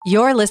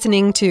You're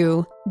listening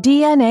to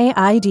DNA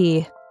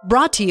ID,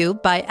 brought to you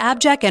by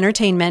Abject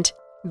Entertainment.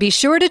 Be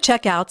sure to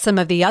check out some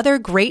of the other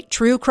great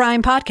true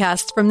crime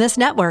podcasts from this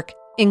network,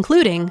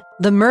 including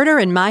The Murder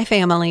in My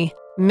Family,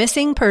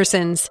 Missing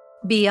Persons,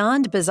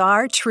 Beyond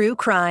Bizarre True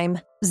Crime,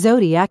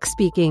 Zodiac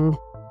Speaking,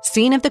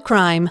 Scene of the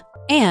Crime,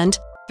 and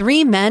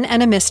 3 Men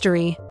and a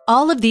Mystery.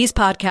 All of these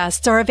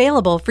podcasts are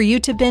available for you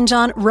to binge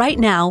on right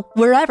now,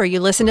 wherever you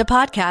listen to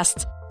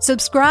podcasts.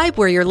 Subscribe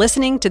where you're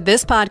listening to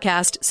this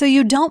podcast so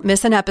you don't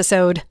miss an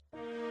episode.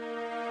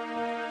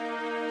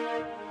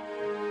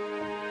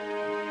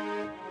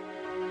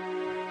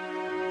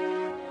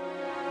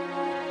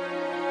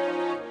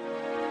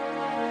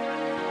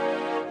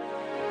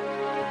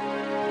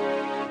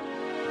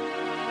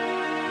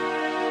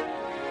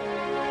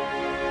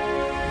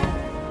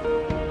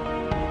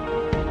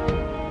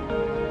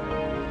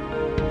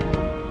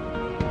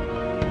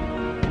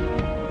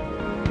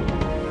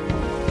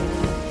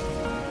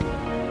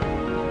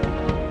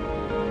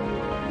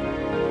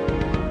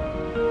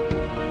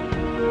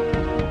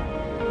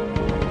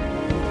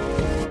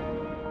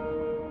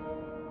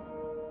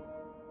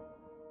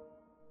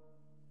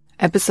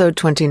 Episode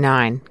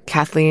 29,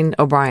 Kathleen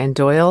O'Brien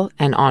Doyle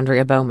and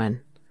Andrea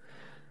Bowman.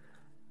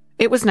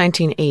 It was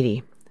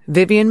 1980.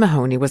 Vivian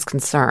Mahoney was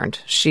concerned.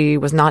 She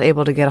was not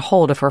able to get a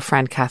hold of her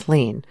friend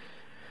Kathleen.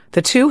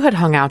 The two had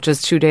hung out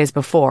just 2 days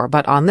before,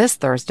 but on this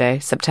Thursday,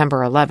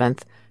 September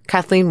 11th,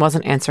 Kathleen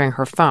wasn't answering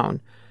her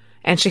phone,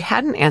 and she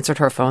hadn't answered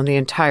her phone the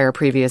entire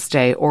previous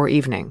day or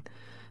evening.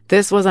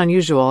 This was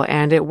unusual,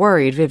 and it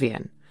worried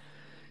Vivian.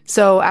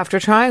 So, after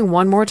trying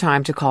one more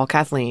time to call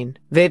Kathleen,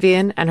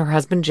 Vivian and her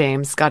husband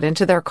James got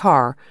into their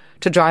car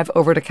to drive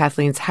over to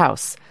Kathleen's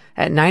house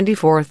at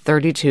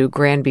 9432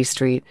 Granby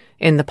Street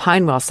in the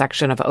Pinewell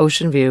section of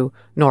Ocean View,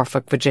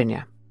 Norfolk,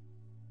 Virginia.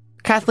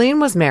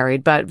 Kathleen was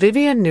married, but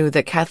Vivian knew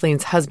that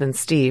Kathleen's husband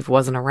Steve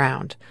wasn't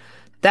around.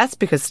 That's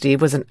because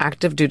Steve was an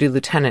active duty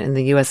lieutenant in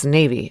the U.S.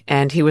 Navy,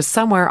 and he was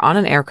somewhere on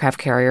an aircraft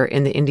carrier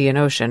in the Indian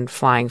Ocean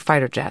flying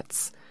fighter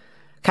jets.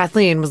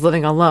 Kathleen was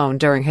living alone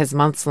during his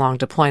months-long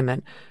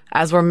deployment,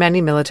 as were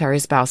many military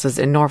spouses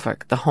in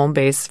Norfolk, the home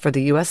base for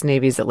the U.S.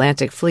 Navy's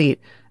Atlantic Fleet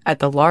at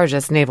the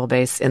largest naval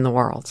base in the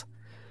world.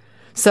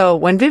 So,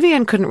 when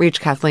Vivian couldn't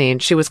reach Kathleen,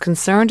 she was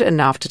concerned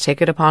enough to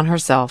take it upon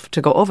herself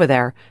to go over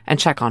there and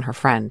check on her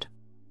friend.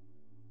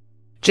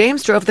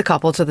 James drove the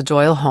couple to the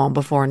Doyle home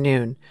before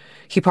noon.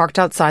 He parked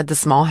outside the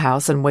small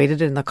house and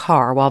waited in the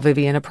car while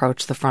Vivian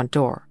approached the front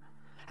door.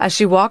 As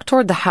she walked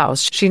toward the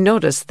house, she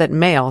noticed that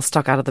mail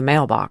stuck out of the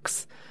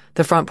mailbox.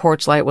 The front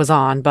porch light was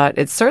on, but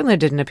it certainly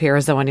didn't appear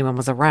as though anyone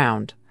was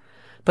around.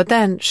 But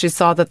then she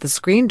saw that the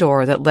screen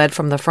door that led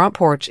from the front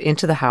porch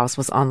into the house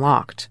was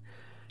unlocked.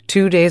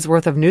 2 days'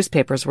 worth of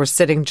newspapers were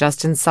sitting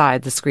just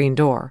inside the screen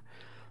door.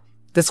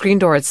 The screen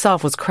door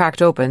itself was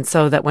cracked open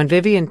so that when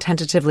Vivian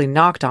tentatively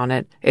knocked on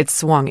it, it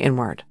swung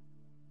inward.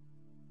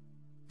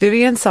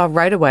 Vivian saw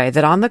right away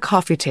that on the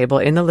coffee table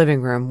in the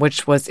living room,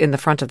 which was in the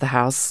front of the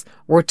house,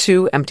 were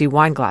 2 empty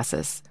wine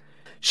glasses.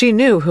 She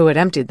knew who had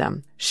emptied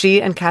them. She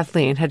and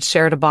Kathleen had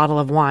shared a bottle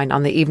of wine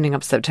on the evening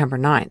of September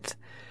 9th.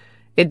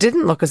 It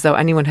didn't look as though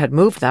anyone had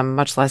moved them,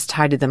 much less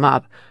tidied them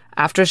up,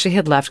 after she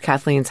had left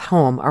Kathleen's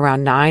home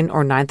around 9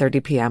 or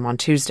 9:30 p.m. on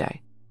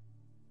Tuesday.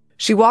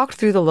 She walked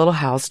through the little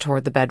house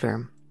toward the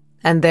bedroom,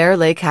 and there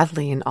lay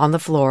Kathleen on the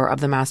floor of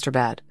the master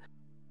bed.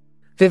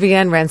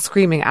 Vivian ran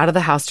screaming out of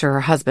the house to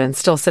her husband,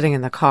 still sitting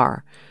in the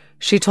car.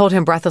 She told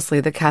him breathlessly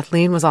that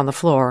Kathleen was on the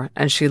floor,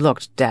 and she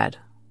looked dead.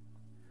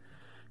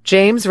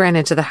 James ran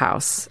into the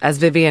house. As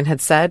Vivian had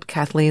said,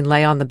 Kathleen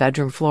lay on the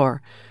bedroom floor.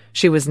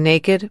 She was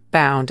naked,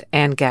 bound,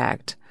 and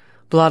gagged.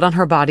 Blood on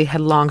her body had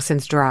long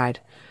since dried.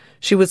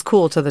 She was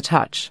cool to the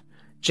touch.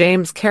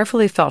 James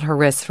carefully felt her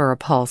wrists for a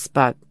pulse,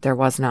 but there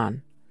was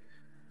none.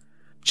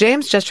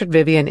 James gestured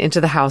Vivian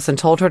into the house and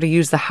told her to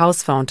use the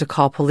house phone to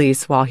call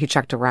police while he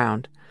checked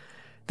around.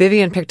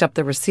 Vivian picked up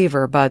the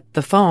receiver, but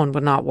the phone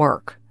would not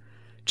work.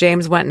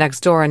 James went next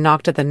door and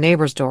knocked at the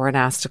neighbor's door and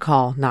asked to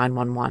call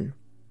 911.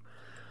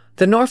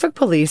 The Norfolk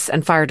police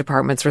and fire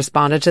departments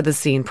responded to the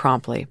scene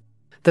promptly.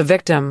 The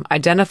victim,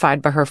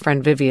 identified by her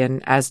friend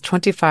Vivian as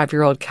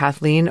 25-year-old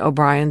Kathleen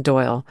O'Brien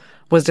Doyle,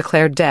 was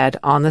declared dead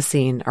on the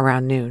scene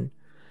around noon.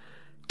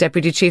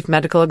 Deputy Chief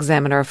Medical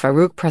Examiner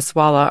Farouk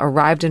Preswala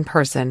arrived in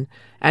person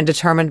and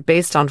determined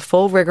based on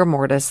full rigor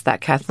mortis that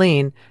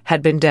Kathleen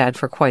had been dead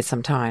for quite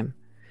some time.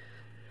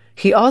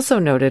 He also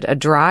noted a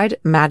dried,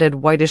 matted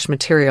whitish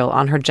material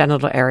on her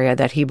genital area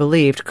that he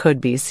believed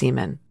could be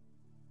semen.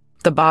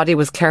 The body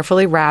was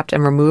carefully wrapped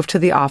and removed to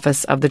the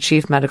office of the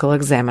chief medical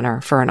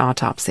examiner for an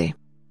autopsy.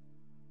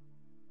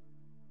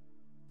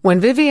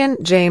 When Vivian,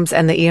 James,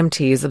 and the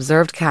EMTs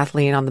observed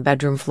Kathleen on the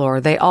bedroom floor,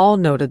 they all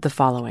noted the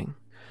following.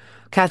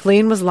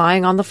 Kathleen was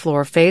lying on the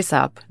floor face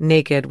up,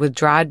 naked, with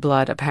dried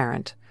blood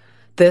apparent.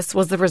 This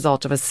was the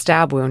result of a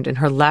stab wound in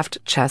her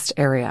left chest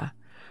area.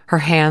 Her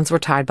hands were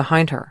tied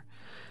behind her.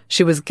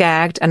 She was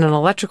gagged and an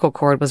electrical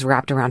cord was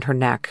wrapped around her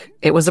neck.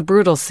 It was a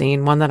brutal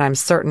scene, one that I'm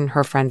certain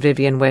her friend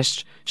Vivian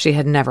wished she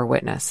had never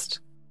witnessed.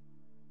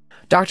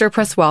 Dr.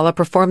 Presswala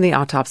performed the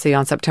autopsy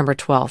on September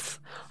 12th.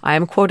 I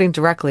am quoting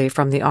directly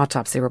from the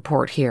autopsy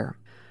report here.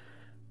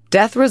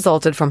 Death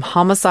resulted from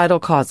homicidal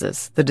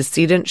causes. The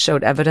decedent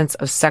showed evidence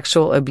of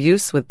sexual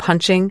abuse with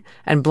punching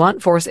and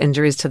blunt force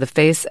injuries to the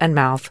face and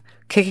mouth,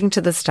 kicking to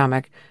the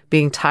stomach,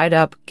 being tied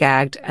up,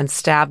 gagged, and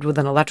stabbed with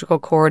an electrical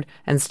cord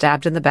and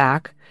stabbed in the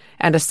back,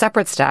 and a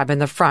separate stab in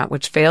the front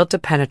which failed to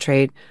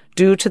penetrate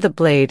due to the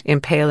blade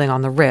impaling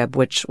on the rib,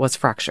 which was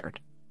fractured.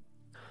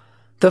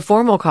 The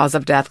formal cause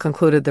of death,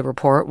 concluded the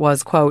report,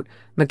 was, quote,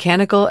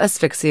 mechanical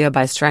asphyxia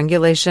by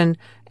strangulation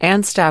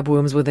and stab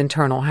wounds with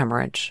internal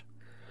hemorrhage.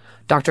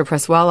 Dr.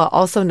 Presswala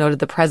also noted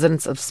the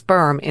presence of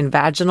sperm in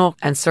vaginal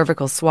and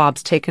cervical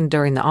swabs taken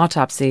during the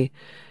autopsy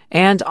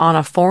and on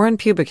a foreign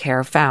pubic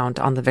hair found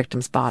on the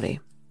victim's body.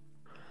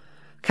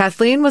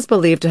 Kathleen was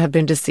believed to have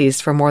been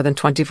deceased for more than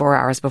 24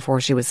 hours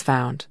before she was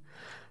found.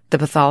 The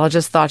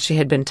pathologist thought she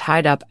had been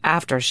tied up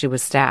after she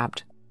was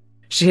stabbed.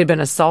 She had been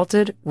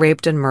assaulted,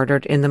 raped, and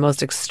murdered in the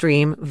most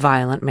extreme,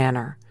 violent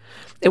manner.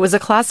 It was a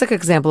classic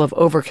example of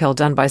overkill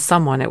done by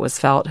someone, it was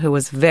felt, who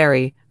was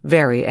very,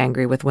 very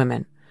angry with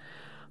women.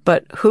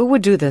 But who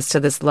would do this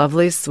to this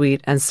lovely, sweet,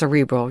 and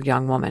cerebral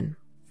young woman?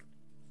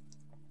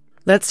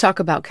 Let's talk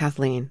about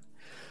Kathleen.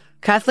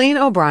 Kathleen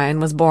O'Brien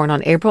was born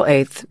on April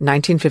 8,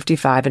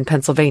 1955 in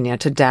Pennsylvania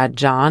to Dad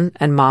John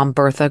and Mom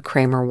Bertha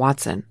Kramer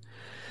Watson.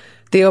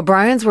 The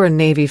O'Briens were a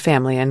Navy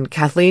family, and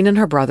Kathleen and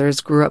her brothers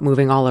grew up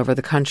moving all over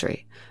the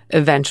country.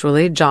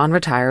 Eventually, John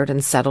retired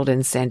and settled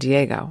in San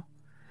Diego.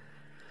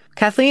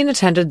 Kathleen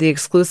attended the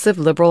exclusive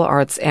liberal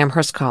arts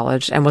Amherst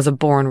College and was a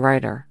born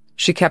writer.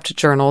 She kept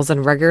journals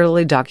and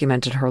regularly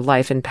documented her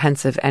life in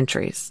pensive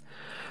entries.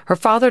 Her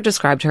father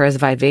described her as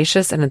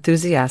vivacious and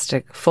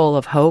enthusiastic, full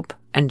of hope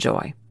and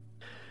joy.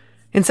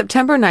 In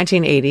September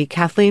 1980,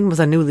 Kathleen was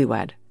a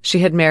newlywed. She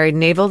had married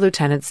Naval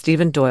Lieutenant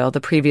Stephen Doyle the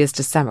previous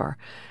December,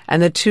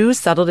 and the two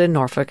settled in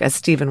Norfolk as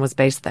Stephen was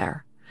based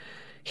there.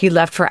 He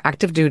left for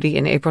active duty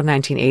in April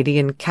 1980,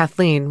 and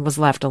Kathleen was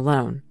left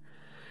alone.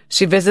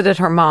 She visited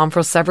her mom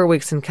for several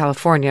weeks in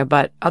California,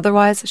 but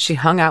otherwise she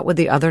hung out with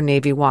the other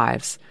Navy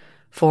wives,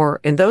 for,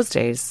 in those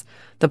days,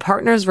 the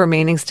partners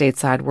remaining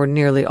stateside were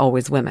nearly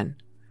always women.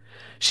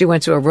 She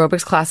went to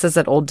aerobics classes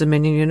at Old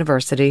Dominion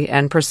University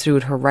and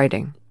pursued her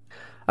writing.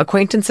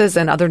 Acquaintances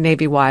and other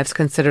Navy wives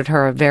considered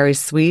her a very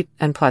sweet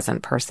and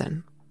pleasant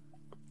person.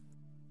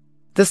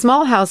 The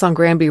small house on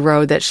Granby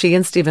Road that she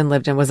and Stephen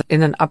lived in was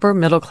in an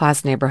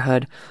upper-middle-class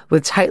neighborhood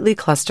with tightly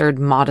clustered,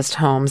 modest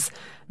homes,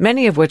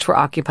 many of which were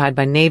occupied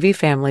by Navy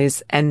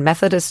families and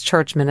Methodist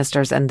church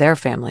ministers and their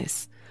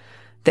families.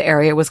 The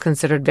area was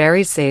considered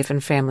very safe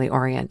and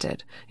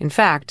family-oriented. In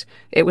fact,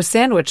 it was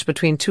sandwiched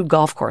between two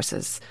golf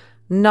courses,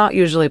 not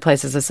usually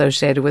places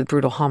associated with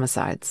brutal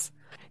homicides.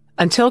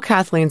 Until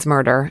Kathleen's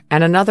murder,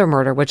 and another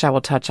murder which I will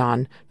touch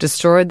on,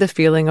 destroyed the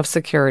feeling of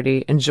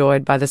security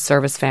enjoyed by the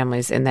service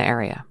families in the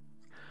area.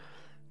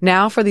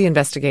 Now for the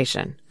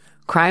investigation.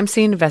 Crime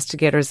scene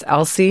investigators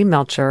L.C.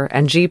 Melcher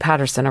and G.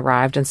 Patterson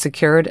arrived and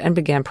secured and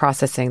began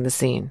processing the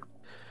scene.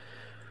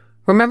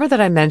 Remember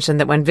that I mentioned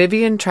that when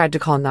Vivian tried to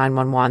call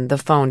 911, the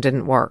phone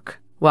didn't work.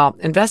 Well,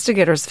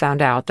 investigators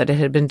found out that it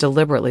had been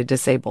deliberately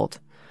disabled.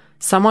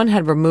 Someone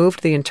had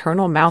removed the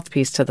internal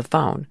mouthpiece to the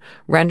phone,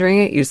 rendering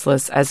it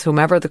useless as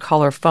whomever the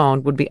caller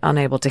phoned would be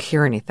unable to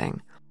hear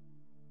anything.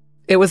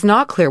 It was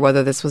not clear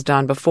whether this was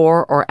done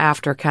before or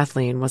after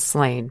Kathleen was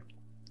slain.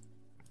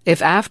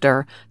 If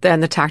after, then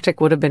the tactic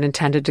would have been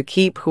intended to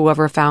keep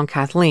whoever found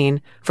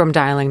Kathleen from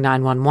dialing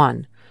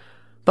 911.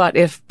 But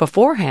if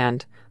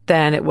beforehand,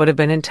 then it would have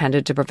been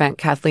intended to prevent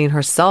Kathleen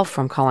herself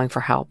from calling for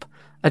help,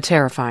 a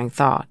terrifying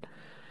thought.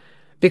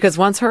 Because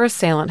once her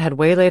assailant had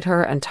waylaid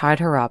her and tied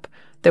her up,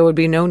 there would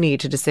be no need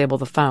to disable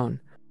the phone.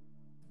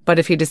 But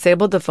if he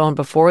disabled the phone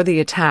before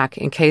the attack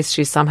in case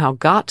she somehow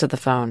got to the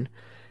phone,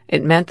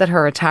 it meant that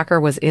her attacker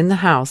was in the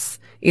house,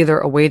 either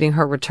awaiting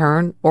her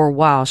return or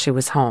while she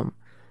was home.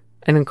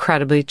 An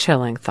incredibly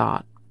chilling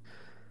thought.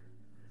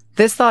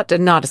 This thought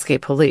did not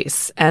escape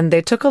police, and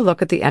they took a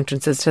look at the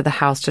entrances to the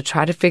house to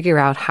try to figure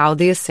out how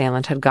the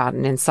assailant had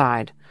gotten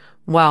inside.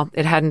 Well,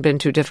 it hadn't been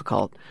too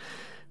difficult.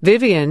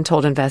 Vivian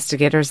told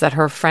investigators that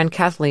her friend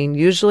Kathleen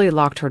usually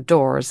locked her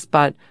doors,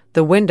 but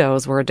the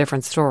windows were a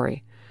different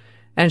story.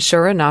 And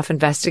sure enough,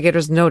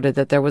 investigators noted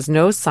that there was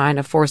no sign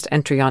of forced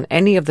entry on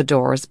any of the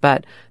doors,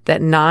 but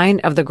that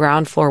 9 of the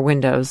ground floor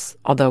windows,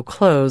 although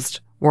closed,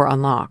 were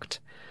unlocked.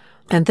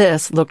 And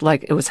this looked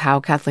like it was how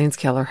Kathleen's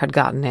killer had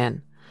gotten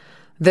in.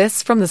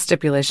 This from the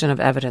stipulation of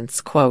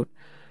evidence, quote,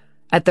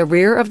 "At the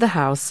rear of the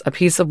house, a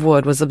piece of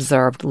wood was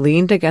observed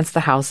leaned against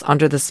the house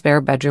under the spare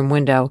bedroom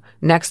window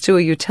next to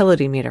a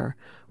utility meter,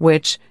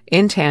 which,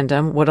 in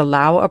tandem, would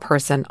allow a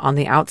person on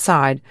the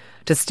outside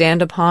to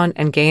stand upon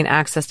and gain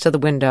access to the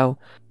window,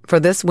 for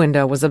this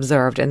window was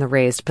observed in the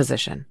raised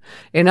position."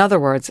 In other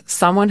words,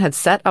 someone had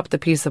set up the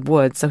piece of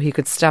wood so he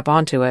could step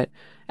onto it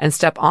and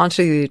step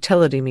onto the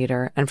utility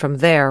meter and from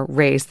there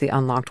raise the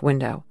unlocked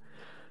window.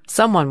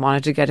 Someone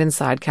wanted to get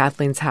inside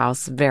Kathleen's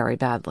house very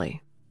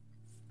badly.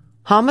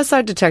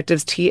 Homicide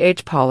detectives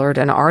T.H. Pollard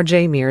and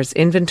R.J. Mears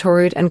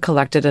inventoried and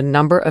collected a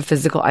number of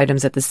physical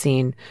items at the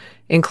scene,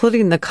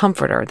 including the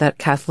comforter that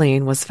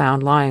Kathleen was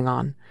found lying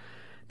on.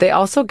 They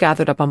also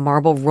gathered up a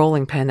marble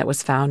rolling pin that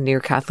was found near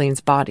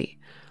Kathleen's body.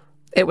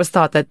 It was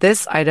thought that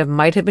this item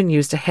might have been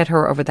used to hit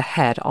her over the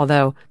head,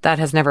 although that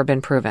has never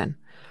been proven.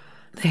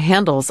 The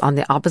handles on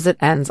the opposite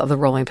ends of the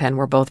rolling pin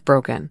were both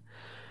broken.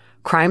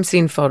 Crime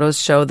scene photos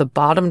show the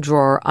bottom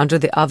drawer under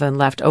the oven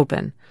left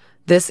open.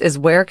 This is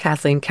where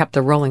Kathleen kept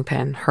the rolling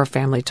pin, her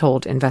family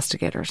told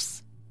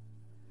investigators.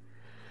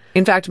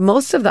 In fact,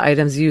 most of the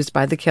items used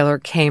by the killer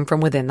came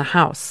from within the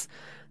house.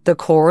 The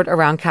cord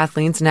around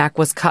Kathleen's neck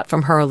was cut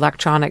from her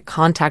electronic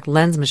contact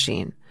lens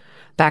machine.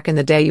 Back in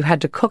the day, you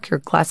had to cook your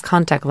glass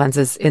contact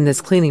lenses in this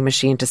cleaning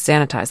machine to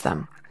sanitize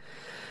them.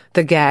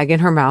 The gag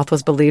in her mouth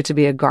was believed to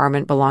be a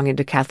garment belonging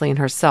to Kathleen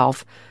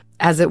herself,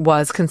 as it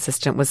was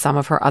consistent with some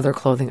of her other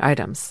clothing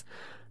items.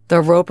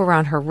 The rope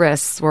around her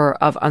wrists were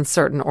of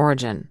uncertain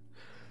origin.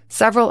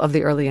 Several of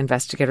the early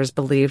investigators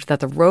believed that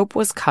the rope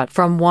was cut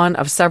from one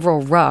of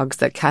several rugs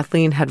that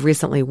Kathleen had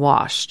recently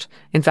washed.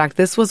 In fact,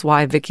 this was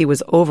why Vicky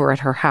was over at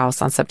her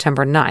house on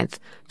September 9th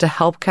to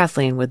help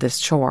Kathleen with this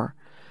chore.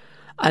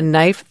 A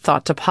knife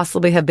thought to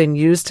possibly have been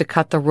used to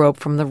cut the rope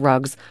from the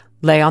rugs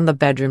lay on the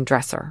bedroom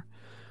dresser.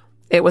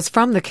 It was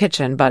from the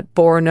kitchen, but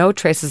bore no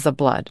traces of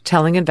blood,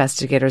 telling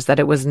investigators that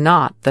it was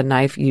not the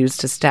knife used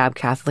to stab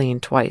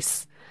Kathleen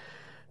twice.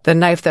 The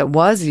knife that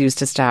was used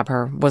to stab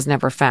her was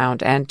never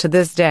found, and to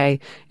this day,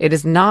 it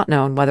is not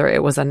known whether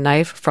it was a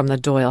knife from the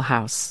Doyle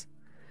house.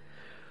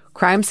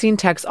 Crime scene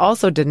techs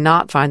also did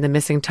not find the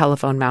missing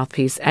telephone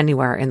mouthpiece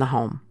anywhere in the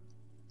home.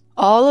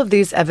 All of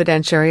these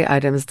evidentiary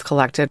items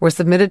collected were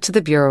submitted to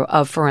the Bureau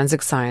of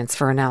Forensic Science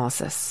for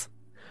analysis.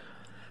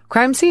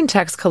 Crime scene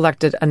techs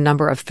collected a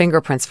number of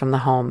fingerprints from the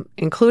home,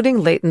 including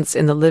Layton's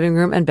in the living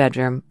room and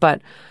bedroom,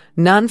 but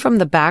none from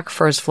the back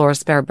first-floor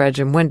spare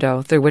bedroom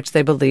window through which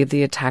they believed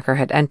the attacker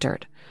had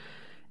entered.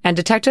 And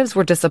detectives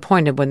were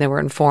disappointed when they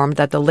were informed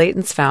that the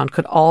Laytons found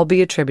could all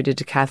be attributed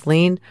to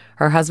Kathleen,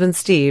 her husband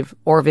Steve,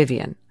 or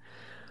Vivian.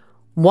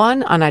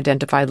 One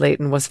unidentified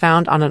Layton was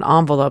found on an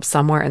envelope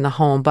somewhere in the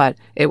home, but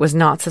it was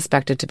not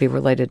suspected to be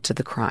related to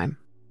the crime.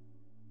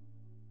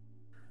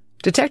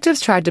 Detectives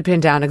tried to pin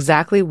down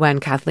exactly when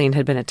Kathleen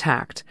had been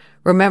attacked.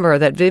 Remember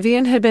that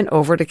Vivian had been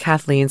over to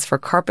Kathleen's for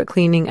carpet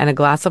cleaning and a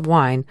glass of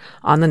wine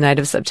on the night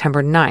of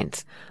September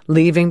 9th,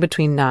 leaving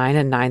between 9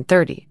 and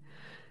 9:30.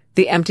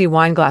 The empty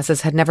wine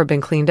glasses had never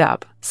been cleaned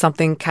up,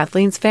 something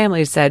Kathleen's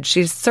family said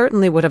she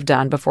certainly would have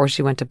done before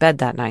she went to bed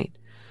that night.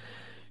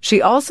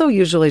 She also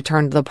usually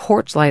turned the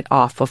porch light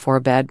off before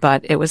bed,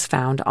 but it was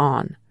found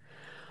on.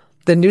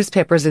 The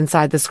newspapers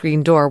inside the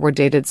screen door were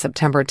dated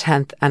September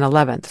 10th and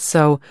 11th,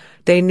 so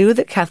they knew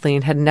that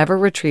Kathleen had never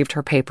retrieved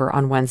her paper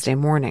on Wednesday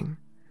morning.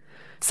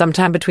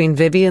 Sometime between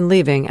Vivian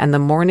leaving and the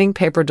morning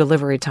paper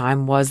delivery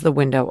time was the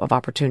window of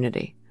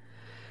opportunity.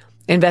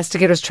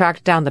 Investigators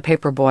tracked down the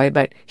paper boy,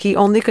 but he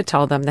only could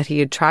tell them that he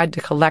had tried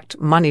to collect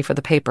money for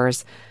the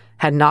papers,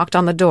 had knocked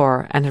on the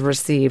door, and had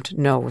received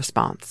no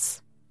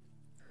response.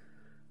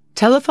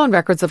 Telephone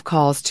records of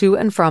calls to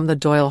and from the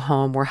Doyle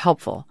home were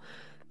helpful.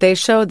 They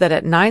showed that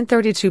at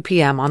 9:32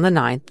 p.m. on the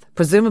 9th,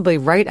 presumably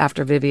right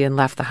after Vivian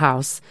left the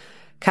house,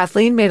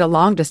 Kathleen made a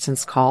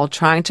long-distance call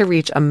trying to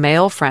reach a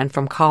male friend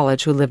from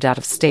college who lived out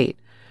of state.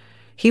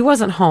 He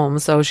wasn't home,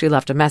 so she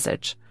left a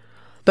message.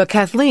 But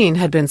Kathleen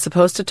had been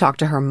supposed to talk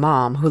to her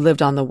mom, who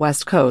lived on the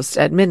West Coast,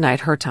 at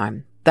midnight her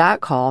time.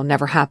 That call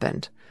never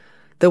happened.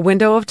 The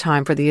window of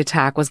time for the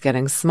attack was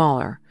getting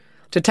smaller.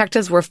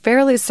 Detectives were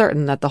fairly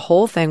certain that the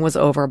whole thing was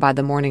over by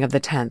the morning of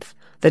the 10th,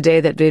 the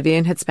day that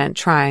Vivian had spent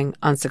trying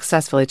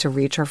unsuccessfully to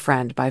reach her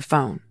friend by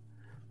phone.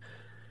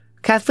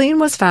 Kathleen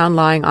was found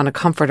lying on a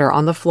comforter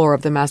on the floor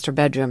of the master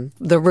bedroom,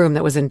 the room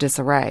that was in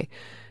disarray.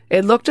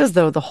 It looked as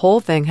though the whole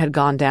thing had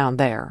gone down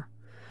there.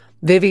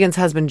 Vivian's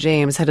husband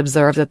James had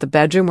observed that the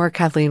bedroom where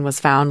Kathleen was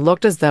found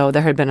looked as though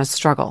there had been a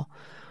struggle.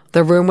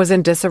 The room was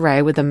in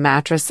disarray with the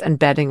mattress and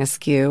bedding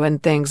askew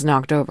and things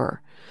knocked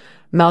over.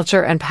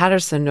 Melcher and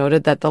Patterson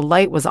noted that the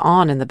light was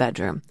on in the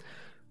bedroom.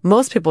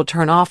 Most people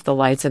turn off the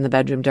lights in the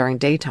bedroom during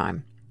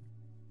daytime.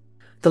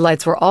 The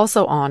lights were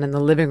also on in the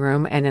living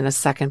room and in a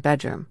second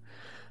bedroom.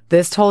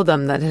 This told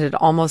them that it had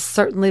almost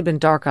certainly been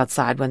dark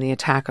outside when the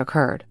attack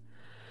occurred.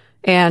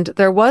 And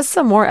there was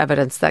some more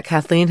evidence that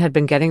Kathleen had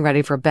been getting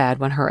ready for bed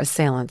when her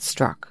assailant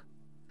struck.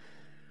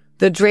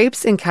 The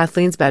drapes in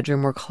Kathleen's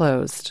bedroom were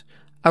closed.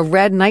 A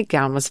red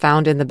nightgown was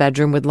found in the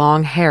bedroom with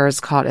long hairs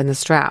caught in the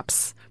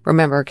straps.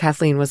 Remember,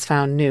 Kathleen was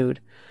found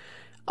nude.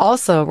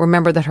 Also,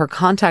 remember that her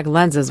contact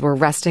lenses were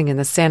resting in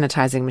the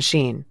sanitizing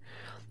machine.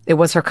 It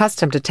was her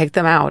custom to take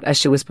them out as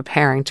she was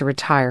preparing to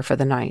retire for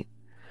the night.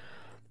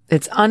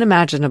 It's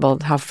unimaginable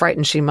how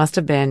frightened she must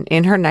have been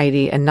in her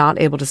nightie and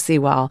not able to see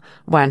well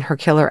when her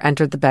killer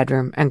entered the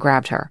bedroom and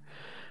grabbed her.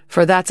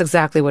 For that's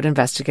exactly what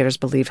investigators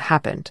believe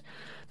happened.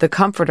 The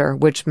comforter,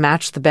 which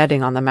matched the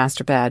bedding on the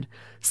master bed,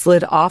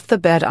 slid off the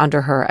bed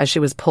under her as she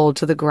was pulled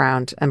to the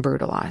ground and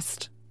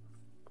brutalized.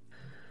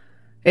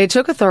 It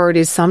took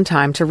authorities some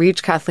time to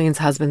reach Kathleen's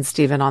husband,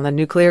 Stephen, on the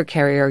nuclear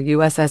carrier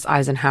USS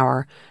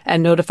Eisenhower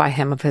and notify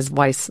him of his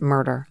wife's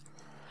murder.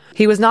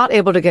 He was not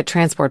able to get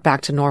transport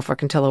back to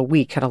Norfolk until a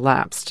week had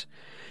elapsed.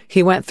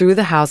 He went through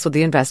the house with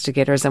the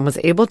investigators and was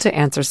able to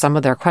answer some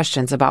of their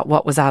questions about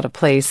what was out of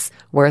place,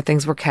 where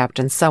things were kept,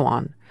 and so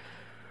on.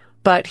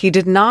 But he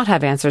did not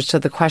have answers to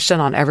the question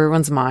on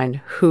everyone's mind,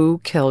 who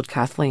killed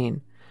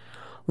Kathleen?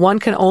 One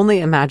can only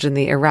imagine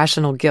the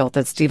irrational guilt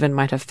that Stephen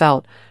might have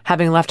felt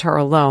having left her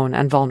alone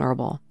and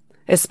vulnerable,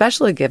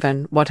 especially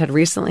given what had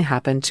recently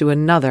happened to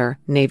another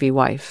Navy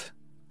wife.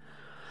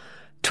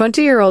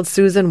 20-year-old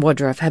Susan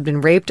Woodruff had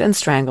been raped and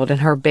strangled in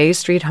her Bay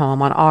Street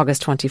home on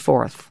August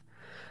 24th.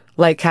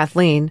 Like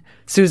Kathleen,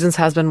 Susan's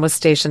husband was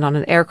stationed on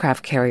an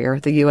aircraft carrier,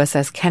 the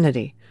USS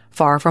Kennedy,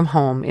 far from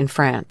home in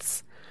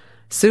France.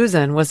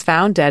 Susan was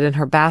found dead in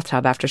her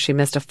bathtub after she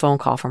missed a phone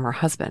call from her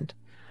husband.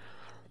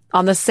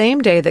 On the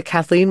same day that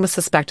Kathleen was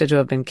suspected to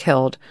have been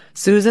killed,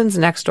 Susan's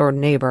next-door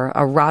neighbor,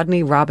 a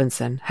Rodney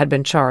Robinson, had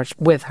been charged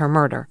with her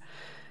murder.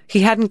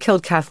 He hadn't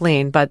killed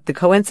Kathleen, but the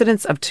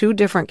coincidence of two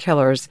different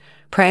killers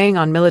preying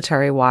on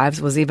military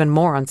wives was even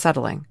more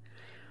unsettling.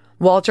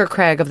 Walter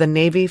Craig of the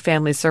Navy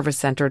Family Service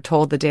Center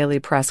told the Daily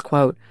Press,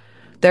 quote,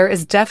 "There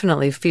is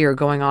definitely fear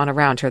going on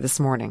around here this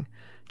morning.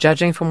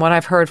 Judging from what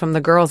I've heard from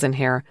the girls in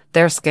here,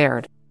 they're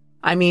scared.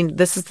 I mean,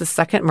 this is the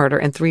second murder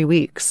in 3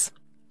 weeks.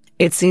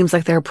 It seems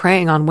like they're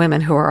preying on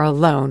women who are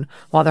alone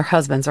while their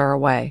husbands are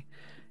away.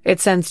 It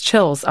sends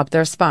chills up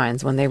their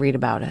spines when they read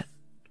about it."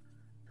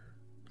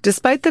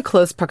 Despite the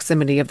close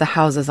proximity of the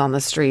houses on the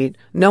street,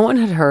 no one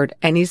had heard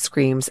any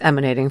screams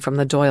emanating from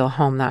the Doyle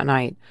home that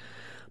night.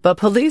 But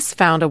police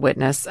found a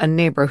witness, a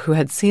neighbor who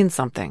had seen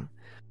something.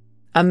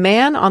 A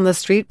man on the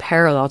street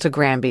parallel to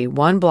Granby,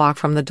 1 block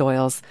from the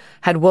Doyles,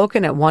 had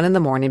woken at 1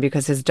 a.m.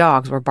 because his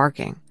dogs were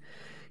barking.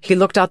 He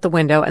looked out the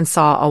window and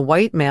saw a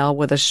white male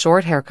with a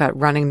short haircut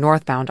running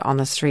northbound on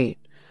the street.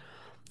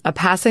 A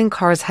passing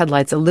car's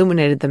headlights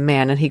illuminated the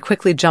man, and he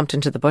quickly jumped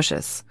into the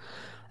bushes.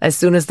 As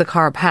soon as the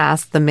car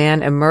passed, the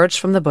man emerged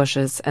from the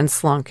bushes and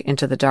slunk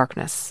into the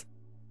darkness.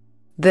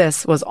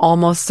 This was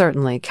almost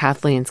certainly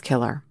Kathleen's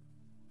killer.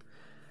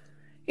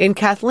 In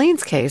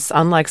Kathleen's case,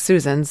 unlike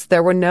Susan's,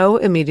 there were no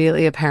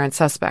immediately apparent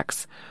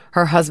suspects.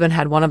 Her husband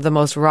had one of the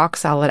most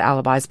rock-solid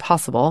alibis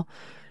possible.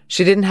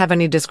 She didn't have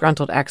any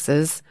disgruntled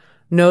exes.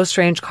 No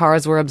strange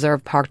cars were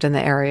observed parked in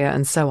the area,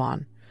 and so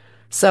on.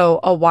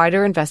 So a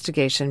wider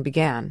investigation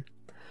began.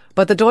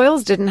 But the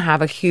Doyles didn't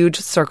have a huge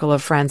circle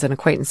of friends and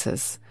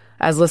acquaintances.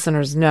 As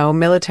listeners know,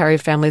 military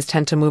families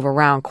tend to move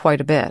around quite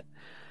a bit.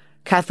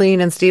 Kathleen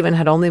and Stephen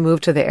had only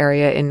moved to the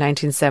area in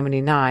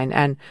 1979,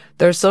 and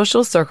their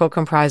social circle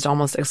comprised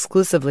almost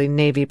exclusively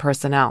Navy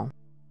personnel.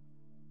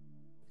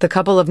 The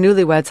couple of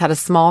newlyweds had a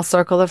small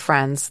circle of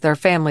friends, their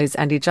families,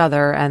 and each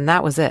other, and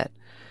that was it.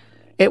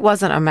 It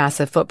wasn't a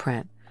massive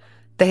footprint.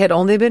 They had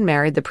only been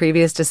married the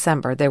previous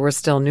December. They were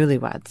still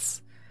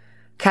newlyweds.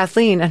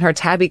 Kathleen and her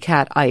tabby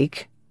cat,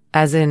 Ike,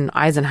 as in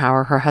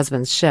Eisenhower, her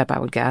husband's ship, I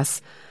would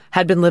guess,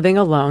 had been living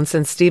alone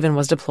since Stephen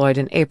was deployed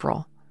in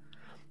April.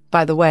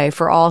 By the way,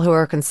 for all who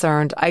are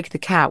concerned, Ike the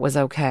cat was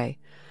okay.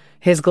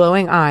 His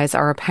glowing eyes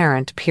are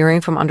apparent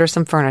peering from under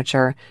some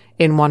furniture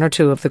in 1 or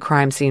 2 of the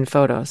crime scene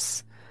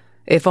photos.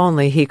 If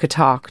only he could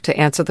talk to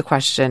answer the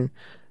question,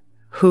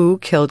 who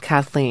killed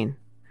Kathleen?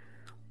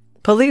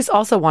 Police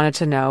also wanted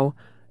to know,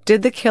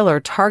 did the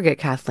killer target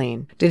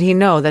Kathleen? Did he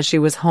know that she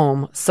was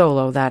home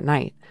solo that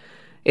night?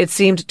 It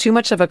seemed too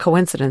much of a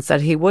coincidence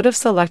that he would have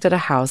selected a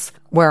house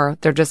where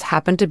there just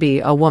happened to be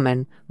a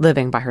woman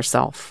living by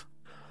herself.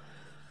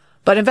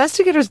 But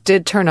investigators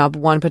did turn up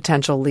one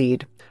potential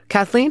lead.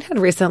 Kathleen had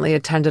recently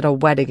attended a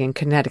wedding in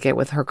Connecticut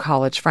with her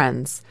college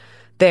friends.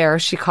 There,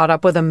 she caught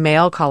up with a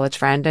male college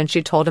friend and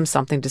she told him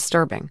something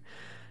disturbing.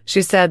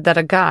 She said that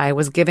a guy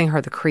was giving her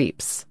the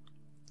creeps.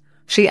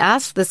 She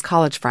asked this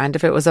college friend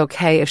if it was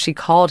okay if she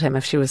called him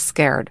if she was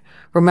scared.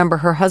 Remember,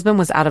 her husband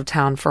was out of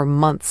town for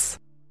months.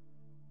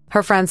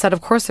 Her friend said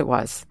of course it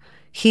was.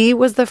 He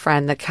was the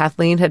friend that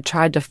Kathleen had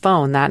tried to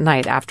phone that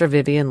night after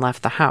Vivian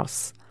left the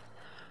house.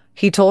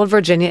 He told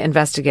Virginia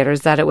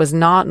investigators that it was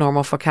not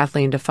normal for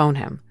Kathleen to phone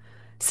him.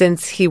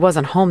 Since he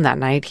wasn't home that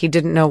night, he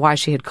didn't know why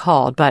she had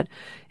called, but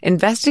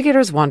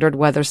investigators wondered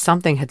whether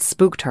something had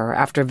spooked her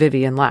after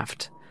Vivian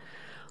left.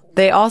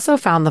 They also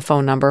found the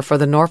phone number for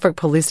the Norfolk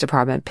Police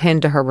Department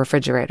pinned to her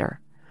refrigerator.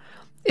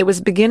 It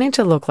was beginning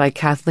to look like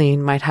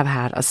Kathleen might have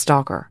had a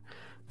stalker,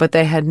 but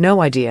they had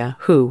no idea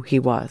who he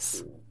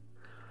was.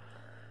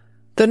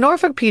 The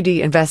Norfolk PD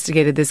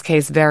investigated this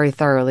case very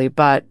thoroughly,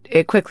 but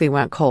it quickly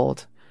went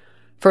cold.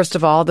 First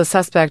of all, the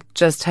suspect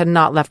just had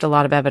not left a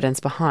lot of evidence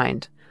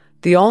behind.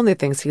 The only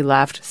things he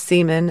left,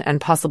 semen and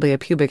possibly a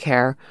pubic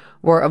hair,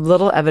 were of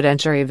little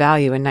evidentiary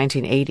value in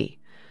 1980.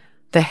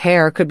 The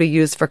hair could be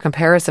used for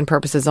comparison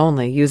purposes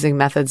only, using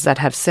methods that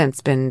have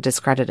since been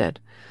discredited.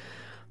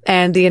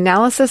 And the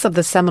analysis of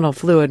the seminal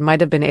fluid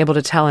might have been able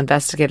to tell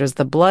investigators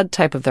the blood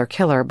type of their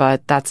killer,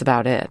 but that's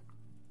about it.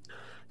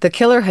 The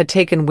killer had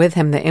taken with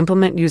him the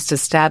implement used to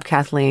stab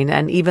Kathleen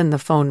and even the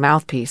phone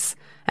mouthpiece,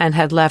 and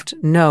had left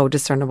no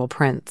discernible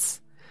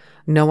prints.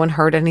 No one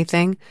heard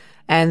anything,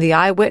 and the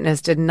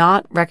eyewitness did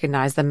not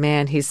recognize the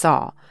man he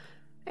saw.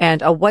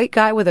 And a white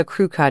guy with a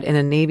crew cut in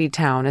a Navy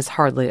town is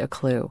hardly a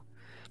clue.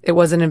 It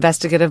was an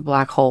investigative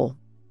black hole.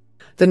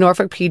 The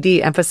Norfolk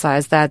PD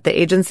emphasized that the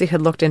agency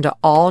had looked into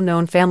all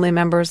known family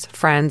members,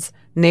 friends,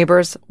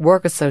 neighbors,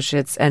 work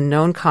associates, and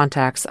known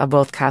contacts of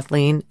both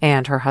Kathleen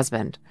and her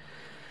husband.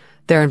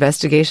 Their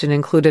investigation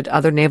included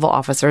other naval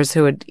officers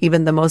who had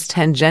even the most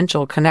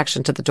tangential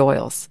connection to the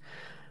Doyles.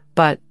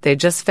 But they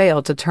just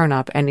failed to turn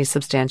up any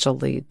substantial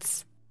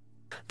leads.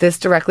 This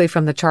directly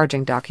from the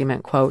charging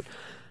document, quote,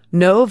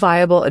 "No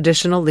viable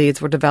additional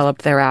leads were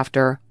developed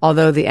thereafter,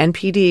 although the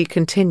NPD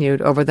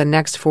continued over the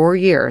next 4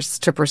 years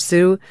to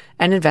pursue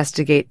and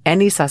investigate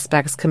any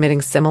suspects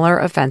committing similar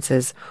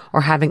offenses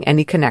or having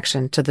any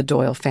connection to the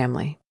Doyle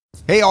family."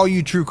 Hey, all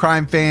you true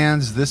crime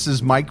fans, this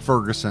is Mike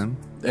Ferguson.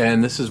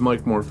 And this is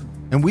Mike Morphin.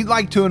 And we'd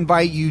like to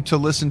invite you to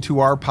listen to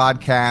our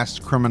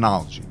podcast,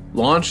 Criminology.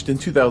 Launched in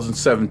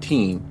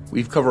 2017,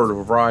 we've covered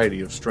a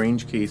variety of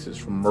strange cases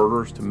from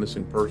murders to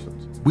missing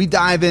persons. We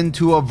dive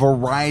into a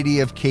variety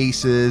of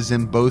cases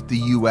in both the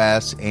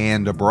U.S.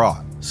 and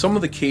abroad. Some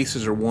of the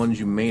cases are ones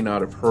you may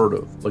not have heard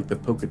of, like the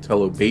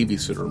Pocatello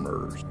babysitter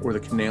murders or the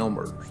Canal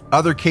murders.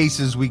 Other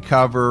cases we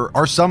cover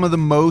are some of the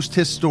most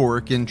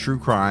historic in true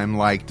crime,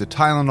 like the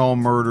Tylenol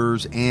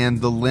murders and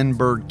the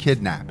Lindbergh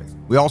kidnapping.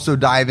 We also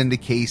dive into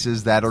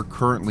cases that are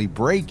currently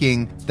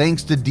breaking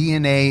thanks to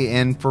DNA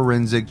and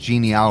forensic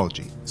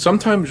genealogy.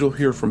 Sometimes you'll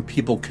hear from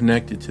people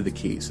connected to the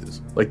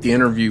cases, like the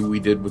interview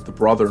we did with the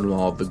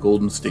brother-in-law of the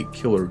Golden State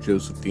Killer,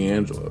 Joseph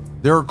DeAngelo.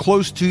 There are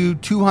close to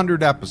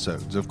 200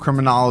 episodes of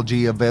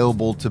Criminology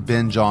available to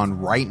binge on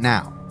right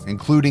now,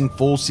 including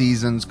full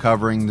seasons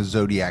covering the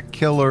Zodiac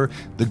Killer,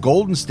 the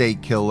Golden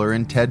State Killer,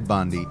 and Ted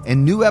Bundy,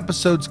 and new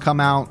episodes come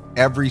out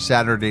every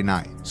Saturday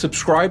night.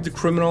 Subscribe to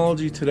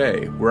Criminology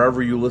today,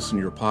 wherever you listen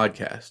to your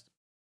podcast.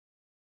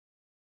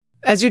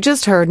 As you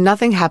just heard,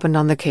 nothing happened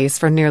on the case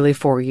for nearly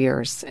 4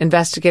 years.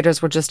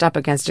 Investigators were just up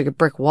against a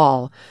brick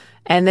wall,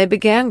 and they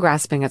began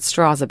grasping at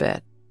straws a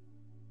bit.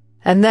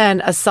 And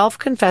then a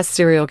self-confessed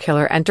serial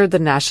killer entered the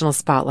national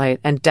spotlight,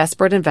 and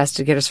desperate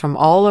investigators from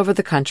all over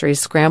the country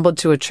scrambled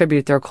to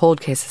attribute their cold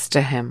cases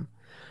to him.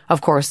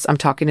 Of course, I'm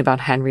talking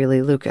about Henry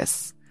Lee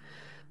Lucas.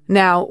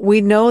 Now,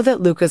 we know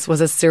that Lucas was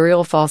a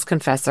serial false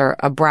confessor,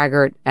 a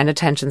braggart, and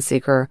attention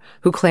seeker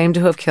who claimed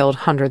to have killed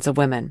hundreds of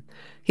women.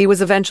 He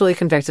was eventually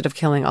convicted of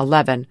killing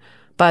 11,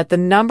 but the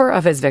number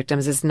of his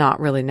victims is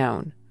not really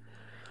known.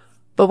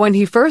 But when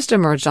he first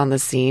emerged on the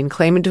scene,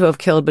 claiming to have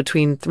killed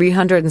between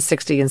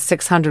 360 and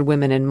 600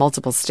 women in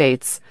multiple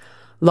states,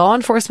 law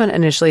enforcement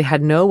initially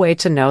had no way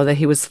to know that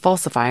he was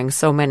falsifying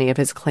so many of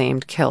his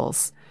claimed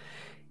kills.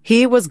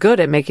 He was good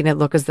at making it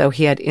look as though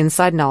he had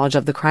inside knowledge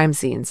of the crime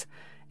scenes,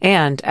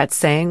 and at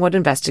saying what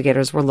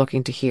investigators were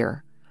looking to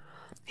hear.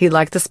 He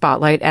liked the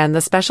spotlight and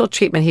the special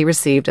treatment he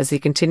received as he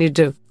continued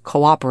to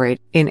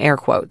cooperate, in air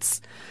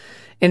quotes.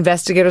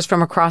 Investigators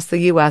from across the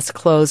U.S.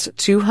 closed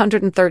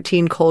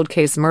 213 cold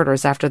case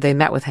murders after they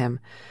met with him,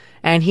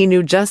 and he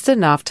knew just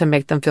enough to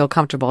make them feel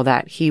comfortable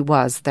that he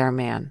was their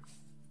man.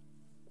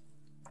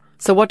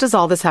 So what does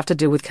all this have to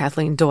do with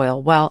Kathleen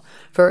Doyle? Well,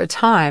 for a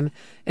time,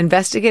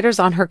 investigators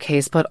on her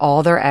case put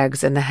all their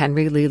eggs in the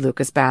Henry Lee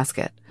Lucas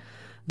basket.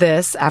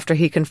 This, after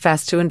he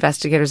confessed to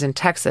investigators in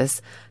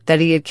Texas that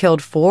he had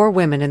killed 4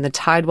 women in the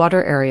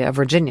Tidewater area of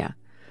Virginia.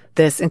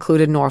 This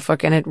included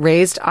Norfolk, and it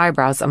raised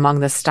eyebrows among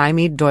the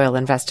stymied Doyle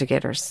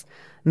investigators.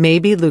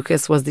 Maybe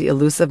Lucas was the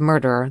elusive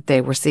murderer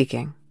they were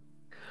seeking.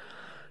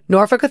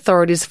 Norfolk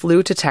authorities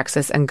flew to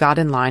Texas and got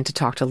in line to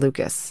talk to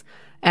Lucas.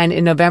 And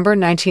in November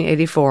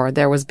 1984,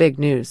 there was big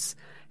news.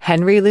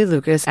 Henry Lee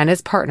Lucas and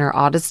his partner,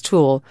 Otis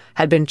Toole,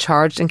 had been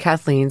charged in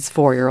Kathleen's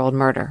 4-year-old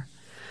murder.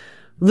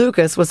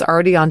 Lucas was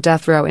already on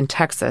death row in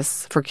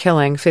Texas for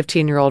killing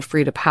 15-year-old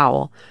Frida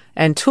Powell,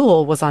 and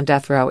Toole was on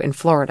death row in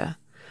Florida.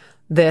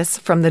 This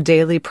from the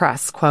Daily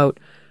Press, quote,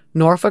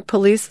 Norfolk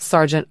Police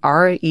Sergeant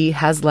R.E.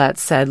 Hazlett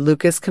said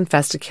Lucas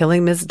confessed to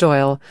killing Ms.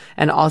 Doyle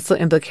and also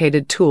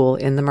implicated Toole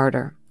in the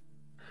murder.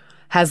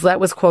 Hazlett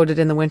was quoted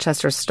in the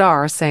Winchester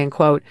Star saying,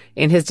 quote,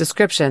 in his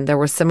description there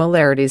were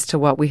similarities to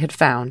what we had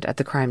found at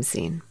the crime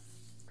scene.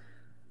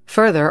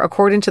 Further,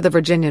 according to the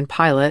Virginian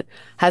Pilot,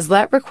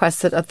 Hazlett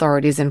requested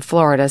authorities in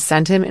Florida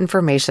send him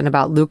information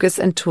about Lucas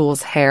and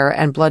Toole's hair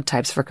and blood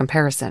types for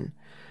comparison.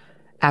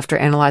 After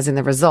analyzing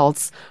the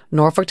results,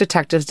 Norfolk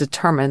detectives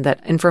determined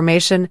that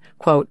information,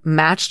 quote,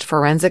 matched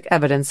forensic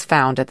evidence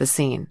found at the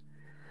scene.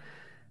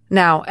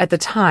 Now, at the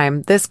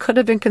time, this could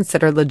have been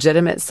considered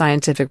legitimate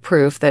scientific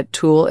proof that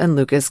Toole and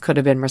Lucas could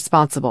have been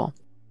responsible.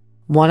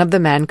 One of the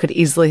men could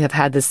easily have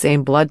had the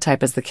same blood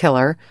type as the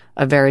killer,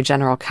 a very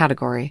general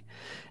category.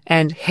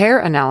 And hair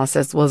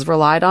analysis was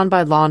relied on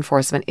by law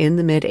enforcement in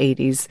the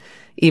mid-'80s,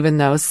 even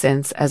though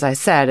since, as I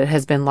said, it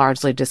has been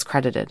largely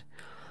discredited.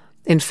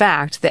 In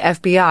fact, the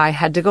FBI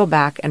had to go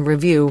back and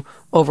review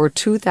over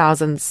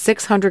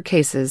 2,600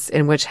 cases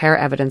in which hair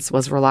evidence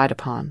was relied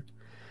upon.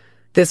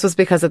 This was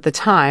because at the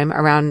time,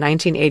 around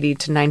 1980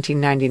 to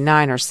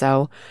 1999 or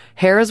so,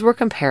 hairs were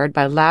compared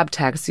by lab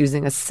techs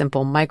using a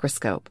simple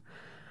microscope.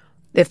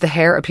 If the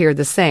hair appeared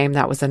the same,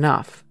 that was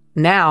enough.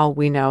 Now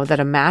we know that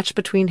a match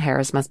between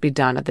hairs must be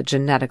done at the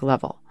genetic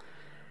level.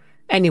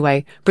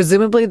 Anyway,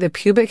 presumably the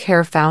pubic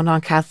hair found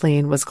on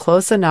Kathleen was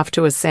close enough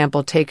to a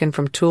sample taken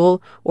from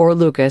Toole or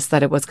Lucas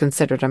that it was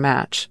considered a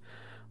match.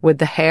 With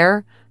the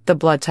hair, the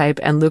blood type,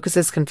 and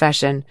Lucas's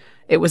confession,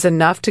 it was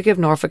enough to give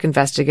Norfolk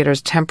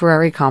investigators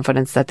temporary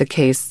confidence that the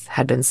case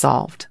had been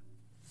solved.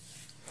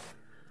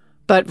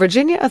 But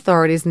Virginia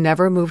authorities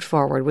never moved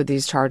forward with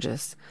these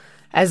charges.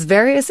 As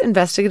various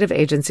investigative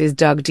agencies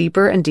dug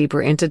deeper and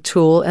deeper into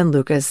Toole and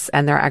Lucas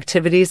and their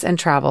activities and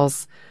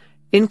travels,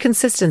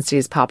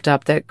 inconsistencies popped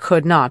up that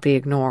could not be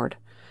ignored.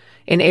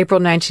 In April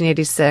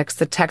 1986,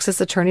 the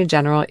Texas Attorney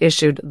General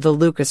issued the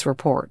Lucas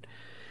Report.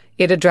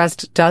 It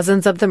addressed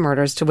dozens of the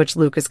murders to which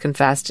Lucas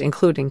confessed,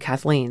 including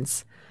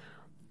Kathleen's.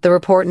 The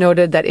report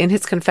noted that in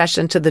his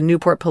confession to the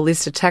Newport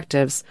police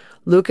detectives,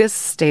 Lucas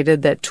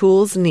stated that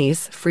Toole's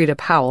niece, Frida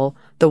Powell,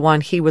 the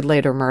one he would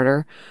later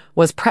murder,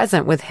 was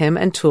present with him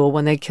and Toole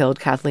when they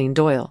killed Kathleen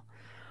Doyle.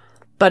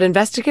 But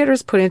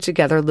investigators putting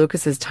together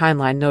Lucas's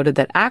timeline noted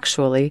that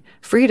actually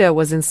Frida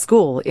was in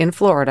school in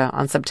Florida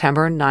on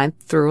September 9th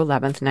through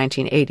 11th,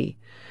 1980.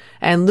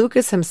 And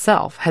Lucas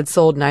himself had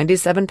sold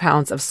 97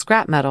 pounds of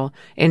scrap metal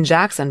in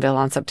Jacksonville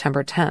on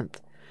September 10th.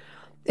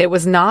 It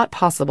was not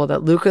possible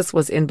that Lucas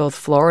was in both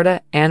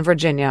Florida and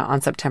Virginia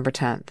on September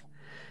 10th.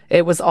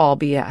 It was all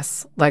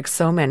BS, like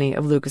so many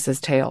of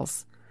Lucas's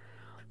tales.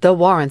 The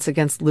warrants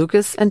against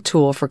Lucas and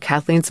Toole for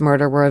Kathleen's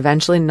murder were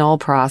eventually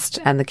null-prossed,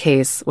 and the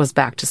case was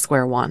back to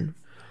square one.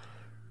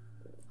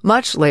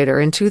 Much later,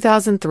 in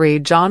 2003,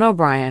 John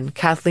O'Brien,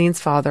 Kathleen's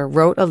father,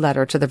 wrote a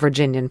letter to the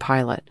Virginian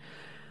pilot.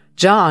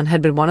 John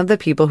had been one of the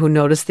people who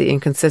noticed the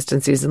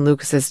inconsistencies in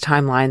Lucas's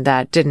timeline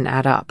that didn't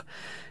add up,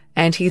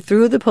 and he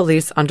threw the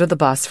police under the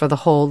bus for the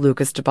whole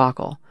Lucas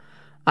debacle.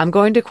 I'm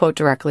going to quote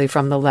directly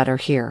from the letter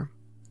here.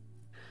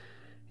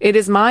 "It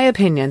is my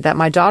opinion that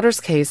my daughter's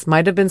case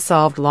might have been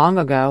solved long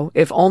ago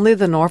if only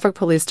the Norfolk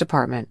Police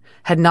Department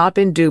had not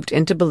been duped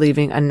into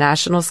believing a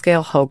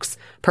national-scale hoax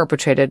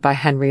perpetrated by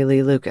Henry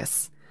Lee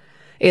Lucas.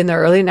 In the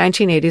early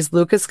 1980s,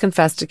 Lucas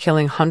confessed to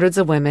killing hundreds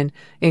of women,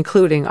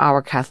 including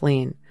our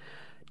Kathleen.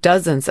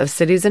 Dozens of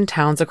cities and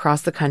towns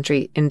across the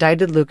country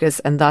indicted Lucas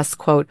and thus,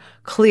 quote,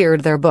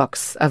 cleared their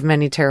books of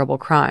many terrible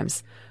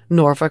crimes.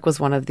 Norfolk was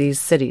one of these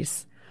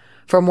cities.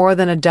 For more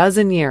than a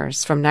dozen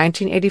years, from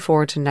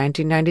 1984 to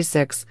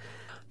 1996,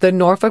 the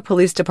Norfolk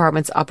Police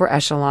Department's upper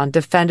echelon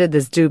defended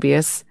this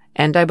dubious,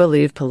 and I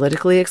believe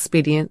politically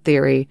expedient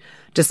theory,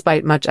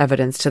 despite much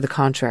evidence to the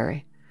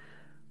contrary.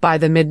 By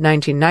the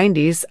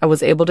mid-1990s, I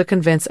was able to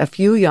convince a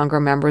few younger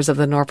members of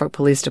the Norfolk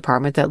Police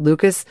Department that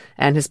Lucas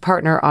and his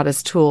partner,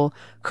 Otis Toole,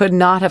 could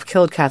not have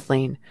killed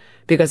Kathleen,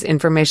 because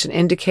information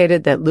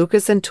indicated that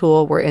Lucas and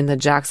Toole were in the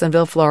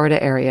Jacksonville,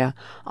 Florida area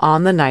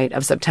on the night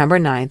of September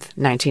 9th,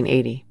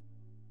 1980.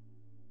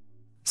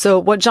 So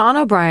what John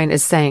O'Brien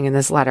is saying in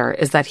this letter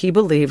is that he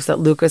believes that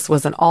Lucas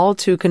was an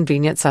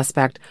all-too-convenient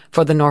suspect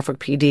for the Norfolk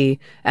PD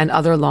and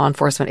other law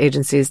enforcement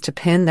agencies to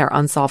pin their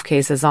unsolved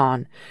cases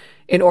on,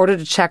 in order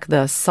to check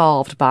the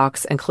solved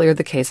box and clear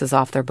the cases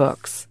off their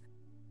books.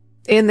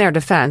 In their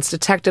defense,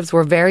 detectives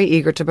were very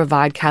eager to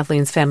provide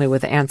Kathleen's family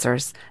with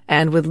answers,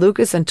 and with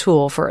Lucas and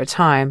Toole for a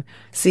time,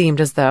 seemed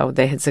as though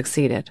they had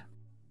succeeded.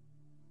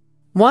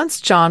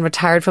 Once John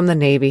retired from the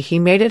Navy, he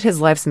made it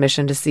his life's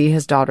mission to see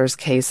his daughter's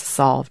case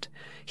solved.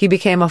 He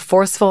became a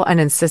forceful and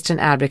insistent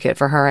advocate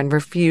for her and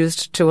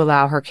refused to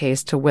allow her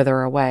case to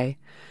wither away.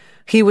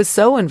 He was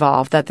so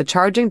involved that the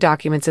charging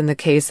documents in the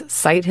case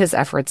cite his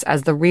efforts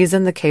as the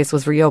reason the case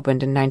was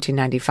reopened in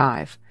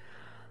 1995.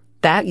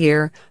 That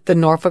year, the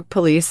Norfolk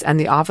Police and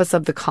the Office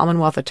of the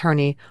Commonwealth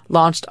Attorney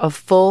launched a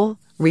full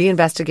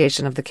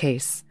reinvestigation of the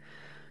case.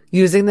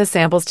 Using the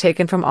samples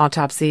taken from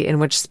autopsy in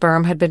which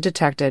sperm had been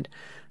detected,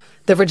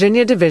 the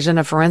Virginia Division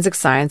of Forensic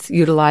Science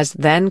utilized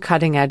then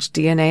cutting-edge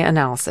DNA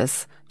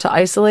analysis to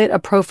isolate a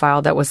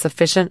profile that was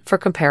sufficient for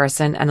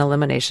comparison and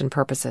elimination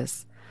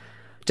purposes.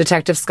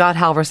 Detective Scott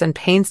Halverson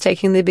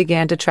painstakingly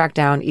began to track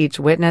down each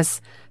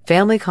witness,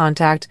 family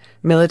contact,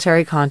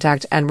 military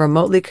contact, and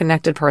remotely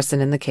connected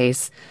person in the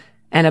case,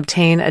 and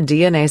obtain a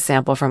DNA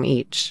sample from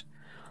each.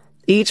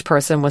 Each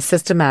person was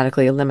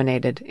systematically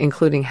eliminated,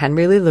 including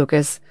Henry Lee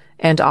Lucas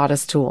and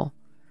Otis Toole.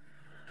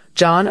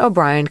 John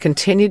O'Brien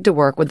continued to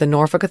work with the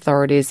Norfolk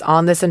authorities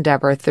on this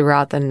endeavor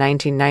throughout the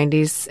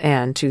 1990s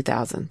and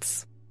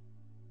 2000s.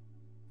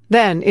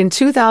 Then, in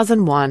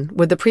 2001,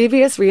 with the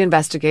previous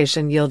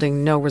reinvestigation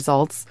yielding no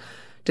results,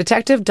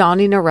 Detective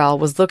Donnie Norrell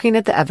was looking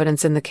at the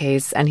evidence in the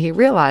case, and he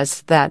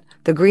realized that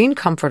the green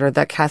comforter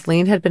that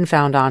Kathleen had been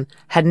found on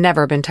had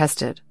never been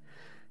tested.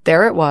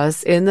 There it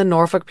was, in the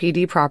Norfolk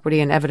PD Property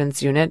and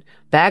Evidence Unit,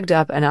 bagged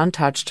up and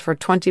untouched for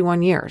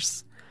 21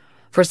 years.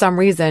 For some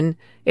reason,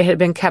 it had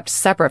been kept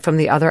separate from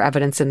the other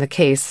evidence in the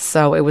case,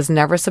 so it was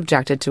never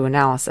subjected to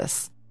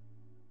analysis.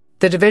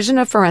 The Division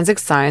of Forensic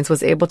Science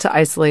was able to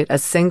isolate a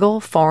single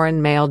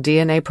foreign male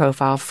DNA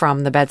profile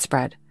from the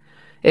bedspread.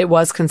 It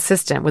was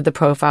consistent with the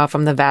profile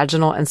from the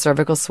vaginal and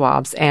cervical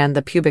swabs and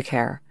the pubic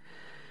hair.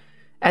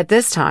 At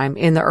this time,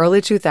 in the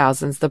early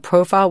 2000s, the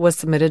profile was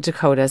submitted to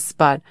CODIS,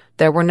 but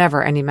there were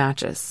never any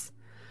matches.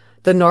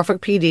 The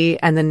Norfolk PD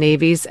and the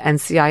Navy's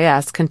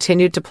NCIS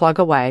continued to plug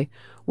away,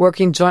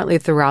 working jointly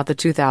throughout the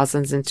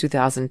 2000s and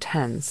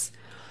 2010s.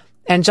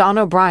 And John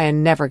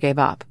O'Brien never gave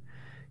up.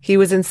 He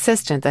was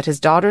insistent that his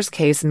daughter's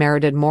case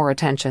merited more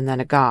attention than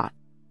it got.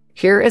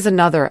 Here is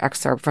another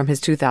excerpt from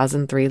his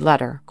 2003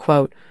 letter,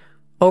 quote,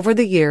 "Over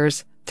the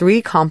years,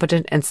 3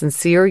 competent and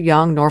sincere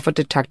young Norfolk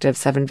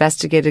detectives have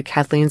investigated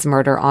Kathleen's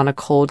murder on a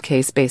cold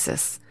case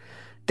basis.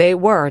 They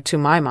were, to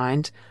my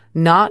mind,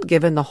 not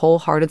given the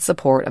wholehearted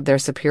support of their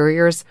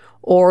superiors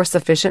or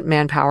sufficient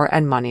manpower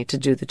and money to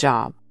do the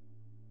job."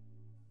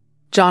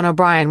 John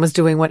O'Brien was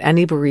doing what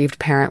any bereaved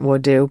parent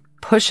would do,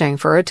 pushing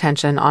for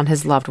attention on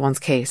his loved one's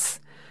case.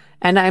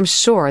 And I am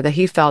sure that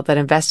he felt that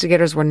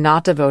investigators were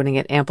not devoting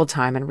it ample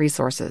time and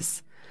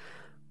resources.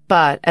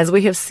 But, as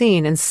we have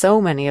seen in so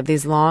many of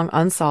these long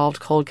unsolved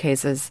cold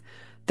cases,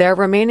 their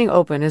remaining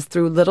open is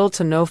through little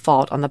to no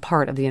fault on the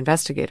part of the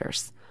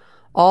investigators.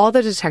 All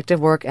the detective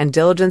work and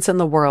diligence in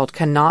the world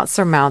cannot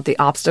surmount the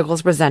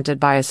obstacles presented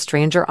by a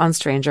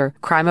stranger-on-stranger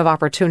crime of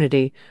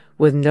opportunity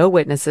with no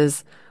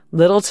witnesses,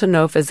 little to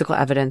no physical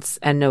evidence,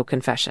 and no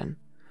confession.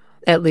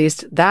 At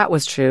least that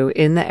was true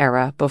in the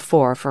era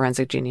before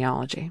forensic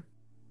genealogy.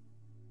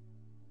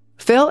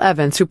 Phil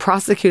Evans, who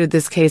prosecuted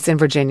this case in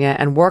Virginia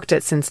and worked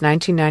it since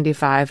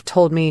 1995,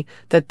 told me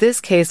that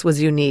this case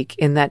was unique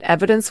in that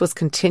evidence was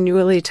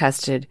continually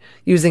tested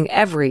using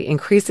every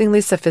increasingly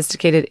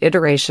sophisticated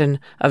iteration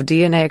of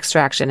DNA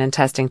extraction and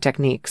testing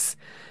techniques.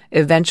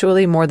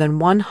 Eventually, more than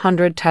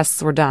 100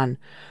 tests were done,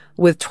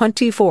 with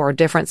 24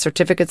 different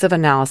certificates of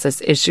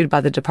analysis issued by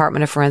the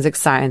Department of Forensic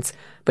Science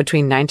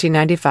between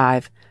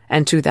 1995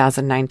 and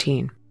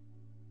 2019.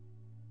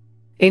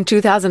 In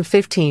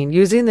 2015,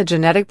 using the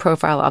genetic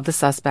profile of the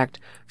suspect,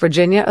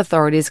 Virginia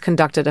authorities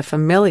conducted a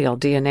familial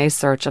DNA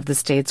search of the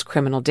state's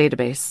criminal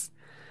database.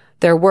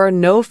 There were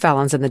no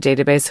felons in the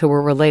database who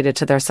were related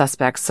to their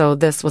suspects, so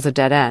this was a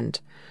dead end.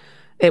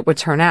 It would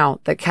turn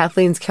out that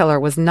Kathleen's killer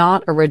was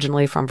not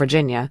originally from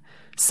Virginia,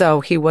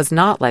 so he was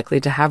not likely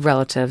to have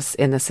relatives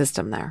in the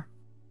system there.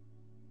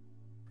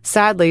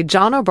 Sadly,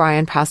 John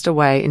O'Brien passed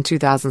away in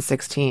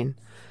 2016.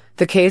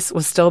 The case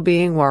was still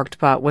being worked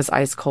but was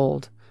ice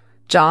cold.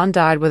 John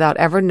died without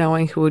ever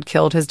knowing who had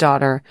killed his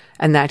daughter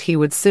and that he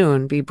would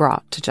soon be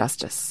brought to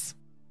justice.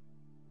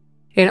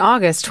 In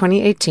August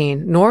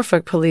 2018,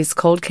 Norfolk Police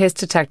cold case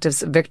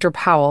detectives Victor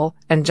Powell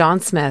and John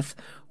Smith,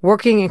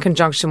 working in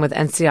conjunction with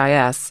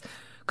NCIS,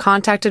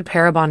 contacted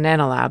Parabon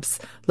Nanolabs,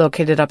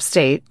 located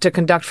upstate, to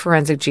conduct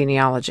forensic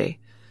genealogy.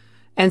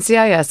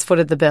 NCIS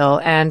footed the bill,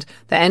 and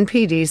the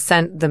NPD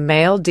sent the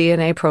male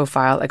DNA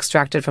profile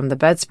extracted from the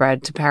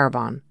bedspread to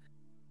Parabon.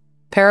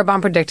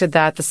 Parabon predicted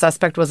that the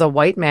suspect was a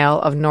white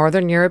male of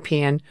Northern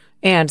European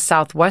and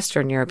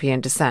Southwestern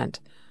European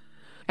descent.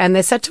 And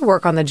they set to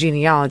work on the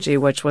genealogy,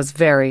 which was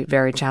very,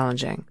 very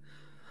challenging.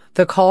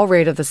 The call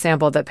rate of the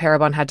sample that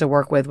Parabon had to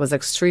work with was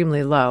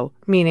extremely low,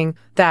 meaning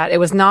that it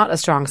was not a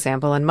strong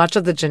sample and much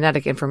of the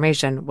genetic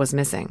information was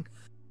missing.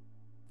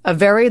 A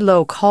very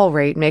low call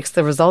rate makes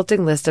the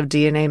resulting list of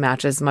DNA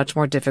matches much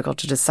more difficult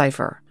to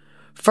decipher.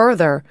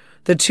 Further,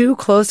 the 2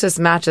 closest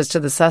matches to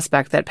the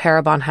suspect that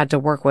Parabon had to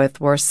work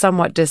with were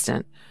somewhat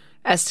distant,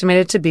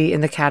 estimated to be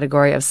in the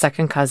category of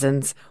second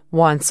cousins,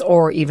 once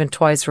or even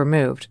twice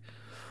removed.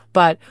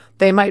 But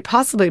they might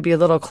possibly be a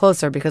little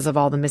closer because of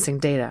all the missing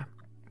data.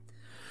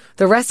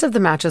 The rest of the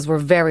matches were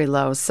very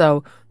low,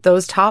 so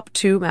those top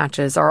 2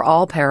 matches are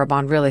all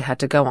Parabon really had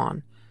to go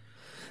on.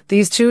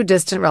 These 2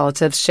 distant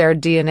relatives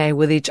shared DNA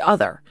with each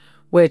other,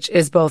 which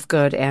is both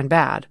good and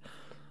bad.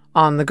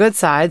 On the good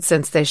side,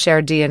 since they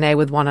share DNA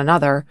with one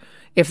another,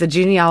 if the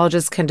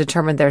genealogist can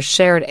determine their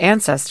shared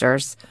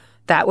ancestors,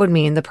 that would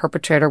mean the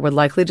perpetrator would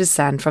likely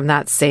descend from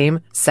that same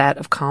set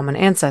of common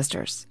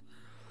ancestors.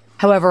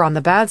 However, on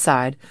the bad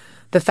side,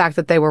 the fact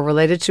that they were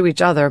related to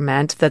each other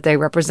meant that they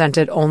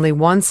represented only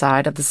one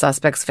side of the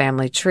suspect's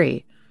family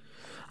tree.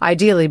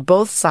 Ideally,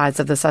 both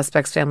sides of the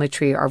suspect's family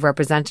tree are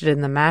represented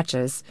in the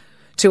matches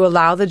to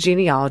allow the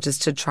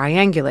genealogist to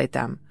triangulate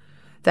them,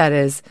 that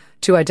is,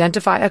 to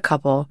identify a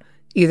couple,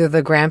 either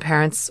the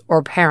grandparents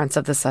or parents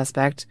of the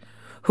suspect,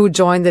 who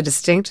joined the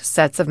distinct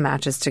sets of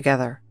matches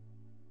together.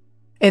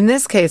 In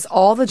this case,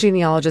 all the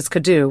genealogist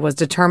could do was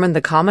determine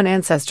the common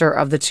ancestor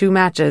of the 2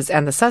 matches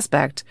and the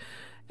suspect,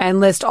 and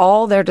list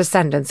all their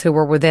descendants who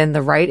were within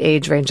the right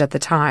age range at the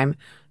time,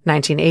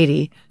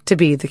 1980, to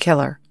be the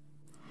killer.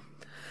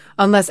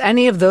 Unless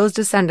any of those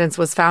descendants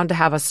was found to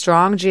have a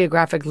strong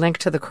geographic link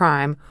to the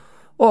crime,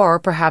 or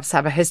perhaps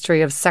have a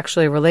history of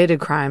sexually related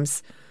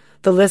crimes,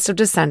 the list of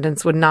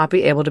descendants would not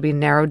be able to be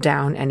narrowed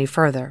down any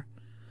further.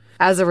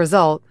 As a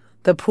result,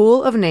 the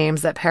pool of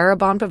names that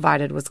Parabon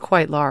provided was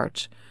quite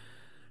large.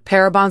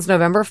 Parabon's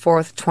November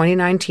 4,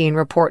 2019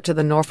 report to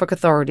the Norfolk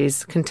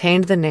authorities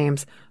contained the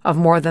names of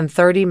more than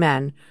 30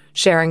 men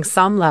sharing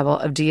some level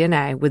of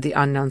DNA with the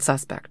unknown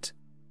suspect.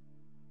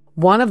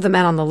 One of the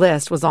men on the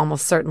list was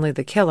almost certainly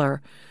the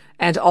killer,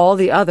 and all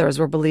the others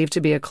were believed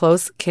to be a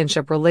close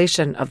kinship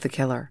relation of the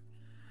killer.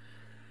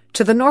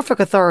 To the Norfolk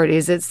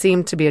authorities, it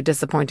seemed to be a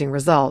disappointing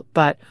result,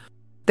 but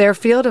their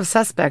field of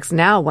suspects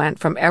now went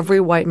from every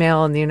white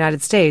male in the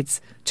United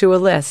States to a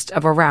list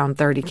of around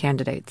 30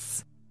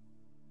 candidates.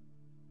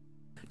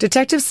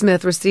 Detective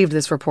Smith received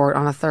this report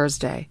on a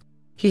Thursday.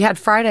 He had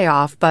Friday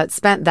off, but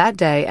spent that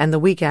day and the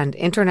weekend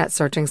internet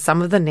searching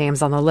some of the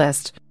names on the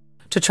list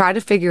to try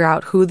to figure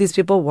out who these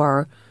people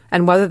were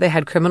and whether they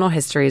had criminal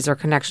histories or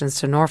connections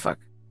to Norfolk.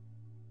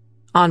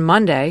 On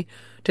Monday,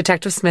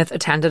 Detective Smith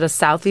attended a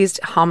Southeast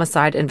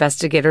Homicide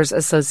Investigators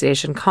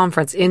Association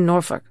conference in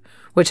Norfolk,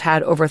 which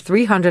had over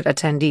 300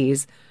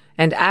 attendees,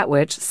 and at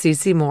which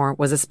C.C. Moore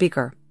was a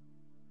speaker.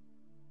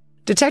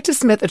 Detective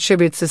Smith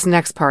attributes this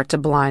next part to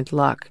blind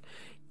luck.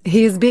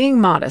 He is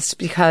being modest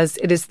because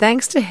it is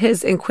thanks to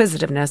his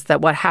inquisitiveness that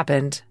what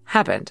happened,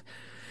 happened.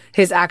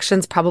 His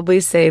actions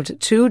probably saved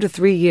 2 to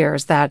 3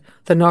 years that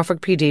the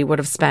Norfolk PD would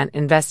have spent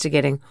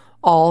investigating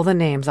all the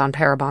names on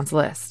Parabon's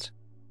list.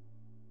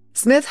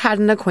 Smith had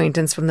an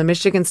acquaintance from the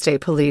Michigan State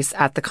Police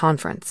at the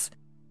conference.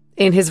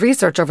 In his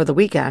research over the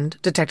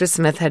weekend, Detective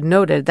Smith had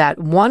noted that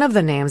one of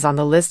the names on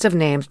the list of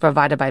names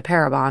provided by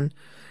Parabon,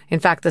 in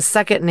fact the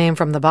second name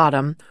from the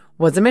bottom,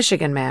 was a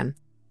Michigan man.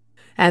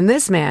 And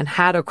this man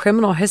had a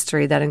criminal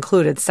history that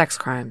included sex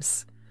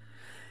crimes.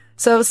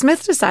 So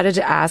Smith decided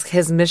to ask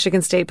his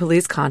Michigan State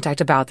Police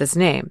contact about this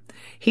name.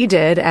 He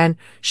did, and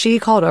she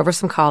called over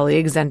some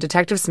colleagues, and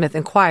Detective Smith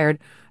inquired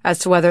as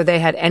to whether they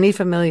had any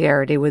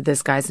familiarity with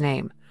this guy's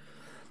name.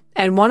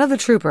 And one of the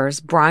troopers,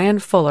 Brian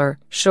Fuller,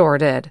 sure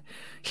did.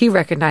 He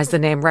recognized the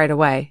name right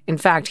away. In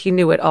fact, he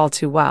knew it all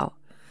too well.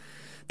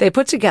 They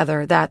put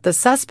together that the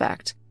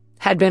suspect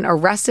had been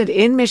arrested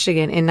in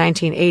Michigan in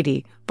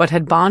 1980, but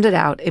had bonded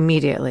out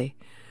immediately.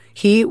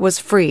 He was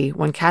free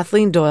when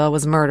Kathleen Doyle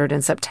was murdered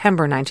in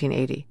September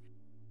 1980.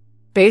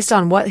 Based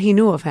on what he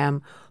knew of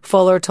him,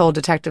 Fuller told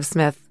Detective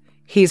Smith,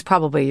 "He's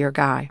probably your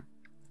guy."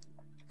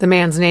 The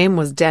man's name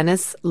was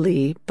Dennis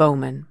Lee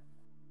Bowman.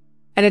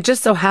 And it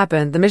just so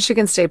happened the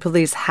Michigan State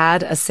Police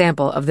had a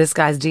sample of this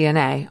guy's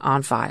DNA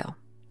on file.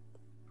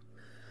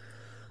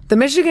 The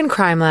Michigan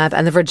Crime Lab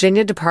and the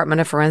Virginia Department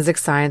of Forensic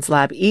Science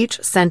Lab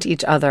each sent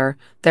each other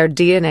their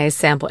DNA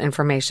sample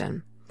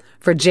information.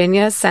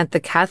 Virginia sent the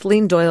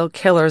Kathleen Doyle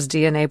killer's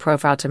DNA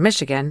profile to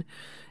Michigan,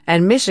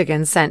 and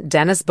Michigan sent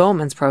Dennis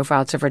Bowman's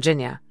profile to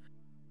Virginia.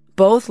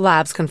 Both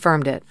labs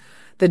confirmed it.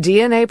 The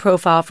DNA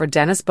profile for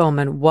Dennis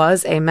Bowman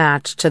was a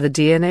match to the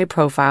DNA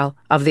profile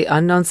of the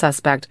unknown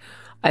suspect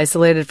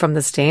isolated from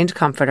the stained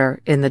comforter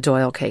in the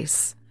Doyle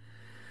case.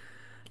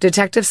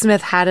 Detective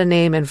Smith had a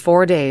name in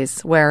 4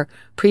 days where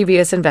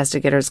previous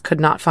investigators could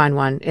not find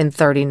one in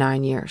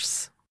 39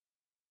 years.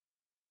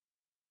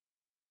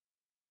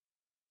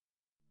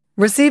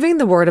 Receiving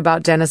the word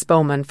about Dennis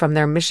Bowman from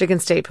their Michigan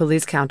State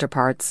Police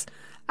counterparts,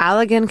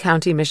 Allegan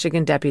County,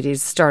 Michigan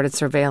deputies started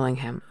surveilling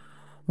him.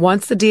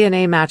 Once the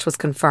DNA match was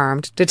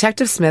confirmed,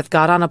 Detective Smith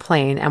got on a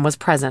plane and was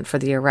present for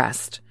the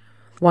arrest.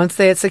 Once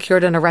they had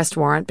secured an arrest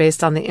warrant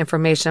based on the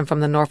information from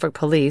the Norfolk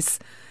police,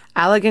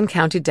 Allegan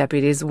County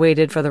deputies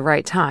waited for the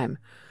right time.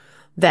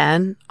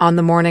 Then, on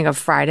the morning of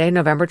Friday,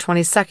 November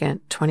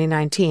 22,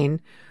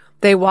 2019,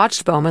 they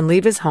watched Bowman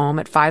leave his home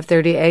at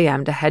 5:30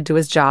 a.m. to head to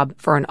his job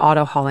for an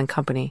auto hauling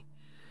company.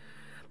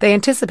 They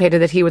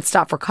anticipated that he would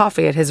stop for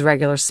coffee at his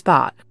regular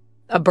spot,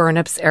 a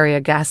Burnips area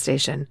gas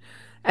station,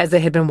 as they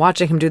had been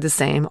watching him do the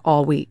same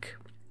all week.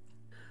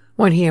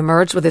 When he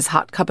emerged with his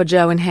hot cup of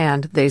joe in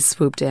hand, they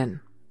swooped in.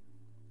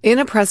 In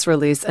a press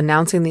release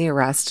announcing the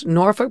arrest,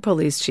 Norfolk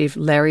Police Chief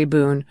Larry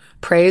Boone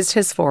praised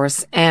his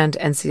force and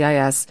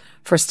NCIS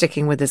for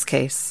sticking with this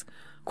case.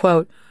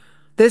 Quote,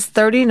 "This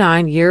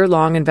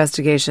 39-year-long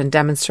investigation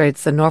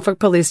demonstrates the Norfolk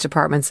Police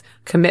Department's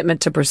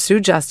commitment to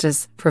pursue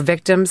justice for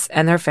victims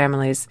and their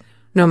families,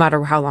 no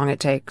matter how long it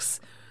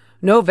takes.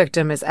 No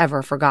victim is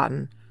ever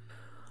forgotten.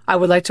 I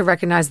would like to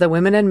recognize the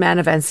women and men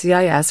of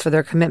NCIS for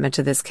their commitment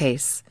to this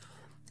case.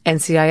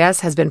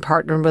 NCIS has been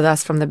partnering with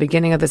us from the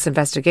beginning of this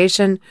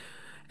investigation,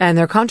 and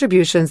their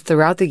contributions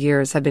throughout the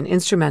years have been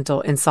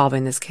instrumental in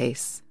solving this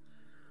case.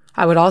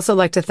 I would also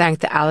like to thank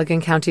the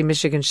Allegan County,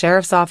 Michigan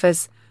Sheriff's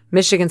Office,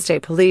 Michigan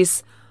State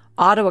Police,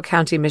 Ottawa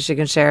County,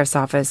 Michigan Sheriff's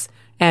Office,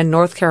 and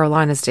North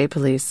Carolina State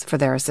Police for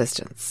their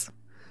assistance."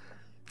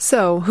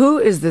 So, who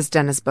is this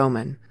Dennis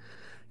Bowman?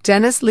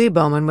 Dennis Lee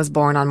Bowman was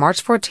born on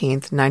March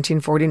 14,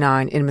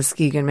 1949, in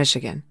Muskegon,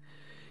 Michigan.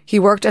 He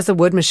worked as a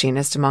wood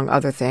machinist, among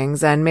other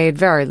things, and made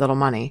very little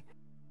money.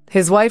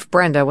 His wife,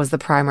 Brenda, was the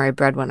primary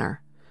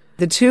breadwinner.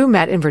 The two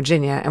met in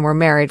Virginia and were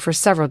married for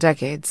several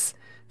decades.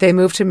 They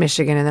moved to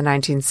Michigan in the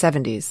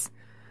 1970s.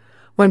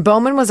 When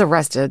Bowman was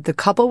arrested, the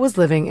couple was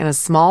living in a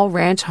small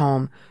ranch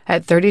home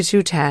at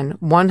 3210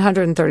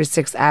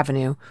 136th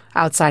Avenue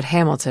outside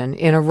Hamilton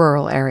in a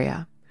rural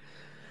area.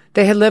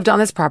 They had lived on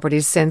this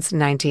property since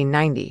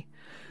 1990.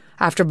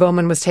 After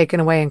Bowman was taken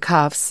away in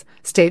cuffs,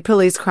 State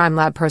Police Crime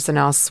Lab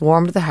personnel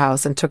swarmed the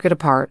house and took it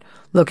apart,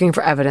 looking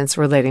for evidence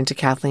relating to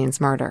Kathleen's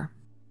murder.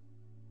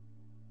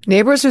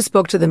 Neighbors who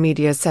spoke to the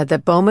media said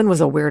that Bowman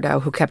was a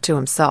weirdo who kept to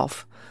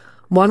himself.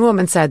 One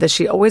woman said that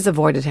she always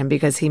avoided him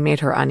because he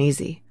made her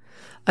uneasy.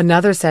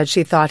 Another said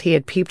she thought he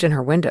had peeped in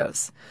her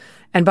windows.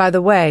 And by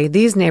the way,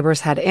 these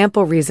neighbors had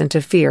ample reason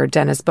to fear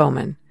Dennis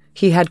Bowman.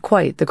 He had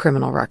quite the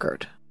criminal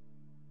record.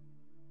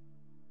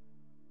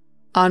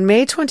 On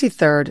May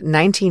 23,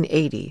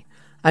 1980,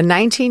 a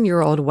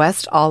 19-year-old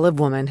West Olive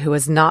woman who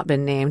has not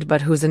been named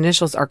but whose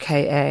initials are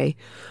K.A.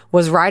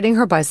 was riding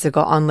her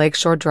bicycle on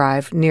Lakeshore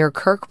Drive near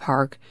Kirk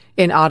Park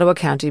in Ottawa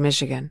County,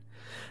 Michigan.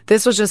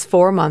 This was just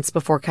 4 months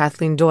before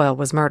Kathleen Doyle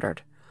was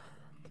murdered.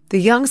 The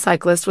young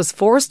cyclist was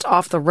forced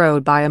off the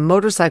road by a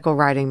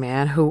motorcycle-riding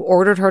man who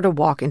ordered her to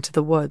walk into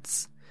the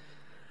woods.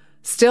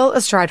 Still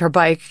astride her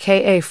bike,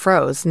 K.A.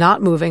 froze,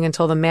 not moving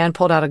until the man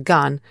pulled out a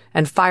gun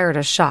and fired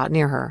a shot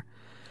near her.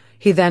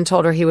 He then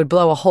told her he would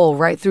blow a hole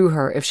right through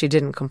her if she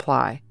didn't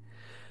comply.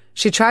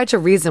 She tried to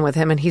reason with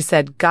him and he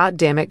said, "God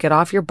damn it, get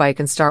off your bike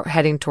and start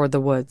heading toward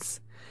the woods."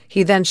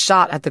 He then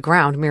shot at the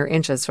ground mere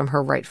inches from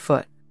her right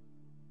foot.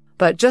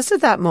 But just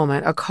at that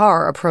moment, a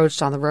car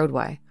approached on the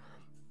roadway.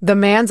 The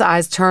man's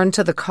eyes turned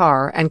to the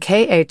car, and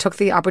K.A. took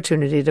the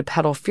opportunity to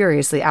pedal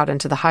furiously out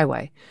into the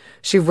highway.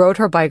 She rode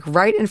her bike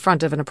right in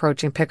front of an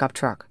approaching pickup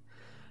truck.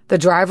 The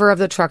driver of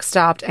the truck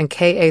stopped, and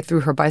K.A.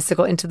 threw her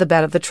bicycle into the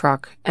bed of the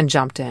truck and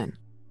jumped in.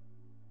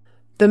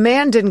 The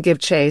man didn't give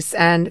chase,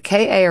 and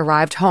K.A.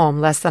 arrived home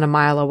less than a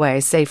mile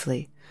away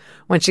safely.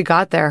 When she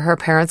got there, her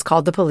parents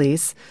called the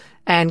police,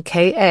 and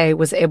K.A.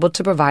 was able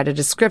to provide a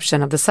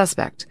description of the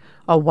suspect,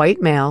 a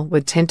white male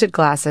with tinted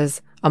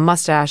glasses, a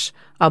mustache,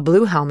 a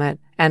blue helmet,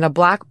 and a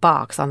black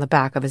box on the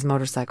back of his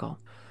motorcycle.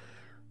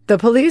 The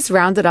police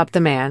rounded up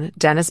the man,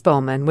 Dennis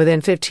Bowman,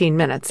 within 15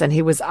 minutes, and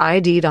he was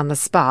ID'd on the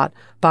spot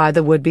by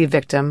the would-be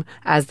victim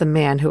as the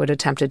man who had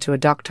attempted to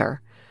abduct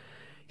her.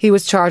 He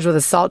was charged with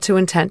assault to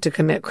intent to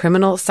commit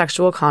criminal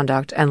sexual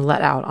conduct and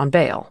let out on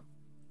bail.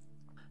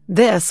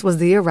 This was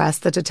the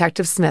arrest that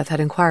Detective Smith had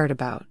inquired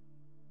about.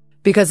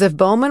 Because if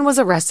Bowman was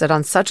arrested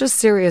on such a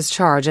serious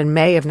charge in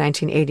May of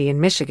 1980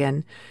 in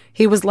Michigan,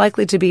 he was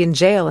likely to be in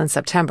jail in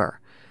September,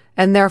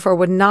 and therefore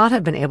would not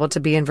have been able to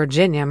be in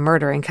Virginia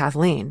murdering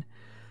Kathleen.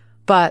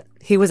 But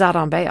he was out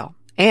on bail,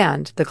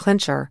 and, the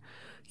clincher,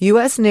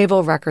 U.S.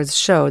 naval records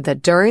showed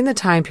that during the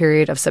time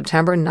period of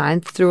September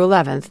 9th through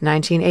 11th,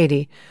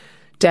 1980,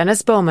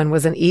 Dennis Bowman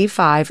was an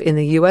E-5 in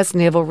the U.S.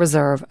 Naval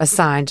Reserve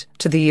assigned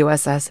to the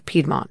USS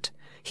Piedmont.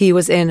 He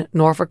was in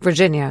Norfolk,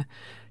 Virginia,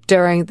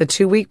 during the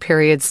 2-week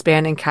period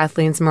spanning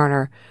Kathleen's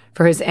murder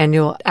for his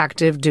annual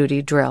active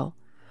duty drill.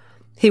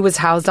 He was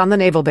housed on the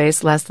naval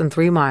base less than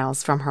 3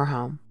 miles from her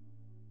home.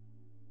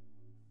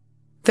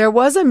 There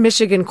was a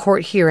Michigan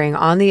court hearing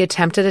on the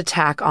attempted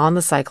attack on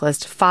the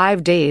cyclist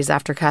 5 days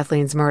after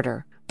Kathleen's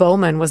murder.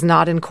 Bowman was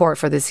not in court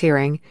for this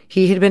hearing.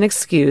 He had been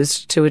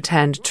excused to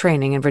attend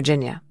training in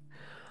Virginia.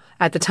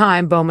 At the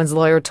time, Bowman's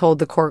lawyer told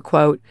the court,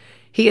 quote,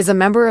 "He is a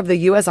member of the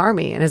U.S.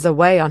 Army and is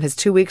away on his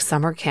 2-week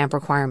summer camp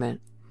requirement."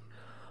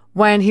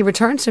 When he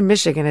returned to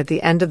Michigan at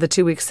the end of the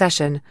 2-week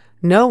session,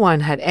 no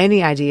one had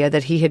any idea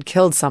that he had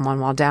killed someone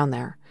while down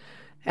there,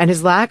 and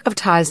his lack of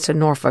ties to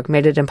Norfolk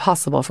made it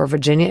impossible for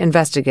Virginia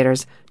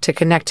investigators to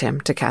connect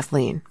him to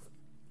Kathleen.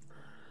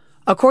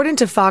 According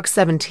to Fox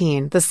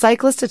 17, the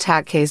cyclist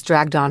attack case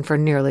dragged on for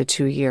nearly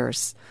 2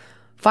 years.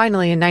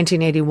 Finally, in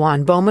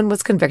 1981, Bowman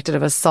was convicted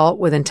of assault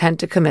with intent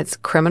to commit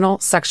criminal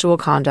sexual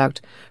conduct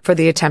for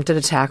the attempted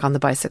attack on the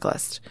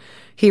bicyclist.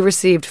 He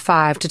received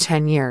 5 to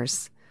 10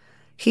 years.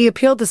 He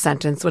appealed the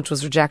sentence, which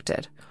was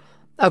rejected.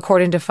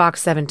 According to Fox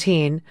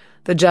 17,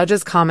 the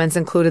judge's comments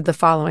included the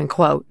following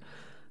quote,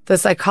 "The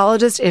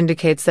psychologist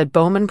indicates that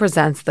Bowman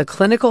presents the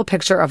clinical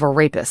picture of a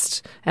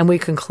rapist, and we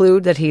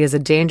conclude that he is a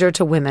danger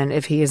to women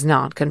if he is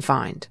not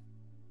confined."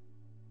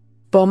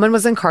 Bowman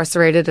was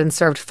incarcerated and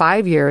served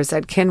 5 years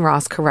at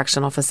Kinross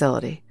Correctional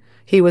Facility.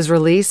 He was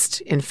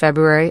released in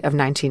February of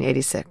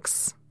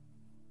 1986.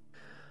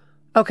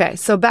 Okay,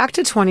 so back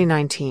to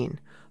 2019.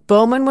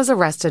 Bowman was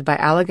arrested by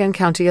Allegan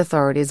County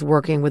authorities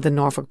working with the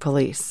Norfolk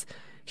police.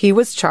 He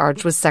was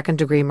charged with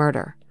second-degree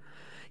murder.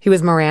 He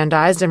was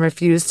Mirandized and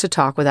refused to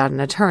talk without an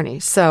attorney,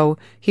 so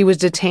he was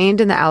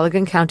detained in the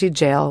Allegan County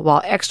Jail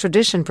while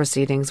extradition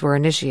proceedings were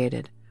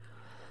initiated.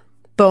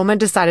 Bowman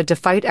decided to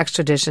fight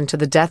extradition to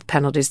the death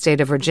penalty state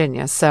of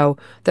Virginia, so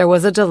there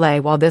was a delay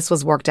while this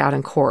was worked out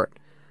in court.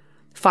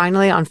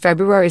 Finally, on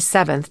February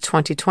 7,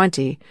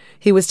 2020,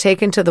 he was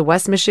taken to the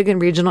West Michigan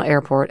Regional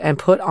Airport and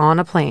put on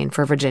a plane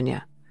for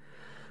Virginia.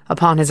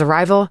 Upon his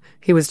arrival,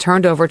 he was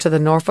turned over to the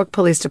Norfolk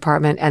Police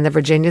Department and the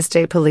Virginia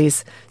State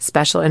Police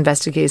Special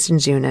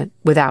Investigations Unit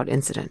without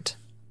incident.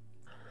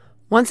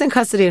 Once in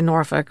custody in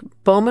Norfolk,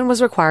 Bowman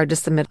was required to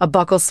submit a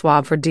buccal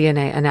swab for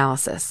DNA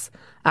analysis.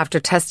 After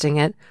testing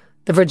it,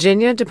 the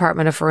Virginia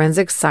Department of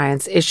Forensic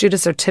Science issued a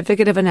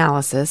certificate of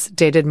analysis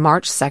dated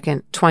March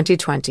 2,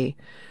 2020,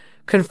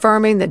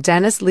 confirming that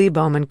Dennis Lee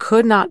Bowman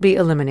could not be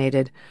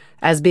eliminated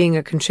as being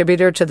a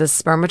contributor to the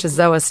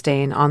spermatozoa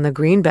stain on the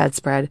green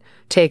bedspread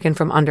taken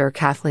from under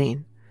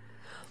Kathleen.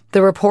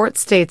 The report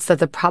states that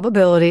the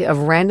probability of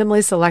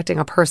randomly selecting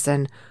a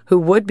person who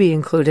would be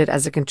included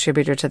as a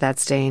contributor to that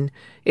stain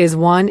is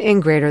 1 in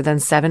greater than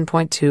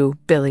 7.2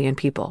 billion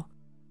people.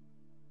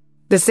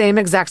 The same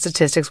exact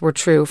statistics were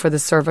true for the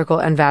cervical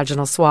and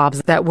vaginal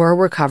swabs that were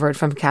recovered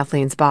from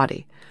Kathleen's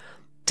body.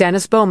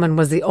 Dennis Bowman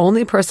was the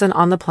only person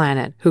on the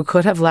planet who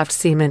could have left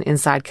semen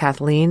inside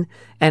Kathleen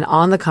and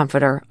on the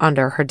comforter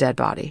under her dead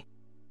body.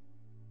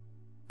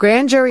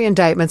 Grand jury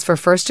indictments for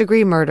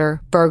first-degree murder,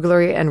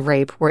 burglary, and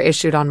rape were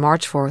issued on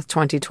March 4,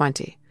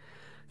 2020.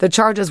 The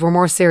charges were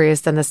more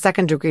serious than the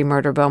second-degree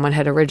murder Bowman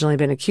had originally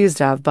been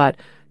accused of, but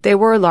they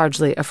were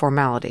largely a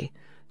formality.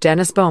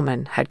 Dennis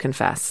Bowman had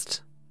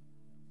confessed.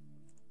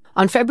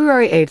 On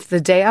February 8th,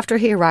 the day after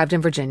he arrived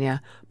in Virginia,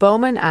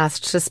 Bowman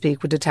asked to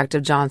speak with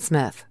Detective John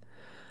Smith.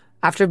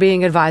 After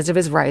being advised of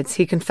his rights,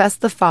 he confessed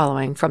the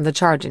following from the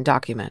charging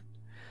document.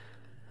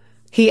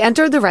 He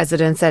entered the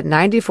residence at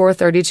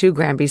 9432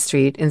 Granby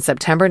Street in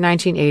September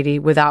 1980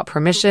 without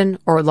permission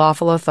or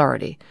lawful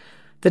authority.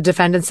 The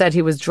defendant said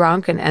he was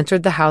drunk and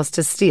entered the house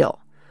to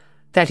steal,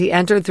 that he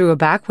entered through a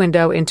back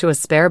window into a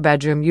spare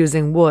bedroom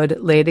using wood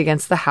laid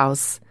against the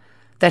house,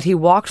 that he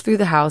walked through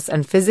the house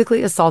and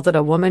physically assaulted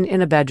a woman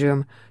in a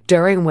bedroom,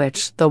 during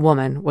which the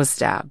woman was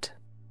stabbed.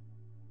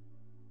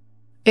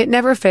 It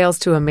never fails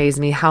to amaze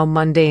me how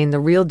mundane the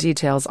real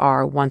details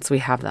are once we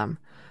have them.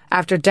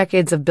 After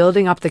decades of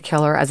building up the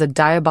killer as a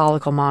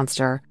diabolical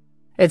monster,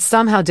 it's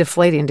somehow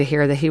deflating to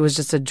hear that he was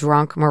just a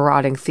drunk,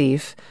 marauding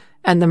thief,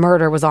 and the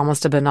murder was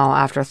almost a banal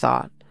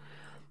afterthought.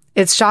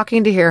 It's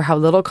shocking to hear how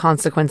little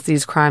consequence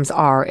these crimes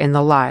are in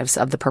the lives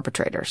of the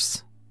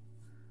perpetrators.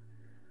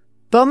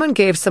 Bowman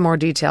gave some more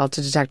detail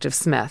to Detective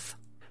Smith.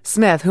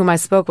 Smith, whom I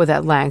spoke with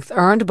at length,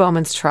 earned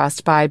Bowman's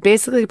trust by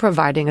basically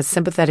providing a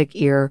sympathetic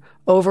ear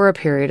over a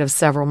period of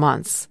several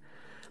months.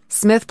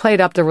 Smith played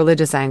up the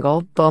religious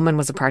angle, Bowman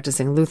was a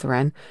practicing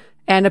Lutheran,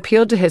 and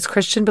appealed to his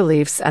Christian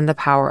beliefs and the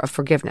power of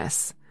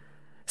forgiveness.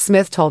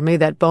 Smith told me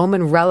that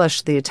Bowman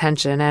relished the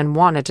attention and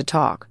wanted to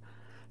talk.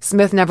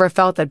 Smith never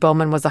felt that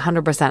Bowman was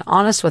 100%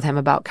 honest with him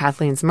about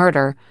Kathleen's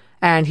murder,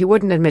 and he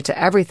wouldn't admit to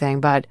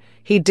everything, but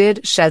he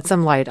did shed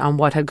some light on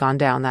what had gone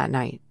down that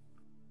night.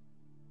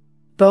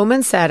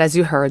 Bowman said, as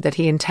you heard, that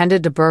he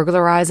intended to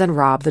burglarize and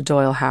rob the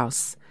Doyle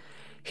house.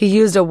 He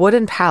used a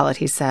wooden pallet,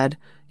 he said.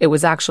 It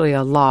was actually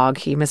a log,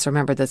 he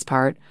misremembered this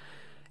part,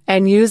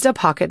 and used a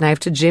pocket knife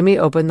to jimmy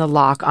open the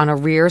lock on a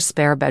rear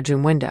spare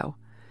bedroom window.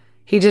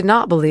 He did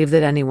not believe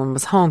that anyone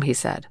was home, he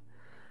said.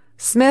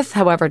 Smith,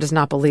 however, does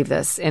not believe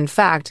this. In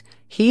fact,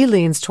 he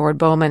leans toward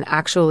Bowman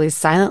actually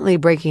silently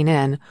breaking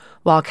in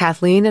while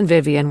Kathleen and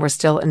Vivian were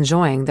still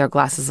enjoying their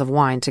glasses of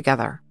wine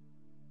together.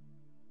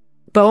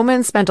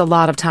 Bowman spent a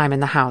lot of time in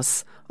the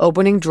house,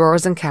 opening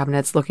drawers and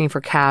cabinets looking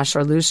for cash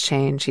or loose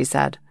change, he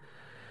said.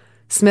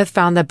 Smith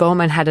found that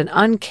Bowman had an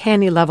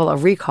uncanny level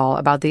of recall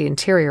about the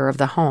interior of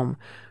the home,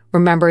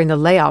 remembering the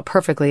layout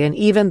perfectly and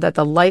even that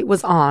the light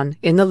was on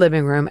in the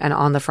living room and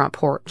on the front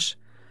porch.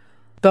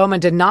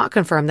 Bowman did not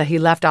confirm that he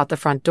left out the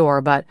front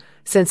door, but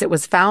since it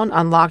was found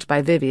unlocked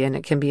by Vivian,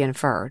 it can be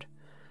inferred.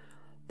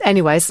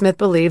 Anyway, Smith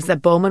believes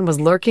that Bowman was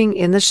lurking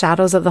in the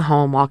shadows of the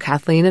home while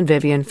Kathleen and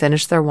Vivian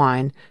finished their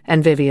wine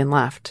and Vivian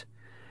left.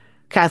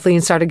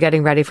 Kathleen started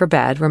getting ready for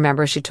bed.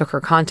 Remember, she took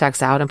her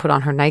contacts out and put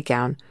on her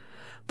nightgown,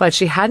 but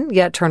she hadn't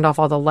yet turned off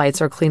all the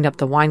lights or cleaned up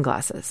the wine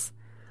glasses.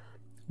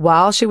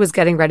 While she was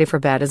getting ready for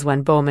bed is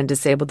when Bowman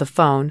disabled the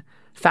phone,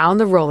 found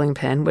the rolling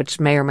pin, which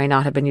may or may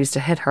not have been used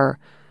to hit her,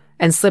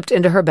 and slipped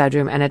into her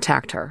bedroom and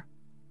attacked her.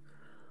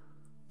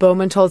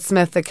 Bowman told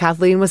Smith that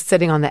Kathleen was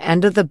sitting on the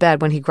end of the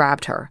bed when he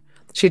grabbed her.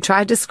 She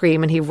tried to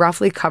scream, and he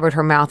roughly covered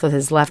her mouth with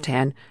his left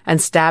hand and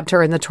stabbed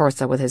her in the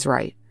torso with his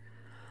right.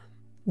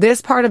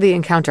 This part of the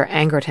encounter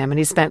angered him, and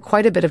he spent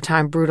quite a bit of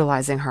time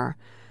brutalizing her,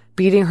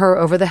 beating her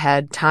over the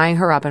head, tying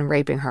her up, and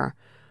raping her,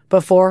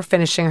 before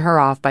finishing her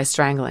off by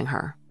strangling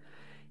her.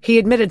 He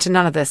admitted to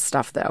none of this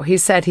stuff, though. He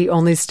said he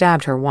only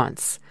stabbed her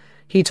once.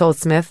 He told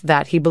Smith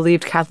that he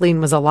believed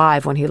Kathleen was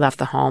alive when he left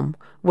the home,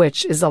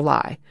 which is a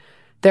lie.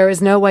 There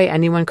is no way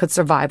anyone could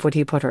survive what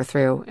he put her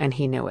through, and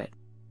he knew it.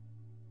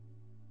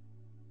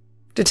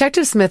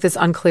 Detective Smith is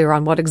unclear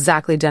on what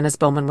exactly Dennis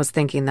Bowman was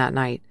thinking that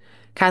night.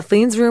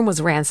 Kathleen's room was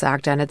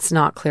ransacked, and it's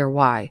not clear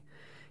why.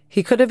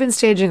 He could have been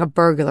staging a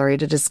burglary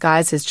to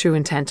disguise his true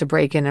intent to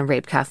break in and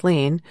rape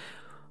Kathleen.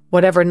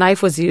 Whatever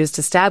knife was used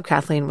to stab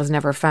Kathleen was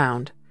never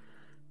found.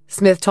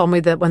 Smith told me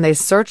that when they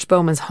searched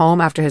Bowman's home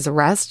after his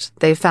arrest,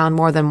 they found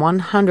more than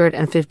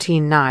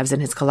 115 knives in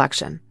his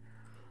collection.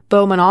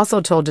 Bowman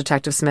also told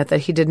Detective Smith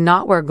that he did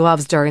not wear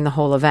gloves during the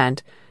whole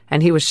event,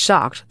 and he was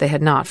shocked they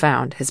had not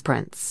found his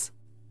prints.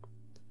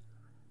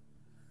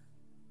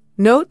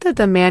 Note that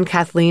the man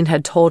Kathleen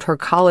had told her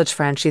college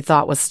friend she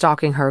thought was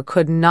stalking her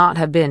could not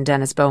have been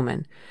Dennis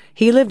Bowman.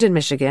 He lived in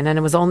Michigan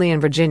and was only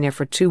in Virginia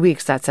for 2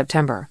 weeks that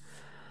September.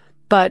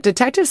 But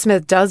Detective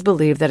Smith does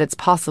believe that it's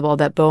possible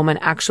that Bowman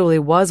actually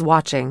was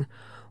watching,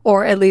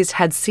 or at least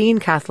had seen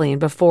Kathleen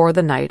before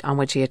the night on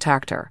which he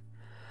attacked her.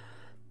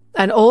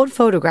 An old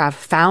photograph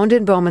found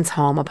in Bowman's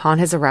home upon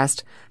his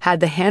arrest had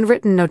the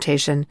handwritten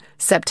notation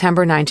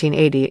September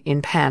 1980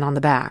 in pen on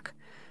the back.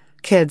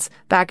 Kids,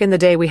 back in the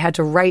day we had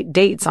to write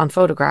dates on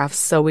photographs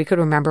so we could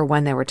remember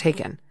when they were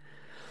taken.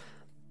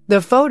 The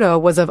photo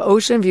was of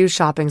Ocean View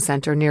Shopping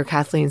Center near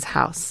Kathleen's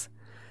house.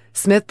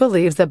 Smith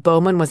believes that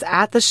Bowman was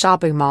at the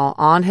shopping mall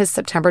on his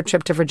September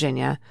trip to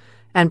Virginia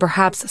and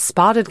perhaps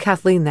spotted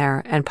Kathleen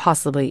there and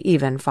possibly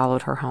even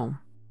followed her home.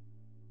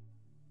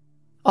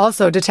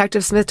 Also,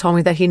 Detective Smith told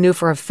me that he knew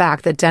for a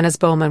fact that Dennis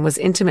Bowman was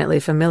intimately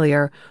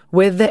familiar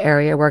with the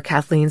area where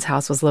Kathleen's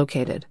house was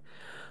located.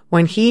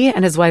 When he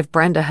and his wife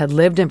Brenda had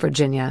lived in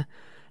Virginia,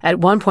 at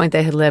one point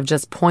they had lived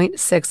just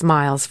 0.6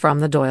 miles from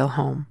the Doyle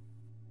home.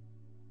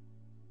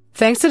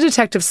 Thanks to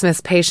Detective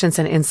Smith's patience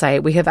and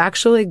insight, we have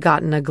actually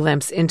gotten a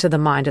glimpse into the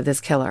mind of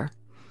this killer.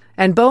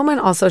 And Bowman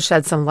also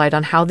shed some light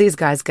on how these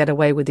guys get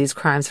away with these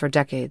crimes for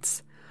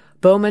decades.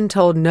 Bowman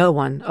told no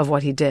one of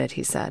what he did,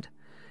 he said.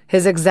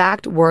 His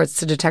exact words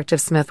to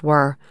Detective Smith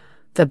were,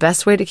 "The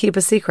best way to keep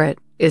a secret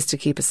is to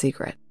keep a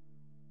secret."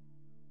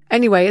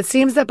 Anyway, it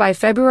seems that by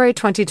February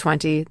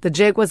 2020, the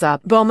jig was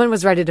up, Bowman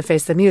was ready to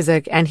face the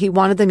music, and he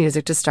wanted the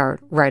music to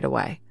start right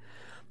away.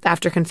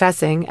 After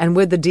confessing, and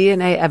with the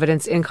DNA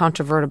evidence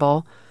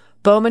incontrovertible,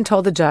 Bowman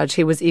told the judge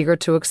he was eager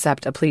to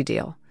accept a plea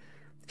deal.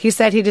 He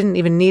said he didn't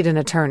even need an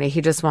attorney, he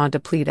just wanted to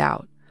plead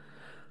out.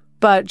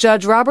 But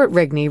Judge Robert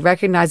Rigney,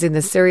 recognizing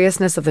the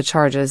seriousness of the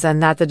charges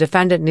and that the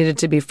defendant needed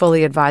to be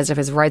fully advised of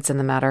his rights in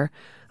the matter,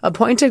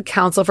 appointed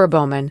counsel for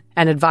Bowman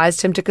and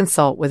advised him to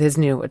consult with his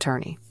new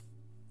attorney.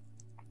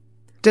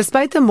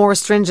 Despite the more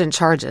stringent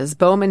charges,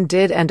 Bowman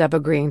did end up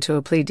agreeing to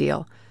a plea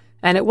deal,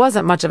 and it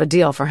wasn't much of a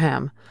deal for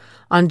him.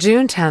 On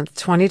June 10,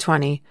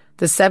 2020,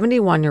 the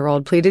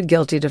 71-year-old pleaded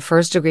guilty to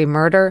first-degree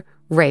murder,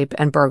 rape,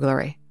 and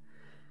burglary.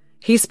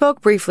 He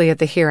spoke briefly at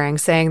the hearing,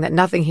 saying that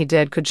nothing he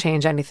did could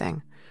change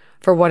anything.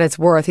 For what it's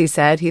worth, he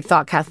said, he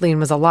thought Kathleen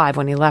was alive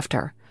when he left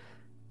her.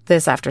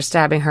 This after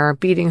stabbing her,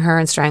 beating her,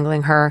 and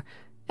strangling her,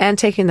 and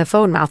taking the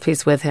phone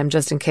mouthpiece with him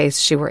just in case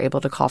she were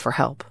able to call for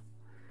help.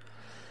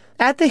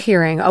 At the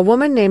hearing, a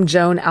woman named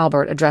Joan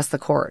Albert addressed the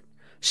court.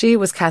 She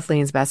was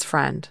Kathleen's best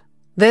friend.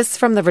 This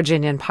from the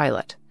Virginian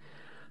Pilot.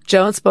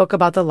 Joan spoke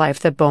about the life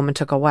that Bowman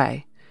took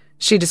away.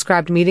 She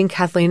described meeting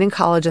Kathleen in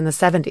college in the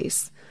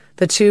 70s.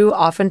 The two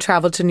often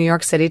traveled to New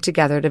York City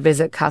together to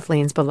visit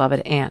Kathleen's beloved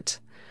aunt.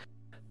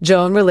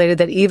 Joan related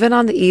that even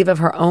on the eve of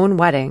her own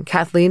wedding,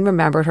 Kathleen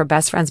remembered her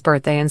best friend's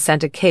birthday and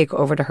sent a cake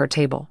over to her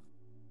table.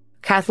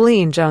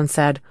 Kathleen, Joan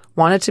said,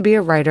 wanted to be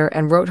a writer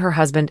and wrote her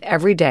husband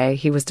every day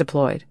he was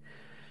deployed.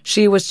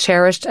 She was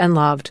cherished and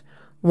loved,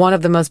 one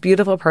of the most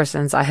beautiful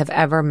persons I have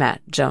ever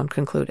met, Joan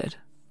concluded.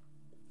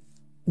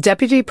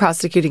 Deputy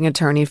Prosecuting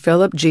Attorney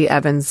Philip G.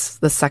 Evans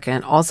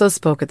II also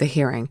spoke at the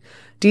hearing,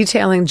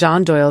 detailing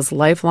John Doyle's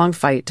lifelong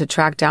fight to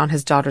track down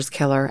his daughter's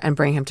killer and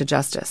bring him to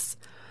justice.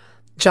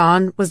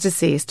 John was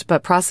deceased,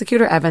 but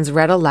Prosecutor Evans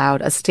read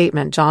aloud a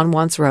statement John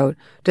once wrote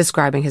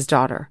describing his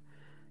daughter.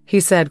 He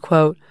said,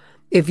 quote,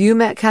 "If you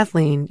met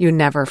Kathleen, you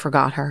never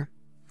forgot her."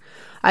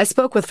 I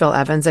spoke with Phil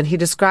Evans, and he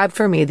described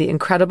for me the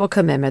incredible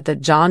commitment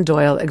that John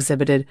Doyle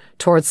exhibited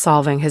towards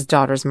solving his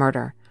daughter's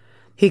murder.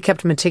 He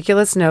kept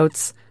meticulous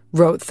notes,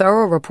 wrote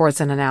thorough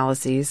reports and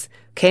analyses,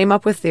 came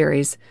up with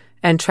theories,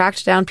 and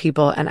tracked down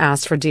people and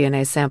asked for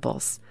DNA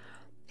samples.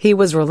 He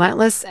was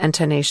relentless and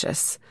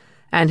tenacious,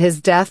 and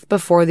his death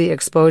before the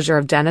exposure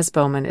of Dennis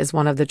Bowman is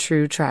one of the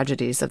true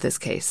tragedies of this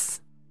case.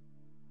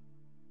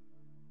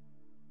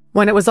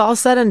 When it was all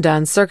said and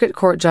done, Circuit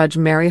Court Judge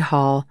Mary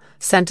Hall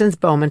sentenced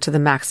Bowman to the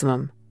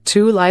maximum,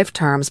 2 life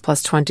terms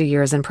plus 20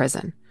 years in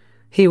prison.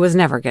 He was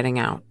never getting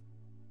out.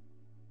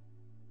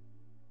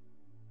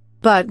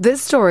 But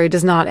this story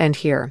does not end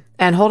here,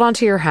 and hold on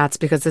to your hats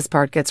because this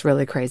part gets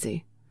really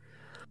crazy.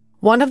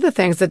 One of the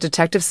things that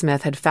Detective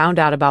Smith had found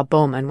out about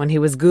Bowman when he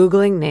was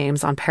Googling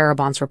names on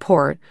Parabon's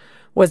report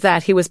was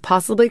that he was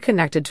possibly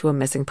connected to a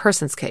missing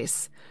persons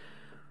case.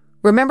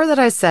 Remember that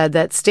I said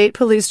that State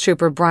Police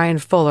Trooper Brian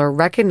Fuller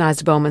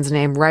recognized Bowman's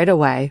name right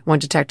away when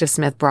Detective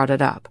Smith brought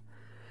it up.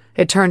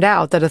 It turned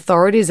out that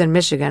authorities in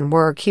Michigan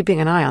were keeping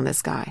an eye on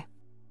this guy.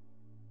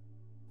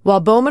 While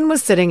Bowman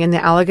was sitting in the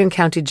Allegan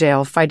County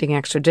Jail fighting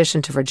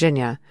extradition to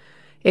Virginia,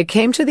 it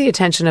came to the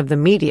attention of the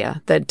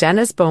media that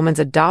Dennis Bowman's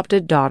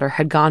adopted daughter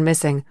had gone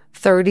missing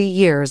 30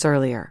 years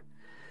earlier.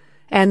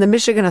 And the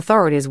Michigan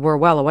authorities were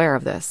well aware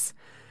of this.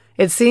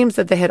 It seems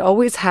that they had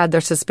always had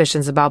their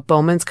suspicions about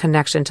Bowman's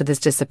connection to this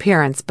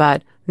disappearance,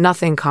 but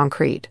nothing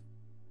concrete.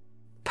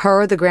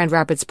 Per the Grand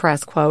Rapids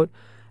Press, quote,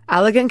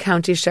 Allegan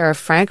County Sheriff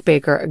Frank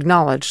Baker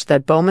acknowledged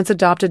that Bowman's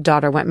adopted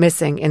daughter went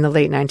missing in the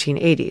late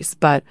 1980s,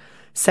 but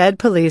said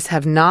police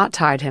have not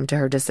tied him to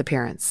her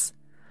disappearance.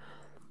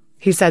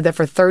 He said that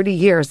for 30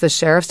 years the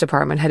sheriff's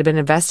department had been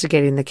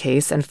investigating the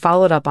case and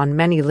followed up on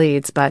many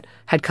leads, but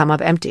had come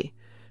up empty.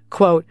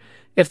 Quote,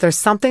 "If there's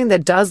something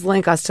that does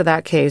link us to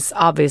that case,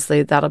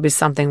 obviously that'll be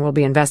something we'll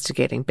be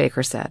investigating,"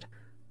 Baker said.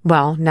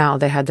 Well, now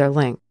they had their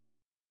link.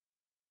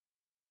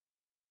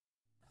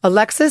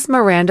 Alexis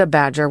Miranda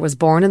Badger was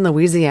born in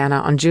Louisiana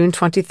on June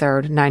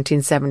 23,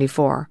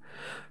 1974.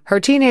 Her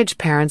teenage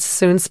parents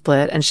soon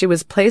split, and she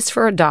was placed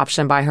for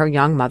adoption by her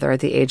young mother at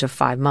the age of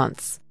 5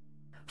 months.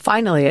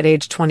 Finally, at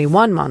age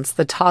 21 months,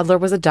 the toddler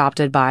was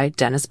adopted by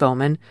Dennis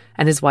Bowman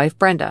and his wife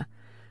Brenda.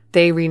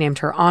 They renamed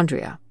her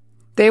Andrea.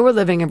 They were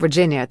living in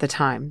Virginia at the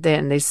time,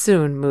 then they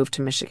soon moved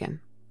to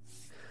Michigan.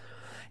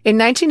 In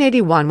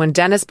 1981, when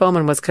Dennis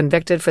Bowman was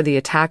convicted for the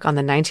attack on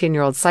the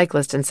 19-year-old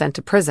cyclist and sent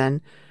to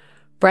prison,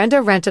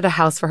 Brenda rented a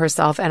house for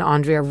herself and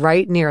Andrea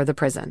right near the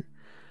prison.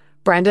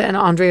 Brenda and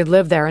Andrea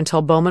lived there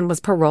until Bowman was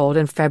paroled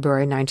in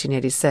February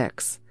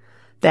 1986.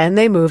 Then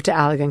they moved to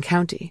Allegan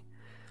County.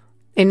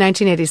 In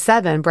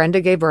 1987,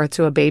 Brenda gave birth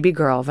to a baby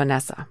girl,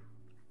 Vanessa.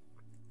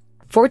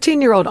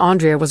 14-year-old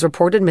Andrea was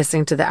reported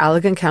missing to the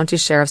Allegan County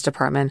Sheriff's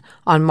Department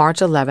on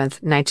March 11,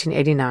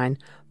 1989,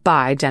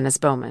 by Dennis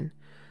Bowman.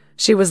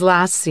 She was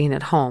last seen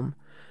at home.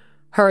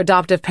 Her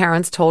adoptive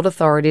parents told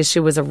authorities she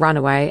was a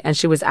runaway and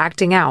she was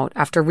acting out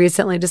after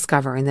recently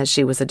discovering that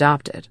she was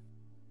adopted.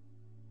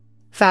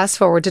 Fast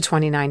forward to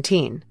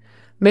 2019.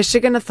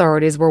 Michigan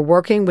authorities were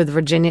working with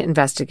Virginia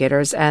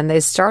investigators and they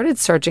started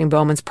searching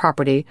Bowman's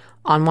property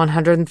on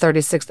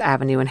 136th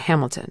Avenue in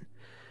Hamilton.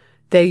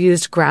 They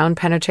used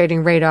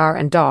ground-penetrating radar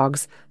and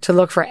dogs to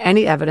look for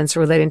any evidence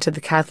relating to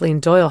the Kathleen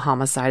Doyle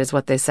homicide, is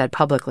what they said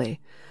publicly.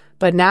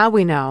 But now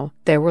we know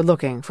they were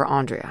looking for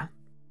Andrea.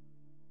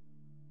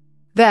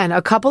 Then,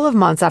 a couple of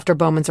months after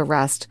Bowman's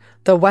arrest,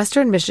 the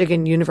Western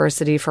Michigan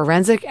University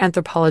Forensic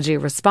Anthropology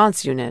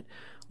Response Unit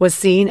was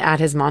seen at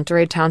his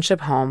Monterey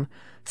Township home,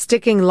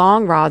 sticking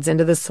long rods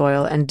into the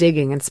soil and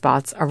digging in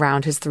spots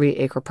around his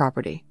 3-acre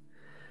property.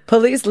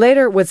 Police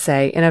later would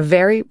say in a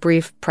very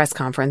brief press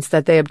conference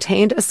that they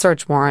obtained a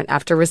search warrant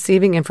after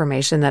receiving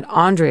information that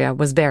Andrea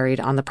was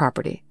buried on the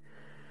property.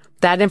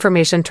 That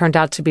information turned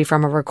out to be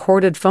from a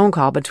recorded phone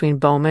call between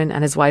Bowman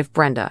and his wife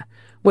Brenda,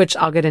 which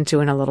I'll get into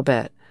in a little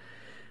bit.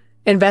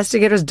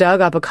 Investigators dug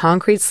up a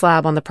concrete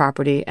slab on the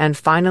property, and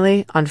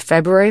finally, on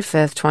February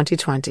 5,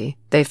 2020,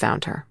 they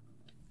found her.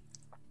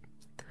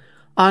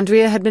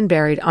 Andrea had been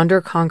buried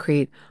under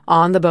concrete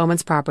on the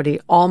Bowman's property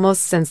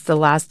almost since the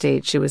last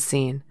date she was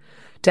seen.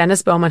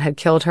 Dennis Bowman had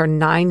killed her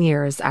 9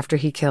 years after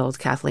he killed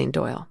Kathleen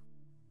Doyle.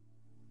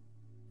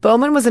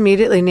 Bowman was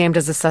immediately named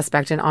as a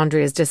suspect in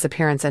Andrea's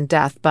disappearance and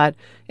death, but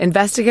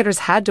investigators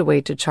had to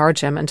wait to charge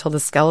him until the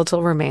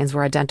skeletal remains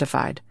were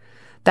identified.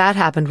 That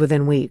happened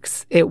within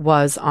weeks. It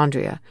was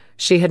Andrea.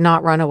 She had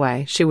not run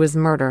away. She was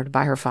murdered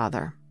by her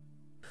father.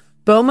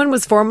 Bowman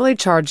was formally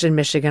charged in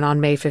Michigan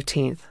on May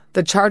 15th.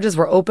 The charges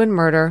were open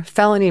murder,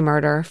 felony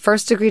murder,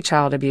 first-degree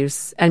child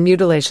abuse, and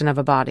mutilation of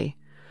a body.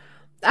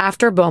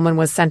 After Bowman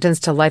was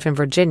sentenced to life in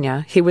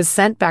Virginia, he was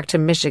sent back to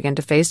Michigan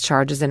to face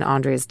charges in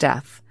Andrea's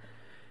death.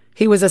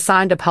 He was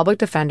assigned a public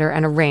defender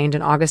and arraigned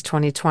in August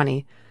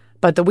 2020,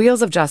 but the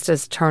wheels of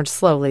justice turned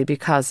slowly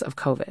because of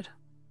COVID.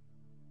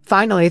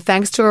 Finally,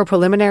 thanks to a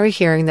preliminary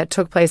hearing that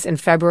took place in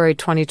February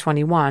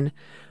 2021,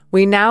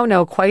 we now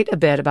know quite a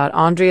bit about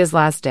Andrea's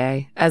last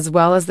day, as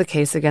well as the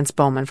case against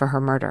Bowman for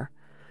her murder.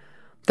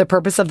 The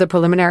purpose of the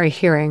preliminary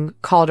hearing,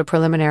 called a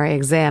preliminary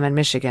exam in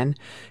Michigan,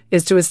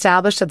 is to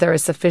establish that there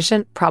is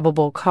sufficient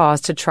probable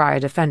cause to try a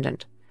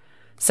defendant.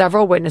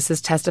 Several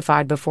witnesses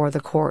testified before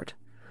the court.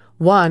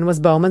 One was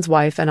Bowman's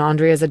wife and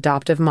Andrea's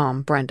adoptive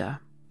mom,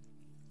 Brenda.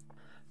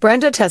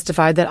 Brenda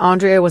testified that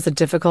Andrea was a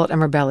difficult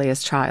and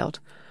rebellious child.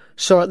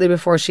 Shortly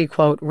before she,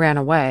 quote, ran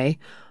away,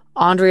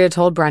 Andrea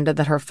told Brenda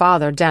that her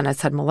father,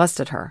 Dennis, had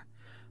molested her.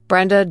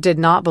 Brenda did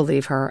not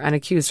believe her and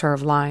accused her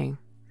of lying.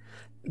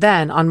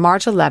 Then, on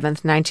March 11,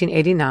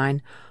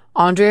 1989,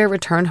 Andrea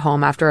returned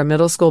home after a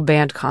middle school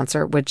band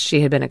concert, which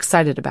she had been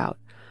excited about.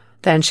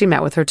 Then she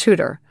met with her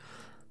tutor.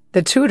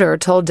 The tutor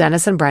told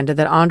Dennis and Brenda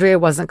that Andrea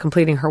wasn't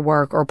completing her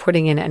work or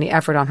putting in any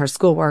effort on her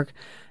schoolwork,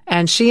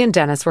 and she and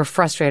Dennis were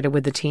frustrated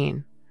with the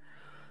teen.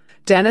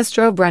 Dennis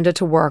drove Brenda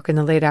to work in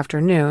the late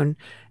afternoon,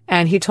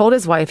 and he told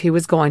his wife he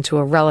was going to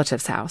a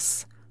relative's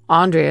house.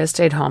 Andrea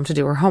stayed home to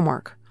do her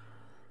homework.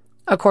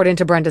 According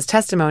to Brenda's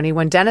testimony,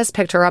 when Dennis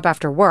picked her up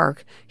after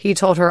work, he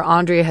told her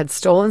Andrea had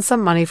stolen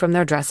some money from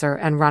their dresser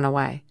and run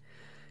away.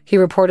 He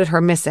reported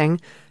her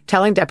missing,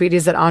 telling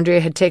deputies that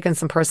Andrea had taken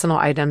some personal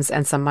items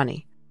and some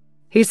money.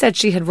 He said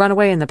she had run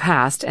away in the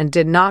past and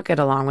did not get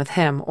along with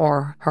him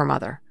or her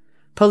mother.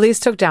 Police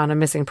took down a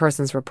missing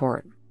persons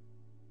report.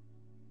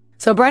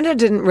 So Brenda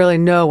didn't really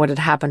know what had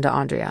happened to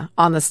Andrea.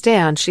 On the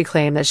stand, she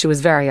claimed that she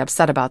was very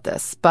upset about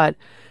this, but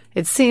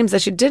it seems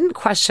that she didn't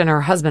question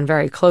her husband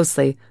very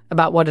closely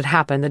about what had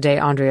happened the day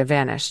Andrea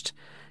vanished.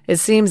 It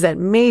seems that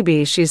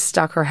maybe she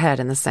stuck her head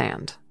in the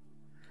sand.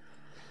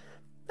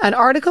 An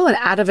article in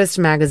Atavist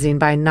magazine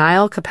by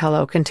Niall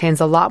Capello contains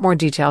a lot more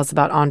details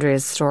about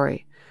Andrea's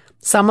story.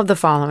 Some of the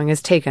following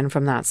is taken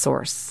from that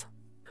source.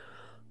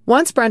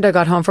 Once Brenda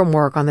got home from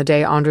work on the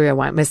day Andrea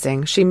went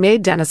missing, she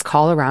made Dennis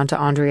call around to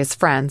Andrea's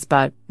friends,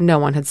 but no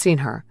one had seen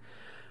her.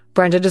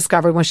 Brenda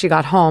discovered when she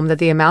got home that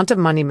the amount of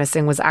money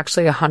missing was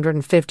actually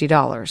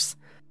 $150.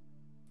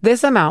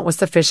 This amount was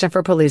sufficient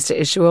for police to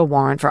issue a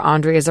warrant for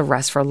Andrea's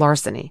arrest for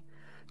larceny.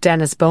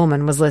 Dennis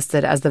Bowman was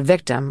listed as the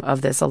victim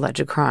of this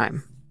alleged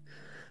crime.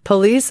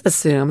 Police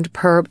assumed,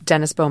 per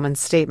Dennis Bowman's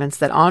statements,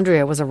 that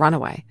Andrea was a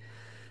runaway.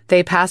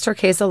 They passed her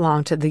case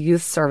along to the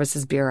Youth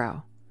Services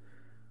Bureau.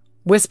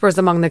 Whispers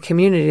among the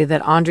community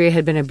that Andrea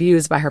had been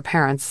abused by her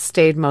parents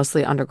stayed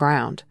mostly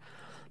underground.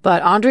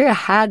 But Andrea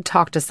had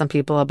talked to some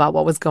people about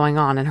what was going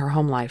on in her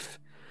home life.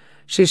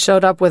 She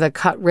showed up with a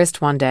cut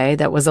wrist one day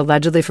that was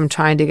allegedly from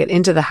trying to get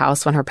into the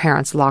house when her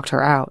parents locked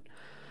her out.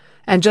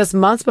 And just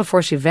months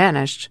before she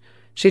vanished,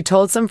 she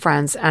told some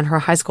friends and her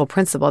high school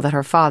principal that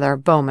her father,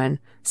 Bowman,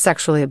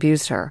 sexually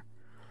abused her.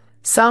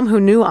 Some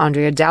who knew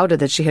Andrea doubted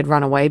that she had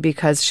run away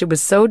because she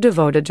was so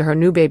devoted to her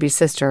new baby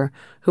sister,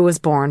 who was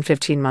born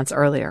 15 months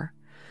earlier.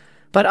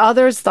 But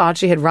others thought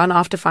she had run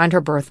off to find her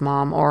birth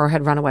mom or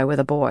had run away with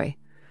a boy.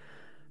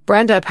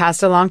 Brenda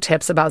passed along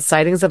tips about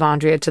sightings of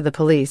Andrea to the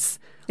police,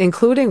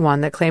 including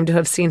one that claimed to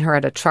have seen her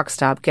at a truck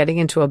stop getting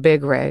into a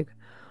big rig,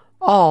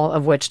 all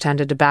of which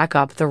tended to back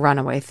up the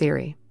runaway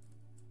theory.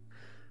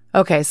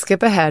 Okay,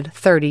 skip ahead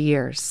 30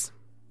 years.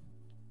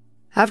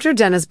 After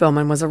Dennis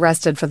Bowman was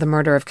arrested for the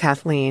murder of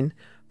Kathleen,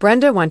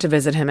 Brenda went to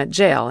visit him at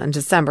jail in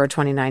December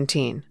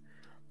 2019.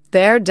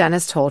 There,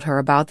 Dennis told her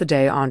about the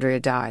day Andrea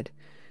died.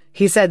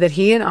 He said that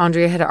he and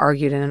Andrea had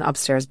argued in an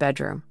upstairs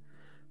bedroom.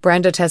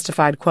 Brenda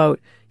testified, quote,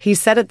 "He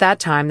said at that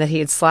time that he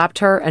had slapped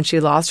her and she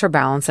lost her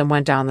balance and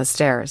went down the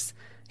stairs.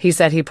 He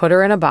said he put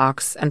her in a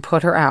box and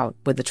put her out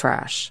with the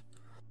trash."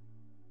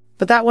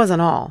 But that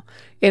wasn't all.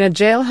 In a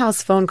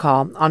jailhouse phone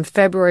call on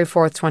February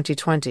 4th,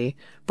 2020,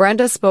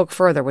 Brenda spoke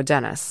further with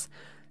Dennis.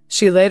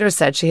 She later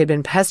said she had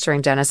been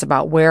pestering Dennis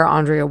about where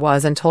Andrea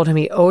was and told him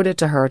he owed it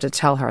to her to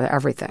tell her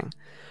everything.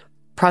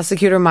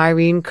 Prosecutor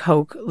Myrene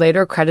Koch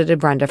later credited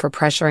Brenda for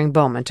pressuring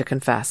Bowman to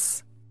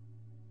confess.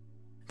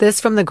 This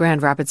from the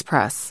Grand Rapids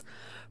Press.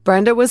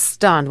 Brenda was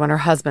stunned when her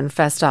husband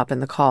fessed up in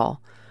the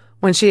call.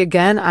 When she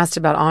again asked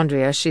about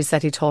Andrea, she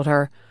said he told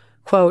her,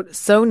 quote,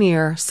 "So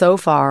near, so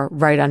far,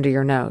 right under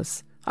your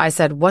nose." I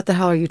said, "What the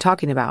hell are you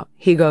talking about?"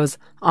 He goes,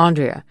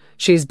 "Andrea,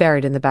 she's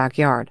buried in the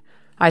backyard."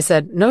 I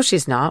said, "No,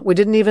 she's not. We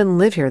didn't even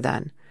live here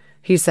then."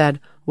 He said,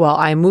 "Well,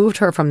 I moved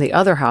her from the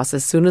other house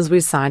as soon as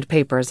we signed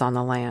papers on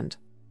the land."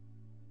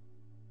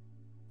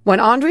 When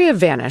Andrea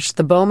vanished,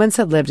 the Bowmans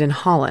had lived in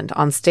Holland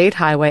on State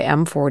Highway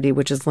M40,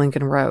 which is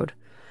Lincoln Road.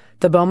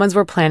 The Bowmans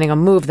were planning a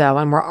move, though,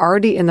 and were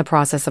already in the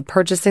process of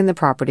purchasing the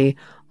property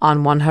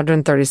on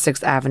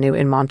 136th Avenue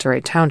in Monterey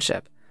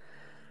Township.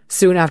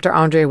 Soon after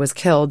Andrea was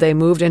killed, they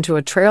moved into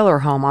a trailer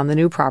home on the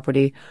new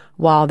property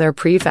while their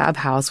prefab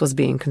house was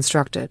being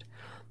constructed.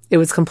 It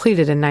was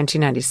completed in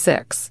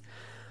 1996.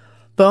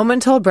 Bowman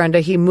told Brenda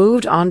he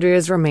moved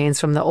Andrea's remains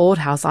from the old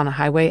house on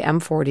Highway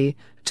M40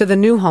 to the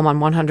new home on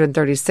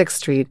 136th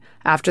Street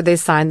after they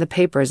signed the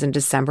papers in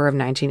December of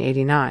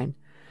 1989.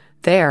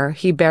 There,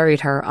 he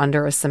buried her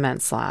under a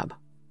cement slab.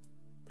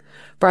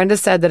 Brenda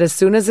said that as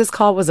soon as this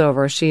call was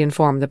over, she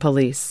informed the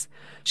police.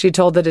 She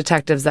told the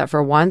detectives that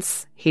for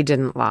once, he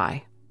didn't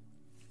lie.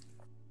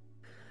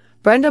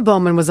 Brenda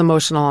Bowman was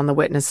emotional on the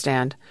witness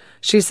stand.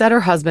 She said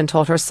her husband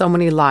told her so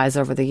many lies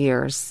over the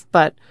years.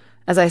 But,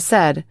 as I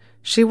said,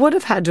 she would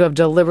have had to have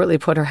deliberately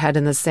put her head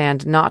in the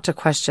sand not to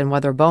question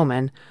whether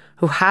Bowman,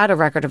 who had a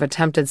record of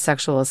attempted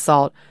sexual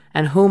assault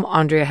and whom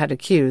Andrea had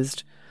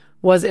accused,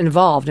 was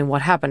involved in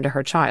what happened to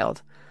her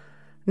child.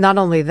 Not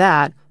only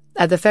that,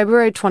 at the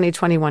February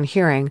 2021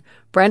 hearing,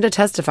 Brenda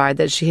testified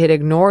that she had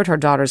ignored her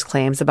daughter's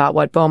claims about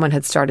what Bowman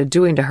had started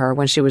doing to her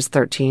when she was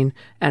 13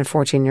 and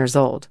 14 years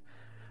old.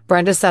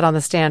 Brenda said on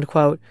the stand,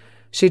 quote,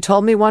 "She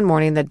told me one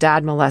morning that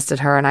Dad molested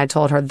her, and I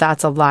told her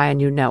that's a lie and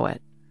you know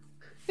it."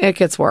 It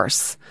gets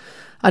worse.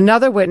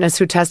 Another witness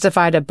who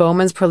testified at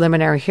Bowman's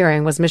preliminary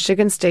hearing was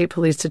Michigan State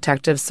Police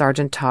Detective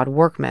Sergeant Todd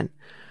Workman.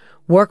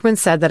 Workman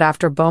said that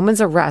after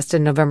Bowman's arrest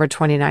in November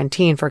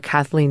 2019 for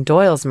Kathleen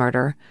Doyle's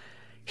murder,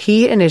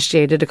 he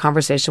initiated a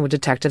conversation with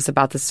detectives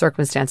about the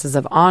circumstances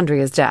of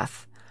Andrea's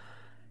death.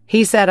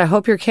 He said, "I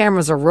hope your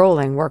cameras are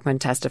rolling," Workman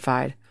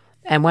testified.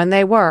 And when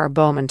they were,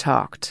 Bowman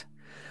talked.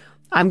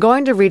 I'm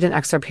going to read an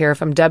excerpt here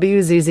from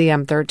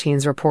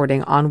WZZM-13's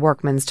reporting on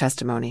Workman's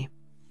testimony.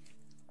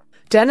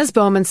 Dennis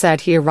Bowman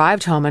said he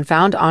arrived home and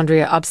found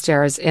Andrea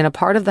upstairs in a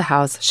part of the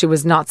house she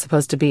was not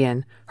supposed to be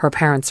in, her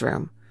parents'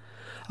 room.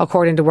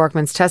 According to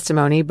Workman's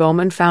testimony,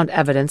 Bowman found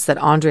evidence that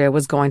Andrea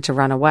was going to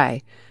run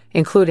away,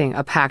 including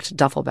a packed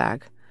duffel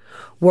bag.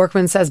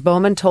 Workman says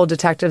Bowman told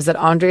detectives that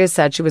Andrea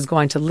said she was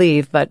going to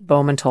leave, but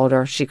Bowman told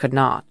her she could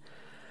not.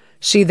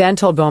 She then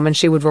told Bowman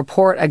she would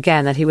report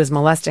again that he was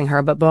molesting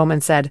her, but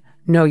Bowman said,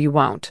 "No, you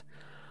won't."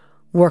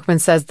 Workman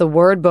says the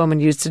word Bowman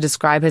used to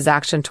describe his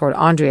action toward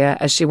Andrea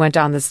as she went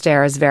down the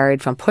stairs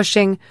varied from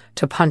pushing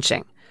to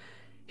punching.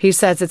 He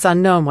says it's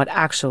unknown what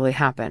actually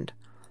happened.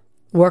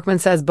 Workman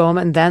says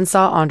Bowman then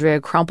saw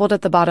Andrea crumpled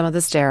at the bottom of the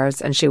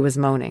stairs and she was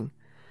moaning.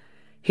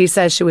 He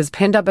says she was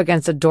pinned up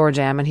against a door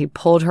jamb and he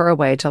pulled her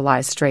away to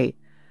lie straight.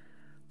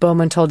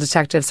 Bowman told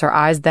detectives her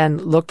eyes then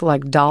looked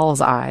like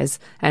doll's eyes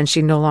and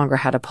she no longer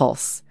had a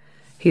pulse.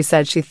 He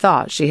said she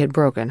thought she had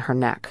broken her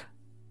neck.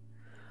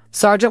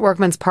 Sergeant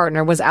Workman's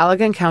partner was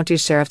Allegan County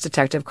Sheriff's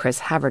Detective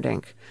Chris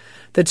Haverdink.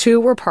 The two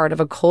were part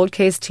of a cold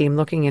case team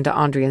looking into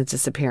Andrea's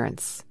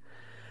disappearance.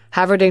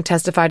 Haverdink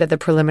testified at the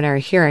preliminary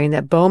hearing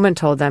that Bowman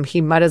told them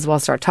he might as well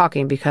start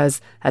talking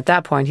because, at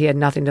that point, he had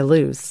nothing to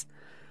lose.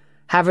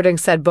 Haverdink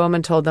said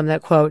Bowman told them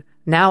that, quote,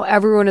 "Now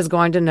everyone is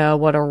going to know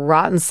what a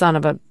rotten son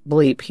of a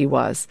bleep he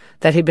was,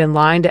 that he'd been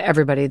lying to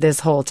everybody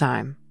this whole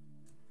time."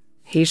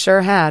 He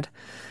sure had.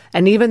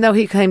 and even though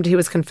he claimed he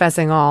was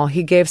confessing all,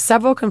 he gave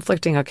several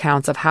conflicting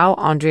accounts of how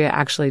Andrea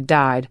actually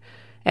died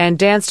and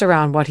danced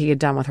around what he had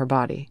done with her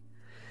body.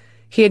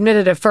 He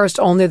admitted at first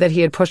only that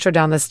he had pushed her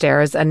down the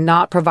stairs and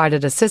not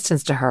provided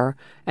assistance to her,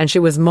 and she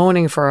was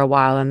moaning for a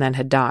while and then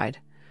had died.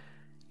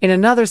 In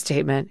another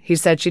statement, he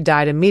said she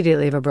died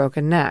immediately of a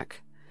broken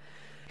neck.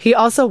 He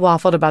also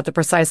waffled about the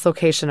precise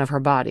location of her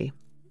body.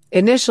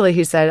 Initially,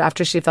 he said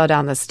after she fell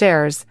down the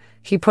stairs,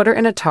 he put her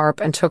in a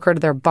tarp and took her to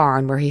their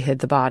barn where he hid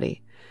the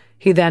body.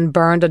 He then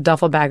burned a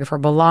duffel bag of her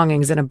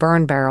belongings in a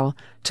burn barrel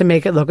to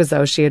make it look as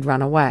though she had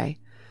run away.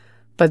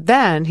 But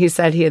then he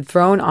said he had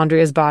thrown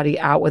Andrea's body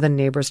out with a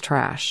neighbor's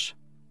trash.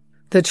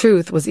 The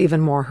truth was even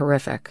more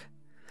horrific.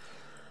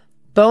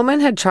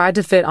 Bowman had tried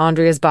to fit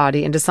Andrea's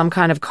body into some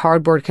kind of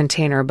cardboard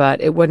container, but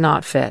it would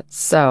not fit,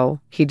 so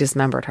he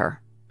dismembered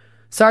her.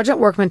 Sergeant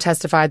Workman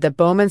testified that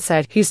Bowman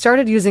said he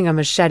started using a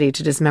machete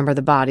to dismember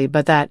the body,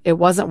 but that it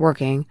wasn't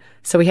working,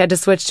 so he had to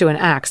switch to an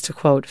axe to,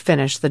 quote,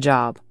 finish the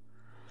job.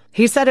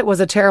 He said it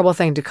was a terrible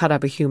thing to cut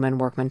up a human,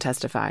 Workman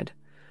testified.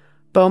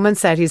 Bowman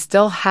said he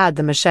still had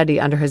the machete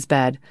under his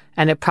bed,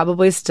 and it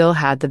probably still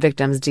had the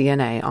victim's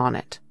DNA on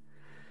it.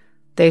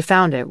 They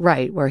found it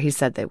right where he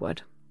said they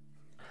would.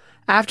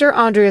 After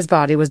Andrea's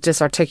body was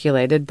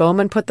disarticulated,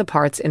 Bowman put the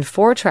parts in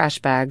 4 trash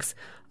bags,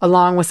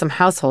 along with some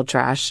household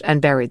trash,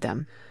 and buried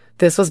them.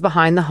 This was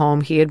behind the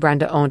home he and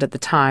Brenda owned at the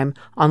time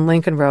on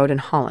Lincoln Road in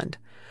Holland.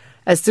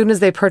 As soon as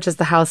they purchased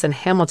the house in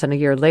Hamilton a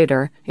year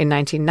later, in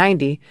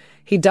 1990,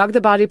 he dug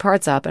the body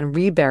parts up and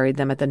reburied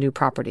them at the new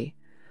property.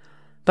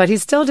 But he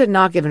still did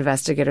not give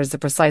investigators the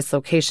precise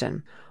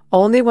location.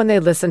 Only when they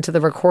listened to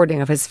the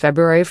recording of his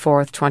February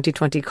 4th,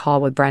 2020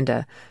 call with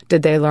Brenda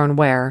did they learn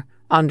where,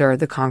 under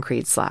the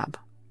concrete slab.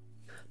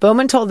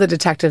 Bowman told the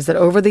detectives that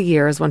over the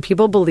years, when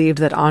people believed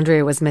that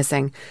Andrea was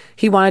missing,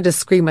 he wanted to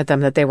scream at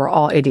them that they were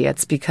all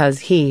idiots because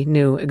he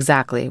knew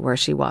exactly where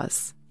she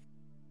was.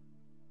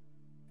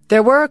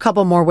 There were a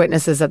couple more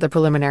witnesses at the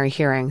preliminary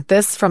hearing,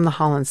 this from the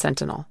Holland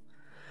Sentinel.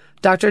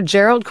 Dr.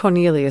 Gerald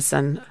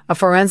Corneliuson, a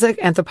forensic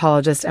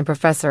anthropologist and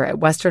professor at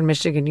Western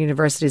Michigan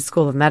University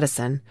School of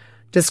Medicine,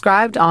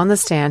 described on the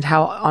stand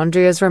how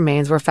Andrea's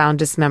remains were found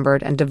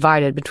dismembered and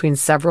divided between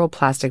several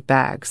plastic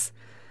bags.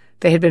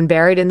 They had been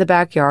buried in the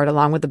backyard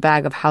along with a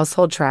bag of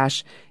household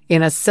trash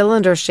in a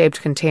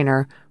cylinder-shaped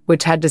container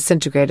which had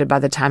disintegrated by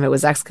the time it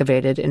was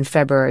excavated in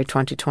February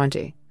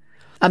 2020.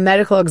 A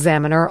medical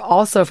examiner,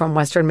 also from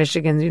Western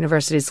Michigan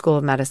University School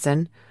of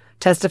Medicine,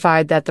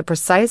 testified that the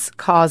precise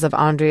cause of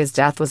Andrea's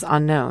death was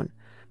unknown,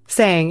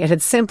 saying it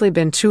had simply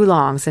been too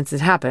long since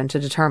it happened to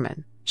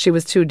determine. She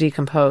was too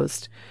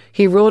decomposed.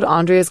 He ruled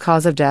Andrea's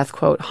cause of death,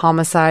 quote,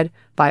 homicide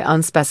by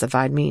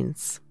unspecified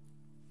means.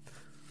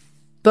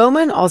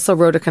 Bowman also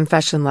wrote a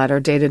confession letter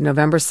dated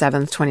November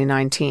 7,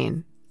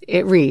 2019.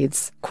 It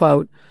reads,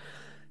 quote,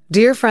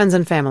 Dear friends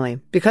and family,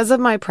 because of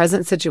my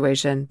present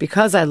situation,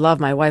 because I love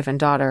my wife and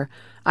daughter,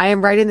 I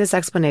am writing this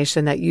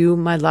explanation that you,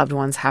 my loved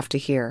ones, have to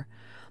hear.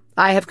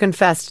 I have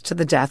confessed to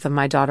the death of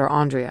my daughter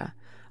Andrea.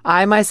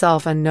 I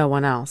myself and no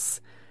one else.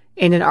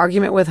 In an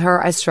argument with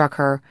her, I struck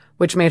her,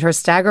 which made her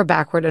stagger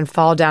backward and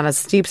fall down a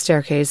steep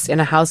staircase in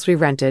a house we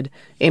rented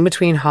in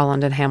between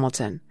Holland and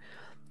Hamilton.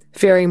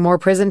 Fearing more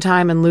prison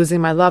time and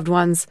losing my loved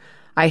ones,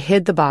 I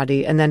hid the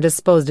body and then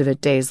disposed of it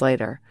days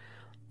later.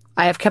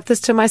 I have kept this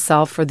to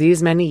myself for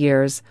these many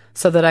years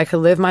so that I could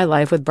live my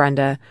life with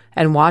Brenda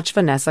and watch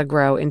Vanessa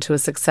grow into a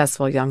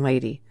successful young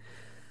lady.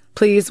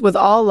 Please, with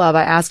all love,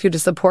 I ask you to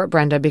support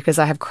Brenda because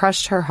I have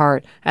crushed her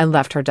heart and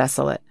left her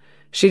desolate.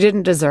 She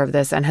didn't deserve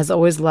this and has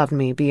always loved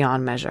me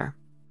beyond measure.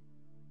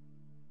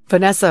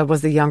 Vanessa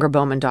was the younger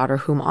Bowman daughter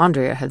whom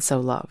Andrea had so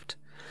loved.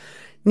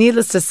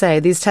 Needless to say,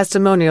 these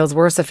testimonials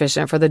were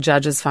sufficient for the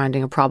judge's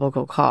finding of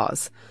probable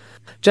cause.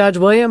 Judge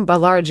William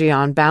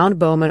Balargian bound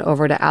Bowman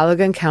over to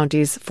Allegan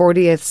County's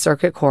 48th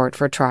Circuit Court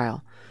for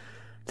trial.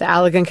 The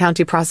Allegan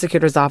County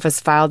Prosecutor's Office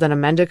filed an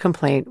amended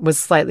complaint with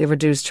slightly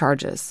reduced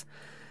charges.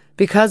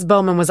 Because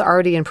Bowman was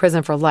already in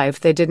prison for life,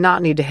 they did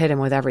not need to hit him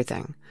with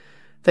everything.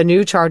 The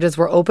new charges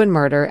were open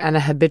murder and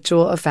a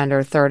habitual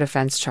offender third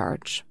offense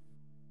charge.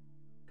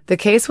 The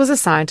case was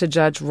assigned to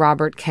Judge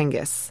Robert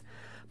Kengis,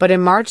 but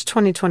in March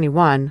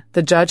 2021,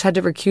 the judge had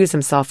to recuse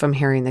himself from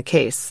hearing the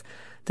case.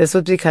 This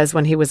was because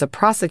when he was a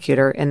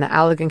prosecutor in the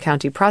Allegan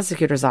County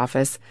Prosecutor's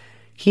Office,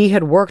 he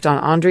had worked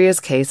on Andrea's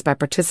case by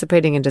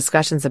participating in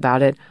discussions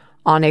about it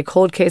on a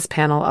cold case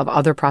panel of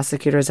other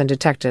prosecutors and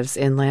detectives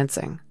in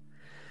Lansing.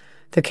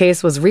 The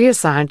case was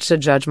reassigned to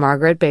Judge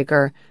Margaret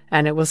Baker,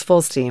 and it was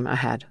full steam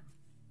ahead.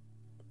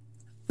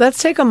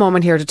 Let's take a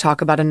moment here to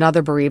talk about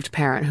another bereaved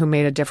parent who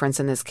made a difference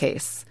in this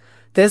case.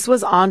 This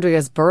was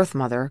Andrea's birth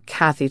mother,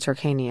 Kathy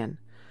Turkanian.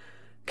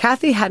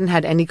 Kathy hadn't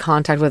had any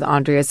contact with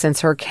Andrea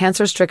since her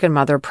cancer-stricken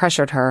mother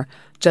pressured her,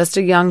 just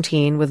a young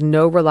teen with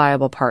no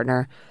reliable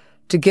partner,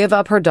 to give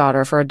up her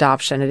daughter for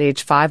adoption at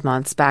age 5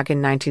 months back in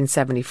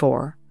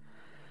 1974.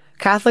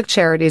 Catholic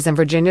Charities and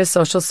Virginia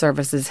Social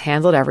Services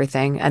handled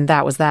everything, and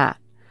that was that.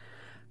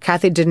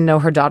 Kathy didn't know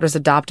her daughter's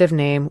adoptive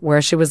name,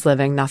 where she was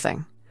living,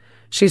 nothing.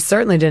 She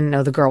certainly didn't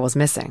know the girl was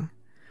missing.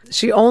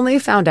 She only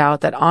found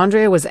out that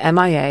Andrea was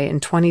MIA in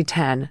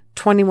 2010,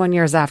 21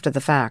 years after the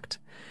fact.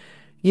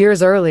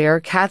 Years earlier,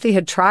 Kathy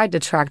had tried to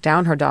track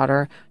down her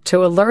daughter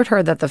to alert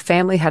her that the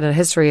family had a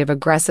history of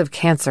aggressive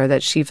cancer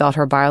that she felt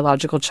her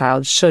biological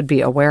child should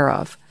be aware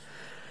of.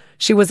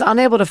 She was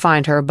unable to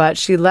find her, but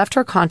she left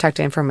her contact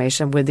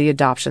information with the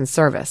adoption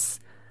service.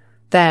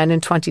 Then,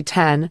 in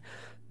 2010,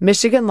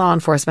 Michigan law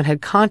enforcement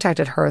had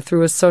contacted her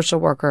through a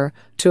social worker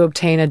to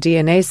obtain a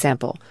DNA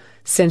sample,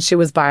 since she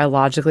was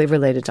biologically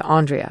related to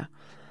Andrea.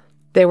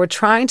 They were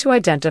trying to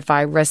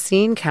identify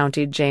Racine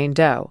County Jane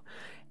Doe,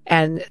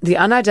 and the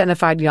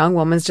unidentified young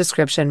woman's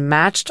description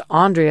matched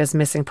Andrea's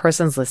missing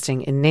persons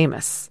listing in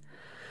NamUs.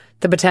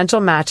 The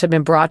potential match had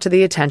been brought to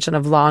the attention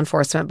of law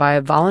enforcement by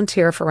a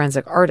volunteer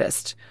forensic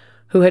artist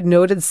who had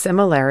noted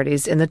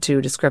similarities in the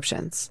two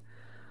descriptions.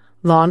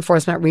 Law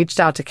enforcement reached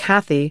out to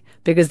Kathy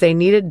because they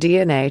needed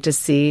DNA to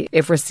see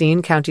if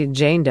Racine County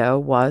Jane Doe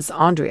was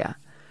Andrea.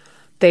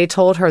 They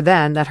told her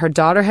then that her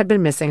daughter had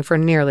been missing for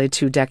nearly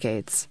 2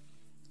 decades.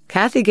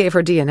 Kathy gave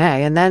her DNA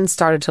and then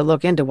started to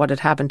look into what had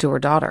happened to her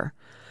daughter.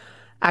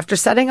 After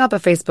setting up a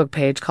Facebook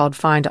page called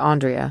Find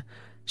Andrea,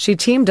 she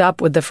teamed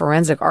up with the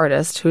forensic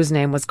artist, whose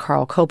name was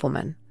Carl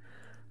Kopelman.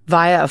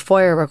 Via a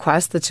FOIA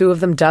request, the two of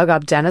them dug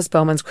up Dennis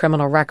Bowman's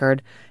criminal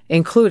record,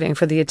 including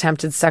for the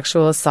attempted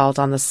sexual assault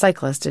on the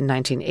cyclist in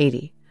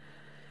 1980.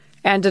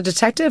 And a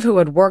detective who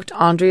had worked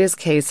Andrea's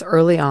case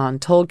early on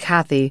told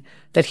Kathy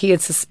that he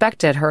had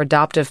suspected her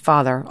adoptive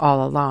father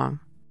all along.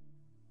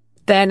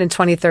 Then, in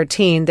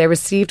 2013, they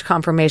received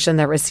confirmation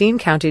that Racine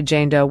County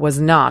Jane Doe was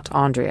not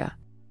Andrea.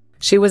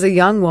 She was a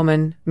young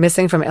woman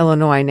missing from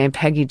Illinois named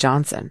Peggy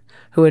Johnson,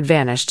 who had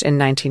vanished in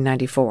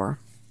 1994.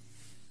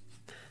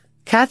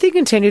 Kathy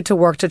continued to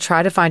work to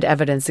try to find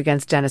evidence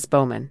against Dennis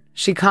Bowman.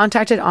 She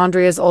contacted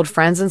Andrea's old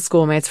friends and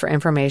schoolmates for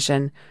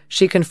information.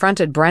 She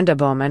confronted Brenda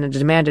Bowman and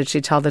demanded she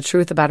tell the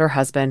truth about her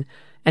husband,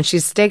 and she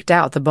staked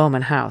out the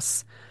Bowman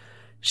house.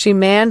 She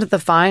manned the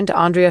Find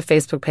Andrea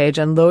Facebook page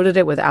and loaded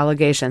it with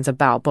allegations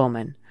about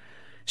Bowman.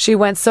 She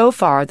went so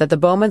far that the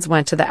Bowmans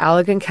went to the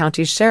Allegan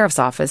County Sheriff's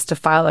Office to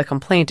file a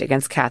complaint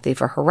against Kathy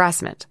for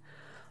harassment.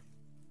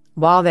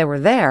 While they were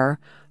there,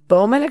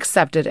 Bowman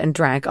accepted and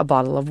drank a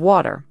bottle of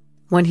water.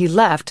 When he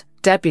left,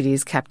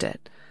 deputies kept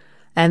it.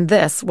 And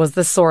this was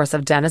the source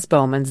of Dennis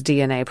Bowman's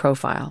DNA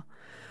profile.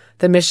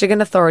 The Michigan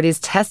authorities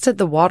tested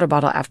the water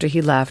bottle after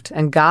he left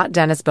and got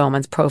Dennis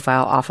Bowman's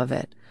profile off of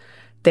it.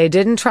 They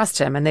didn't trust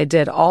him, and they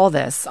did all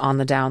this on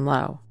the down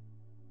low.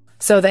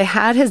 So they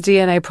had his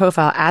DNA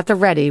profile at the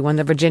ready when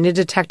the Virginia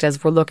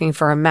detectives were looking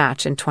for a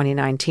match in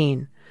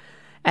 2019.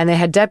 And they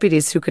had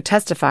deputies who could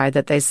testify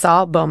that they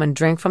saw Bowman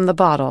drink from the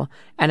bottle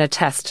and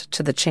attest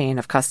to the chain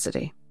of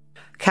custody.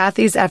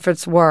 Kathy's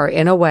efforts were,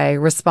 in a way,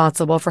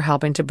 responsible for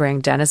helping to bring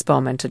Dennis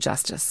Bowman to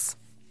justice.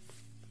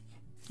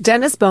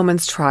 Dennis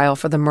Bowman's trial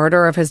for the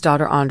murder of his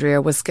daughter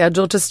Andrea was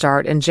scheduled to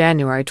start in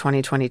January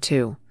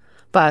 2022.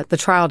 But the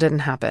trial didn't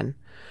happen.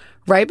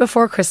 Right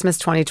before Christmas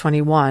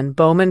 2021,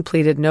 Bowman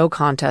pleaded no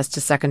contest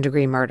to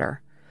second-degree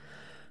murder.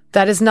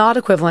 That is not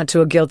equivalent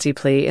to a guilty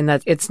plea in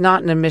that it's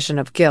not an admission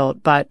of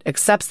guilt, but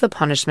accepts the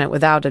punishment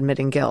without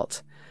admitting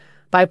guilt.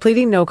 By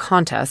pleading no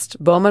contest,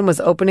 Bowman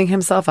was opening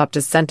himself up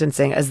to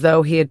sentencing as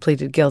though he had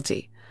pleaded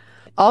guilty.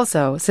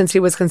 Also, since he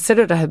was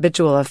considered a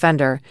habitual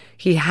offender,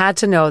 he had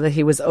to know that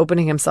he was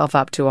opening himself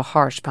up to a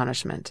harsh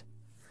punishment.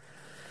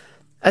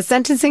 A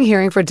sentencing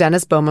hearing for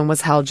Dennis Bowman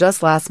was held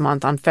just last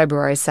month on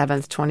February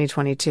 7,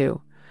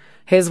 2022.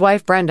 His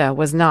wife, Brenda,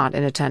 was not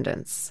in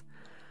attendance.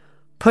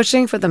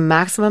 Pushing for the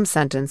maximum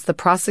sentence, the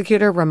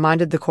prosecutor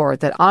reminded the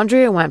court that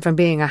Andrea went from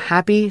being a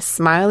happy,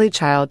 smiley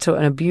child to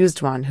an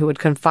abused one who had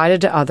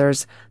confided to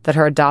others that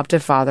her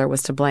adoptive father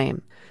was to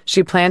blame.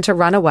 She planned to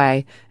run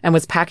away and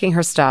was packing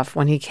her stuff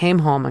when he came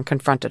home and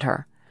confronted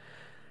her.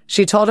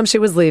 She told him she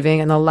was leaving,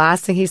 and the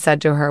last thing he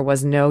said to her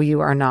was, "No, you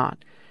are not."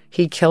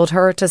 He killed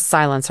her to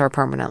silence her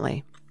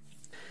permanently.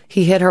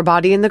 He hid her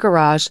body in the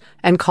garage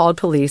and called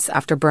police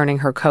after burning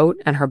her coat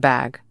and her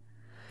bag.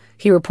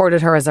 He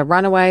reported her as a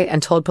runaway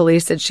and told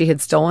police that she had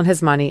stolen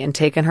his money and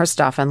taken her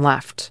stuff and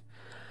left.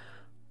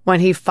 When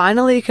he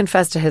finally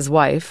confessed to his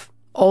wife,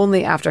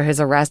 only after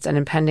his arrest and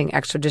impending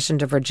extradition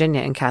to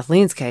Virginia in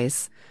Kathleen's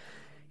case,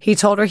 he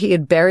told her he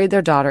had buried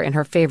their daughter in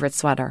her favorite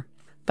sweater.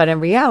 But in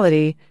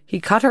reality, he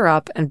cut her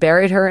up and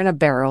buried her in a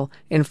barrel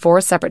in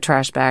 4 separate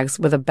trash bags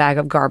with a bag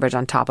of garbage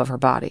on top of her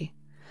body.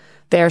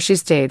 There she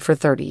stayed for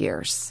 30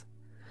 years.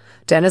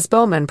 Dennis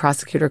Bowman,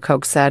 Prosecutor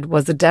Koch said,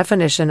 was the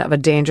definition of a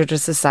danger to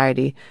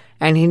society,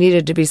 and he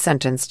needed to be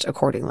sentenced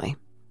accordingly.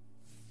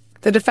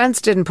 The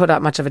defense didn't put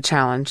up much of a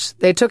challenge.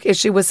 They took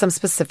issue with some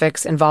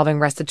specifics involving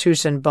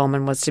restitution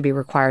Bowman was to be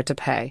required to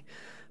pay,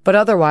 but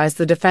otherwise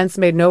the defense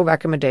made no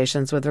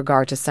recommendations with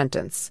regard to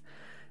sentence.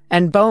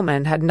 And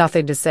Bowman had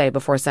nothing to say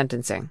before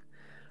sentencing.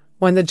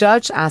 When the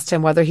judge asked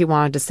him whether he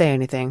wanted to say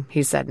anything,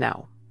 he said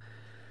no.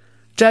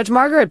 Judge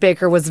Margaret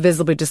Baker was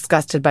visibly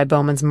disgusted by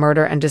Bowman's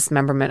murder and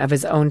dismemberment of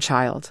his own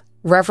child,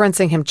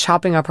 referencing him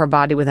chopping up her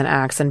body with an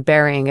axe and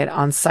burying it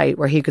on site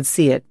where he could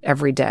see it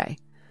every day.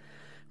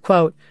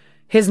 Quote,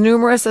 His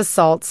numerous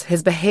assaults,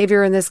 his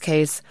behavior in this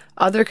case,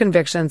 other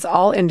convictions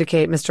all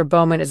indicate Mr.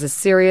 Bowman is a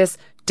serious,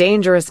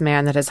 dangerous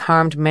man that has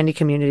harmed many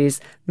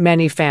communities,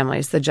 many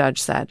families, the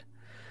judge said.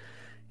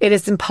 It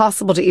is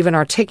impossible to even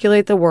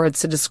articulate the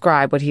words to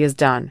describe what he has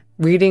done.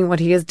 Reading what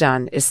he has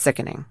done is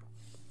sickening.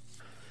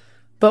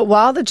 But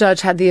while the judge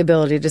had the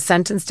ability to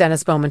sentence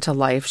Dennis Bowman to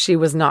life, she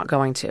was not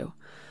going to.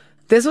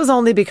 This was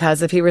only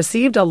because if he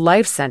received a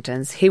life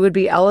sentence, he would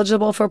be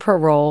eligible for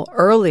parole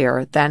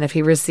earlier than if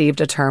he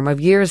received a term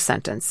of years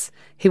sentence.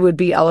 He would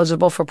be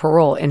eligible for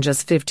parole in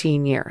just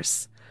 15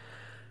 years.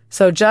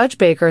 So Judge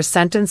Baker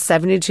sentenced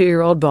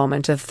 72-year-old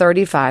Bowman to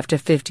 35 to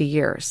 50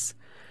 years.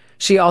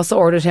 She also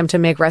ordered him to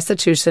make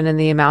restitution in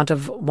the amount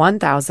of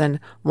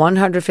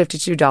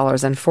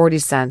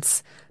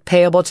 $1,152.40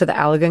 payable to the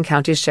Allegan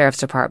County Sheriff's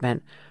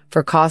Department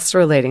for costs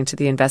relating to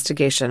the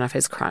investigation of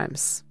his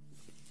crimes.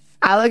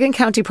 Allegan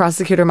County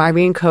Prosecutor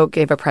Myrene Koch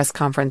gave a press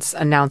conference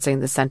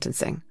announcing the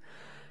sentencing.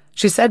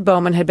 She said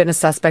Bowman had been a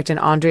suspect in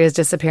Andrea's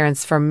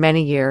disappearance for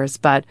many years,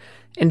 but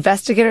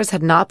investigators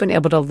had not been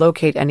able to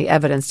locate any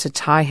evidence to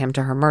tie him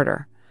to her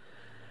murder.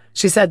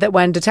 She said that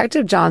when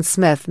Detective John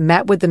Smith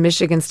met with the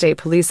Michigan State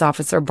Police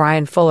officer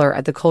Brian Fuller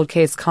at the Cold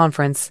Case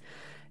Conference,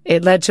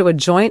 it led to a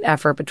joint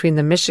effort between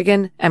the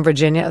Michigan and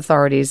Virginia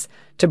authorities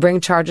to bring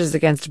charges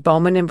against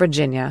Bowman in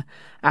Virginia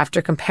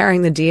after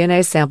comparing the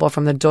DNA sample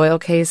from the Doyle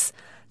case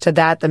to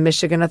that the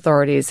Michigan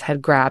authorities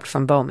had grabbed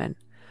from Bowman.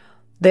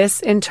 This,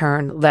 in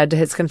turn, led to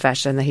his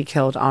confession that he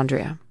killed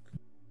Andrea.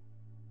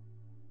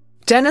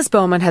 Dennis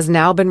Bowman has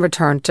now been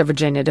returned to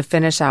Virginia to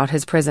finish out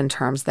his prison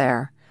terms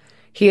there.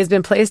 He has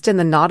been placed in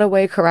the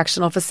Nottoway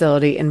Correctional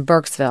Facility in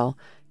Burkesville,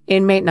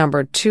 inmate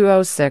number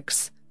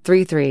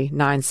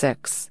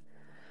 206-3396.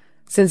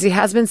 Since he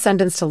has been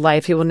sentenced to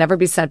life, he will never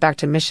be sent back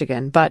to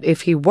Michigan, but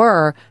if he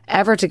were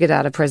ever to get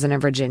out of prison in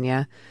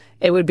Virginia,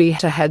 it would be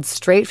to head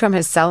straight from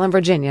his cell in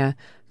Virginia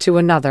to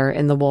another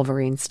in the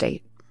Wolverine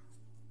State.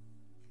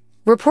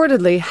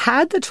 Reportedly,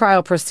 had the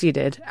trial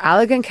proceeded,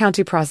 Allegan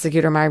County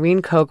Prosecutor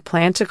Myrene Koch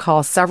planned to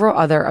call several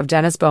other of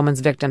Dennis Bowman's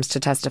victims to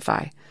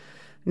testify.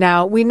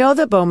 Now, we know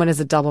that Bowman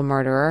is a double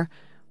murderer.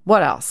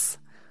 What else?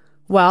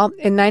 Well,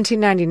 in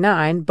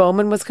 1999,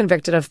 Bowman was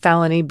convicted of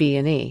felony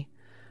B&E.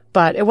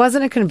 But it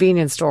wasn't a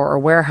convenience store or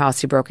warehouse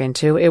he broke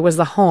into. It was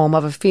the home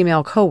of a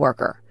female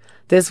coworker.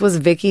 This was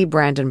Vicki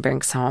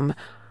Brandenbrink's home,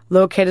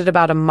 located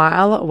about a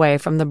mile away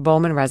from the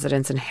Bowman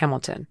residence in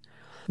Hamilton.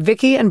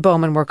 Vicki and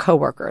Bowman were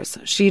coworkers.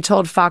 She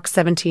told Fox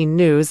 17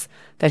 News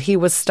that he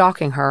was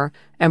stalking her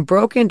and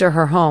broke into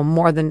her home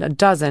more than a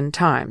dozen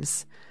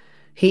times.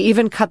 He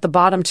even cut the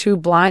bottom 2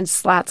 blind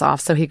slats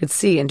off so he could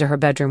see into her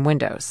bedroom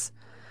windows.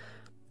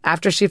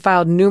 After she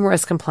filed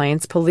numerous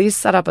complaints, police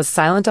set up a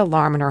silent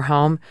alarm in her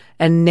home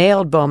and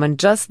nailed Bowman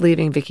just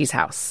leaving Vicki's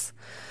house.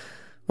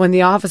 When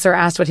the officer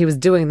asked what he was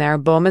doing there,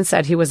 Bowman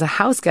said he was a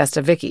house guest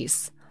of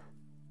Vicki's.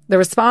 The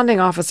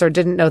responding officer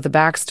didn't know the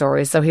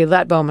backstory, so he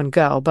let Bowman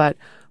go, but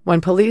when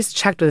police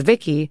checked with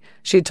Vicki,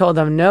 she told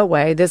them, no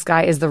way, this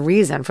guy is the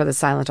reason for the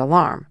silent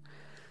alarm.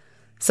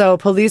 So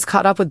police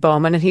caught up with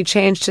Bowman and he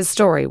changed his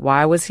story.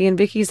 Why was he in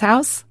Vicki's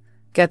house?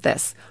 Get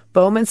this.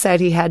 Bowman said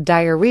he had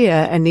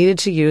diarrhea and needed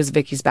to use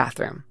Vicki's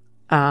bathroom.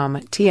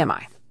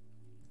 TMI.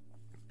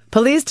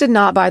 Police did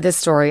not buy this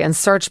story and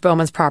searched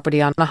Bowman's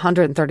property on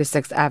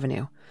 136th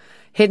Avenue.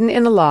 Hidden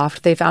in a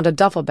loft, they found a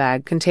duffel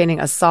bag containing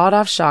a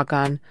sawed-off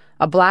shotgun,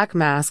 a black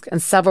mask,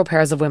 and several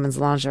pairs of women's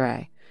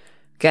lingerie.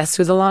 Guess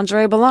who the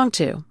lingerie belonged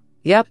to?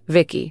 Yep,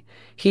 Vicki.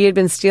 He had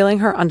been stealing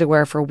her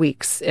underwear for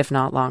weeks, if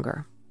not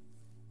longer.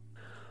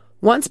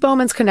 Once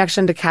Bowman's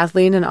connection to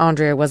Kathleen and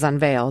Andrea was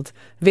unveiled,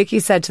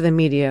 Vicki said to the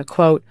media,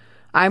 quote,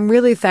 "I'm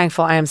really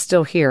thankful I am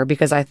still here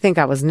because I think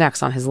I was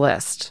next on his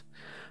list."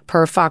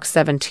 Per Fox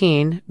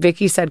 17,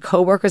 Vicki said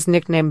coworkers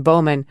nicknamed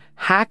Bowman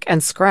Hack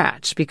and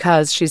Scratch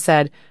because, she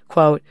said,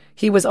 quote,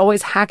 "He was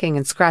always hacking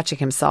and scratching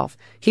himself.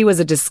 He was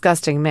a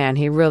disgusting man,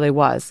 he really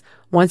was.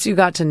 Once you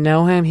got to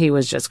know him, he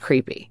was just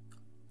creepy."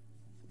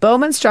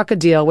 Bowman struck a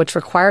deal which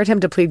required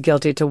him to plead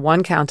guilty to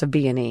 1 count of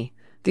B&E.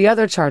 The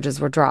other charges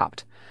were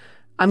dropped.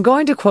 I'm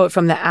going to quote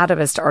from the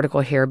Atavist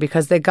article here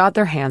because they got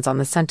their hands on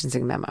the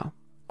sentencing memo.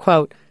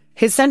 Quote,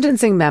 "His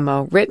sentencing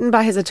memo, written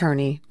by his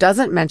attorney,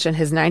 doesn't mention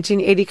his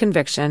 1980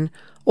 conviction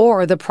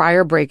or the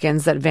prior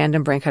break-ins that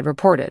Vandenbrink had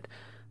reported,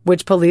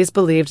 which police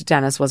believed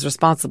Dennis was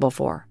responsible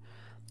for.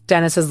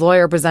 Dennis's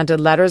lawyer presented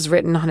letters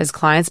written on his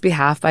client's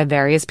behalf by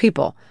various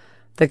people: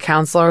 the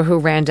counselor who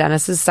ran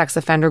Dennis's sex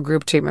offender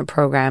group treatment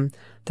program,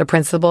 the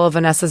principal of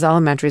Vanessa's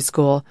elementary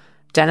school,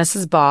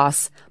 Dennis's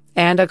boss,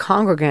 and a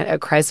congregant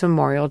at Christ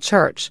Memorial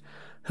Church,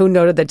 who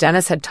noted that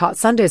Dennis had taught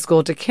Sunday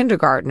school to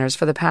kindergartners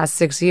for the past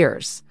 6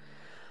 years.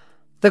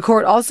 The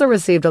court also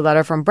received a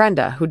letter from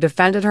Brenda, who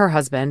defended her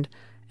husband,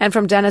 and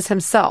from Dennis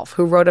himself,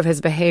 who wrote of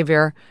his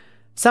behavior,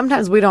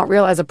 "Sometimes we don't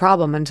realize a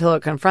problem until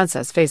it confronts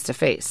us face to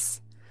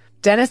face."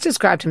 Dennis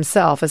described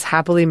himself as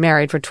happily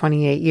married for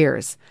 28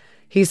 years.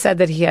 He said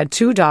that he had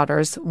 2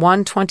 daughters,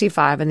 one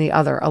 25 and the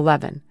other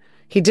 11.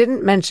 He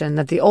didn't mention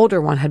that the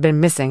older one had been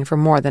missing for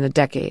more than a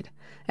decade,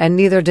 and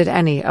neither did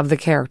any of the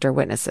character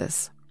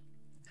witnesses.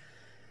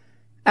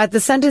 At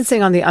the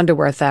sentencing on the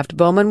underwear theft,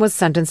 Bowman was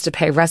sentenced to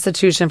pay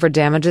restitution for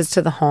damages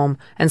to the home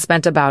and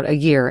spent about a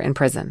year in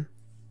prison.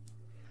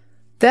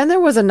 Then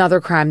there was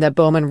another crime that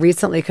Bowman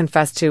recently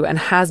confessed to and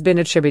has been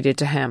attributed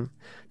to him.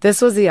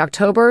 This was the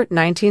October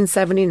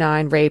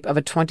 1979 rape of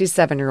a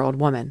 27-year-old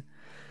woman.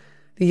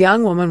 The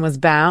young woman was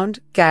bound,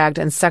 gagged,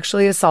 and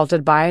sexually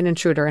assaulted by an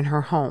intruder in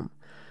her home.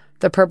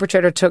 The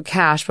perpetrator took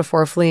cash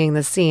before fleeing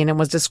the scene and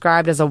was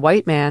described as a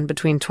white man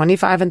between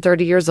 25 and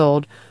 30 years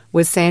old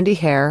with sandy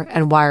hair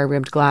and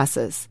wire-rimmed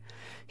glasses.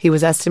 He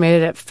was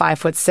estimated at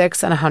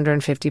 5'6" and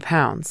 150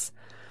 pounds.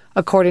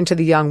 According to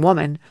the young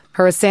woman,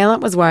 her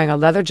assailant was wearing a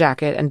leather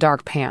jacket and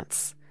dark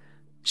pants.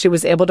 She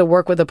was able to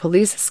work with a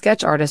police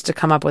sketch artist to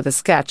come up with a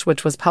sketch,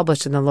 which was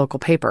published in the local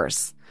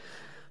papers.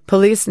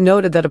 Police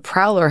noted that a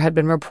prowler had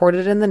been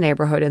reported in the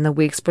neighborhood in the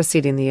weeks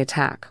preceding the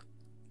attack.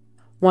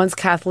 Once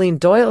Kathleen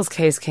Doyle's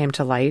case came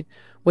to light,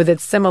 with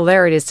its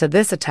similarities to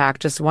this attack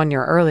just 1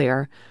 year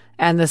earlier,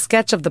 and the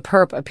sketch of the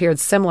perp appeared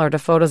similar to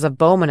photos of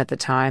Bowman at the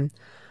time,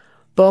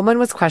 Bowman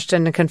was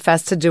questioned and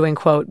confessed to doing,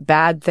 quote,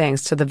 bad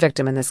things to the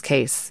victim in this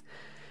case.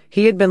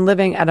 He had been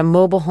living at a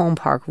mobile home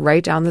park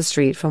right down the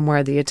street from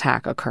where the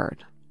attack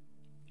occurred.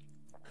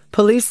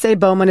 Police say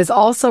Bowman is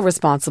also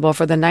responsible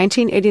for the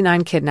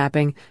 1989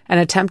 kidnapping and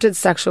attempted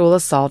sexual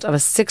assault of a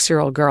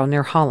 6-year-old girl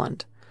near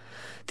Holland.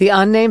 The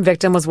unnamed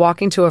victim was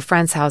walking to a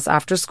friend's house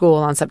after school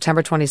on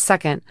September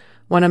 22nd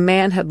when a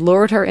man had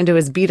lured her into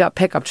his beat-up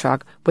pickup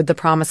truck with the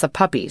promise of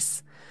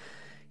puppies.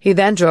 He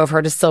then drove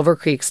her to Silver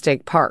Creek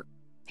State Park.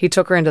 He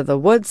took her into the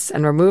woods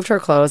and removed her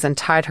clothes and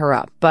tied her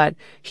up, but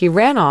he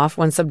ran off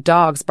when some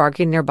dogs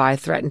barking nearby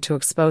threatened to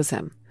expose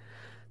him.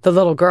 The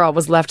little girl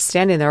was left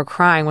standing there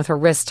crying with her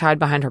wrists tied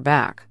behind her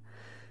back.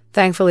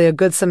 Thankfully, a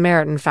good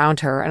Samaritan found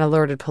her and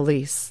alerted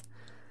police.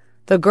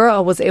 The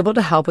girl was able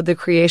to help with the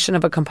creation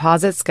of a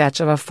composite sketch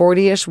of a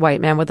 40-ish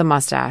white man with a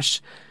mustache,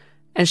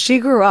 and she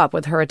grew up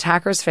with her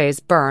attacker's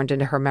face burned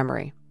into her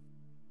memory.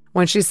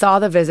 When she saw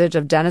the visage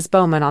of Dennis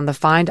Bowman on the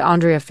Find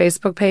Andrea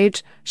Facebook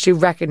page, she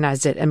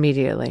recognized it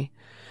immediately.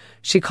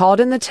 She called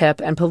in the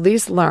tip, and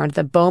police learned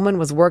that Bowman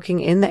was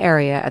working in the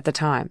area at the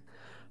time.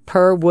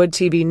 Per Wood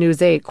TV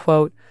News 8,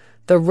 quote,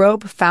 "The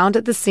rope found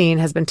at the scene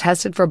has been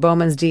tested for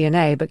Bowman's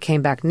DNA but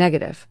came back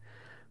negative.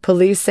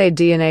 Police say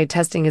DNA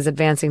testing is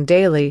advancing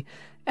daily,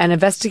 and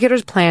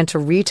investigators plan to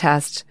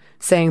retest,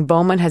 saying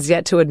Bowman has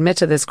yet to admit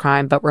to this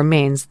crime but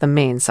remains the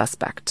main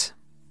suspect."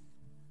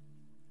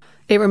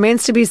 It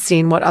remains to be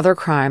seen what other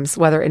crimes,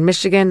 whether in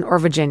Michigan or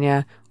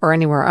Virginia or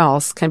anywhere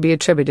else, can be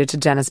attributed to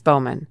Dennis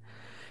Bowman.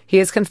 He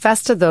has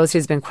confessed to those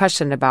he's been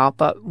questioned about,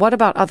 but what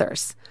about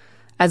others?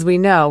 As we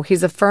know,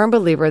 he's a firm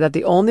believer that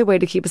the only way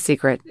to keep a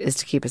secret is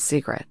to keep a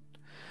secret.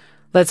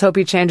 Let's hope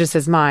he changes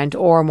his mind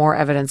or more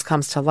evidence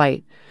comes to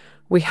light.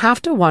 We have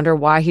to wonder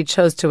why he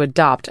chose to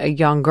adopt a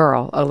young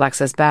girl,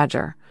 Alexis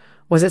Badger.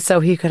 Was it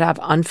so he could have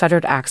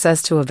unfettered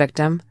access to a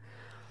victim?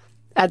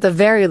 At the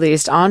very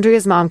least,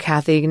 Andrea's mom,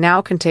 Kathy,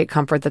 now can take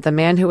comfort that the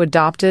man who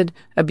adopted,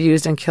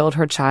 abused, and killed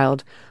her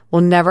child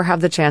will never have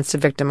the chance to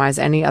victimize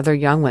any other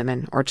young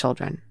women or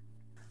children.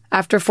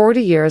 After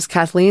 40 years,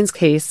 Kathleen's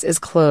case is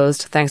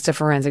closed thanks to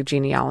forensic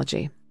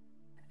genealogy.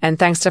 And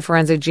thanks to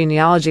forensic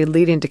genealogy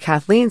leading to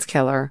Kathleen's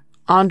killer,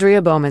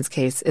 Andrea Bowman's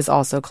case is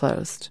also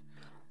closed.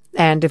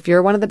 And if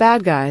you're one of the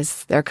bad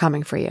guys, they're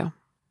coming for you.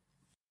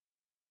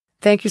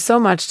 Thank you so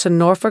much to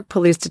Norfolk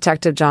Police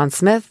Detective John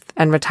Smith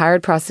and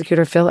retired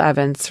prosecutor Phil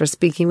Evans for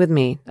speaking with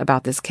me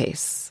about this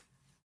case.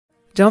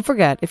 Don't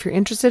forget, if you're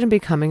interested in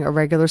becoming a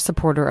regular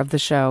supporter of the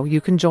show,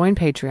 you can join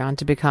Patreon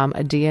to become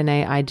a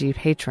DNA ID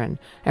patron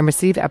and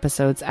receive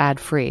episodes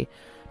ad-free.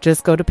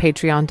 Just go to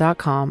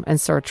patreon.com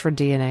and search for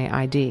DNA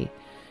ID.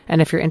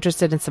 And if you're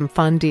interested in some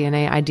fun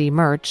DNA ID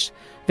merch,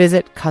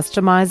 visit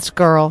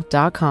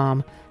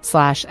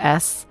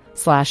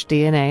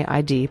customizedgirl.com/s/DNA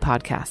ID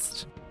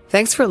podcast.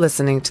 Thanks for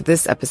listening to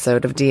this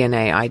episode of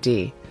DNA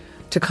ID.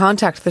 To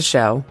contact the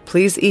show,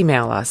 please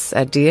email us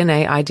at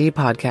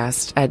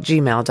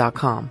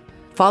dnaidpodcast@gmail.com.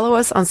 Follow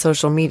us on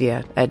social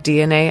media at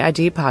DNA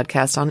ID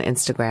Podcast on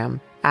Instagram,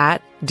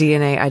 at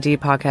DNA ID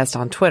Podcast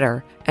on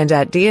Twitter, and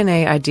at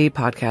DNA ID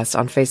Podcast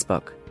on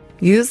Facebook.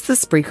 Use the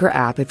Spreaker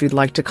app if you'd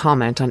like to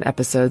comment on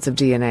episodes of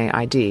DNA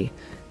ID,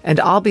 and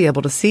I'll be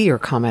able to see your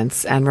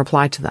comments and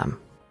reply to them.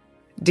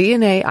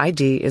 DNA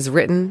ID is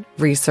written,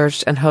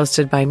 researched, and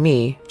hosted by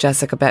me,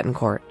 Jessica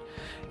Betancourt.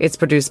 It's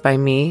produced by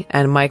me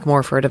and Mike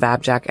Morford of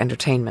Abjack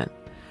Entertainment.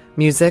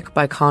 Music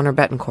by Connor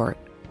Betancourt.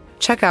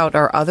 Check out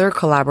our other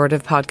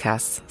collaborative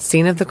podcasts,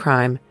 Scene of the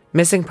Crime,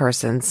 Missing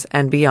Persons,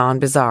 and Beyond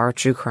Bizarre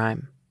True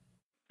Crime.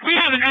 We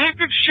have an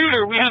active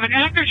shooter. We have an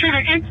active shooter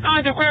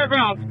inside the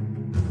fairgrounds.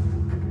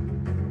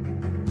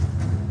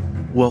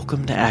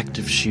 Welcome to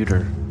Active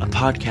Shooter, a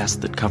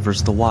podcast that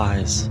covers the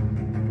whys,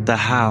 the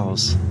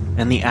hows,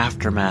 and the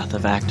aftermath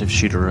of active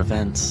shooter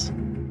events.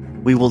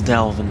 We will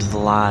delve into the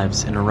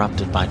lives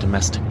interrupted by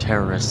domestic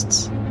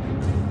terrorists.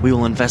 We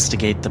will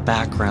investigate the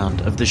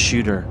background of the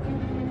shooter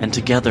and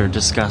together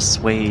discuss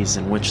ways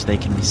in which they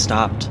can be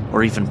stopped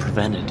or even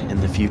prevented in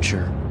the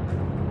future.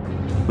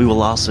 We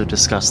will also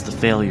discuss the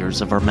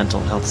failures of our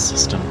mental health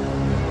system.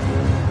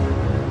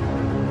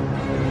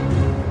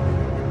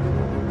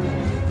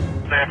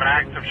 have an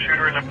active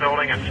shooter in the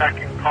building. A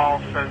second call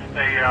says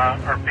they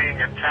are being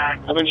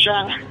attacked. I've been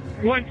shot.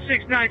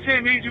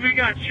 1692 means we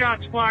got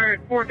shots fired.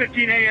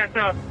 4:15 at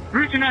the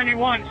Route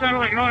 91. Sounded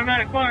like an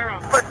automatic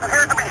firearm. But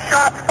appears to be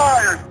shots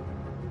fired.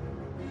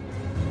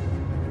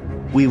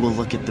 We will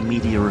look at the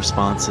media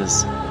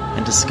responses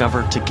and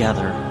discover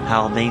together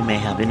how they may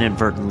have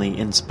inadvertently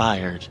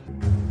inspired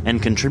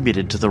and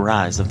contributed to the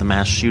rise of the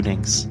mass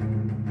shootings.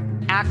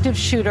 Active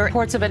shooter,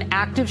 reports of an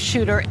active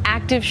shooter,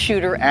 active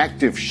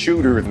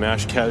shooter,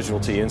 mass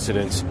casualty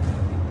incidents.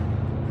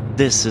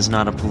 This is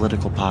not a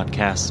political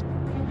podcast,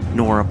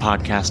 nor a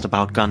podcast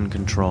about gun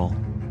control.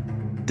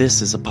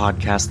 This is a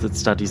podcast that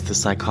studies the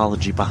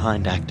psychology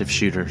behind active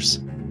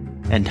shooters,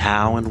 and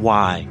how and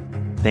why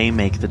they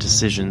make the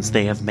decisions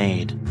they have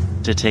made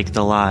to take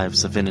the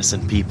lives of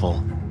innocent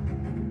people.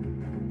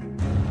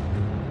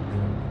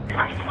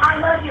 I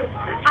love you.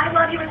 I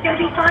love you. It's going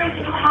to be fine.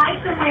 Can you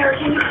hide somewhere?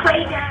 Can you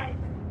play dead?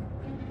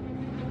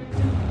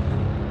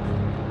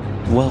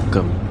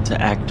 Welcome to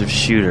Active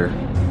Shooter.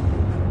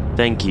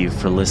 Thank you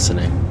for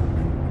listening.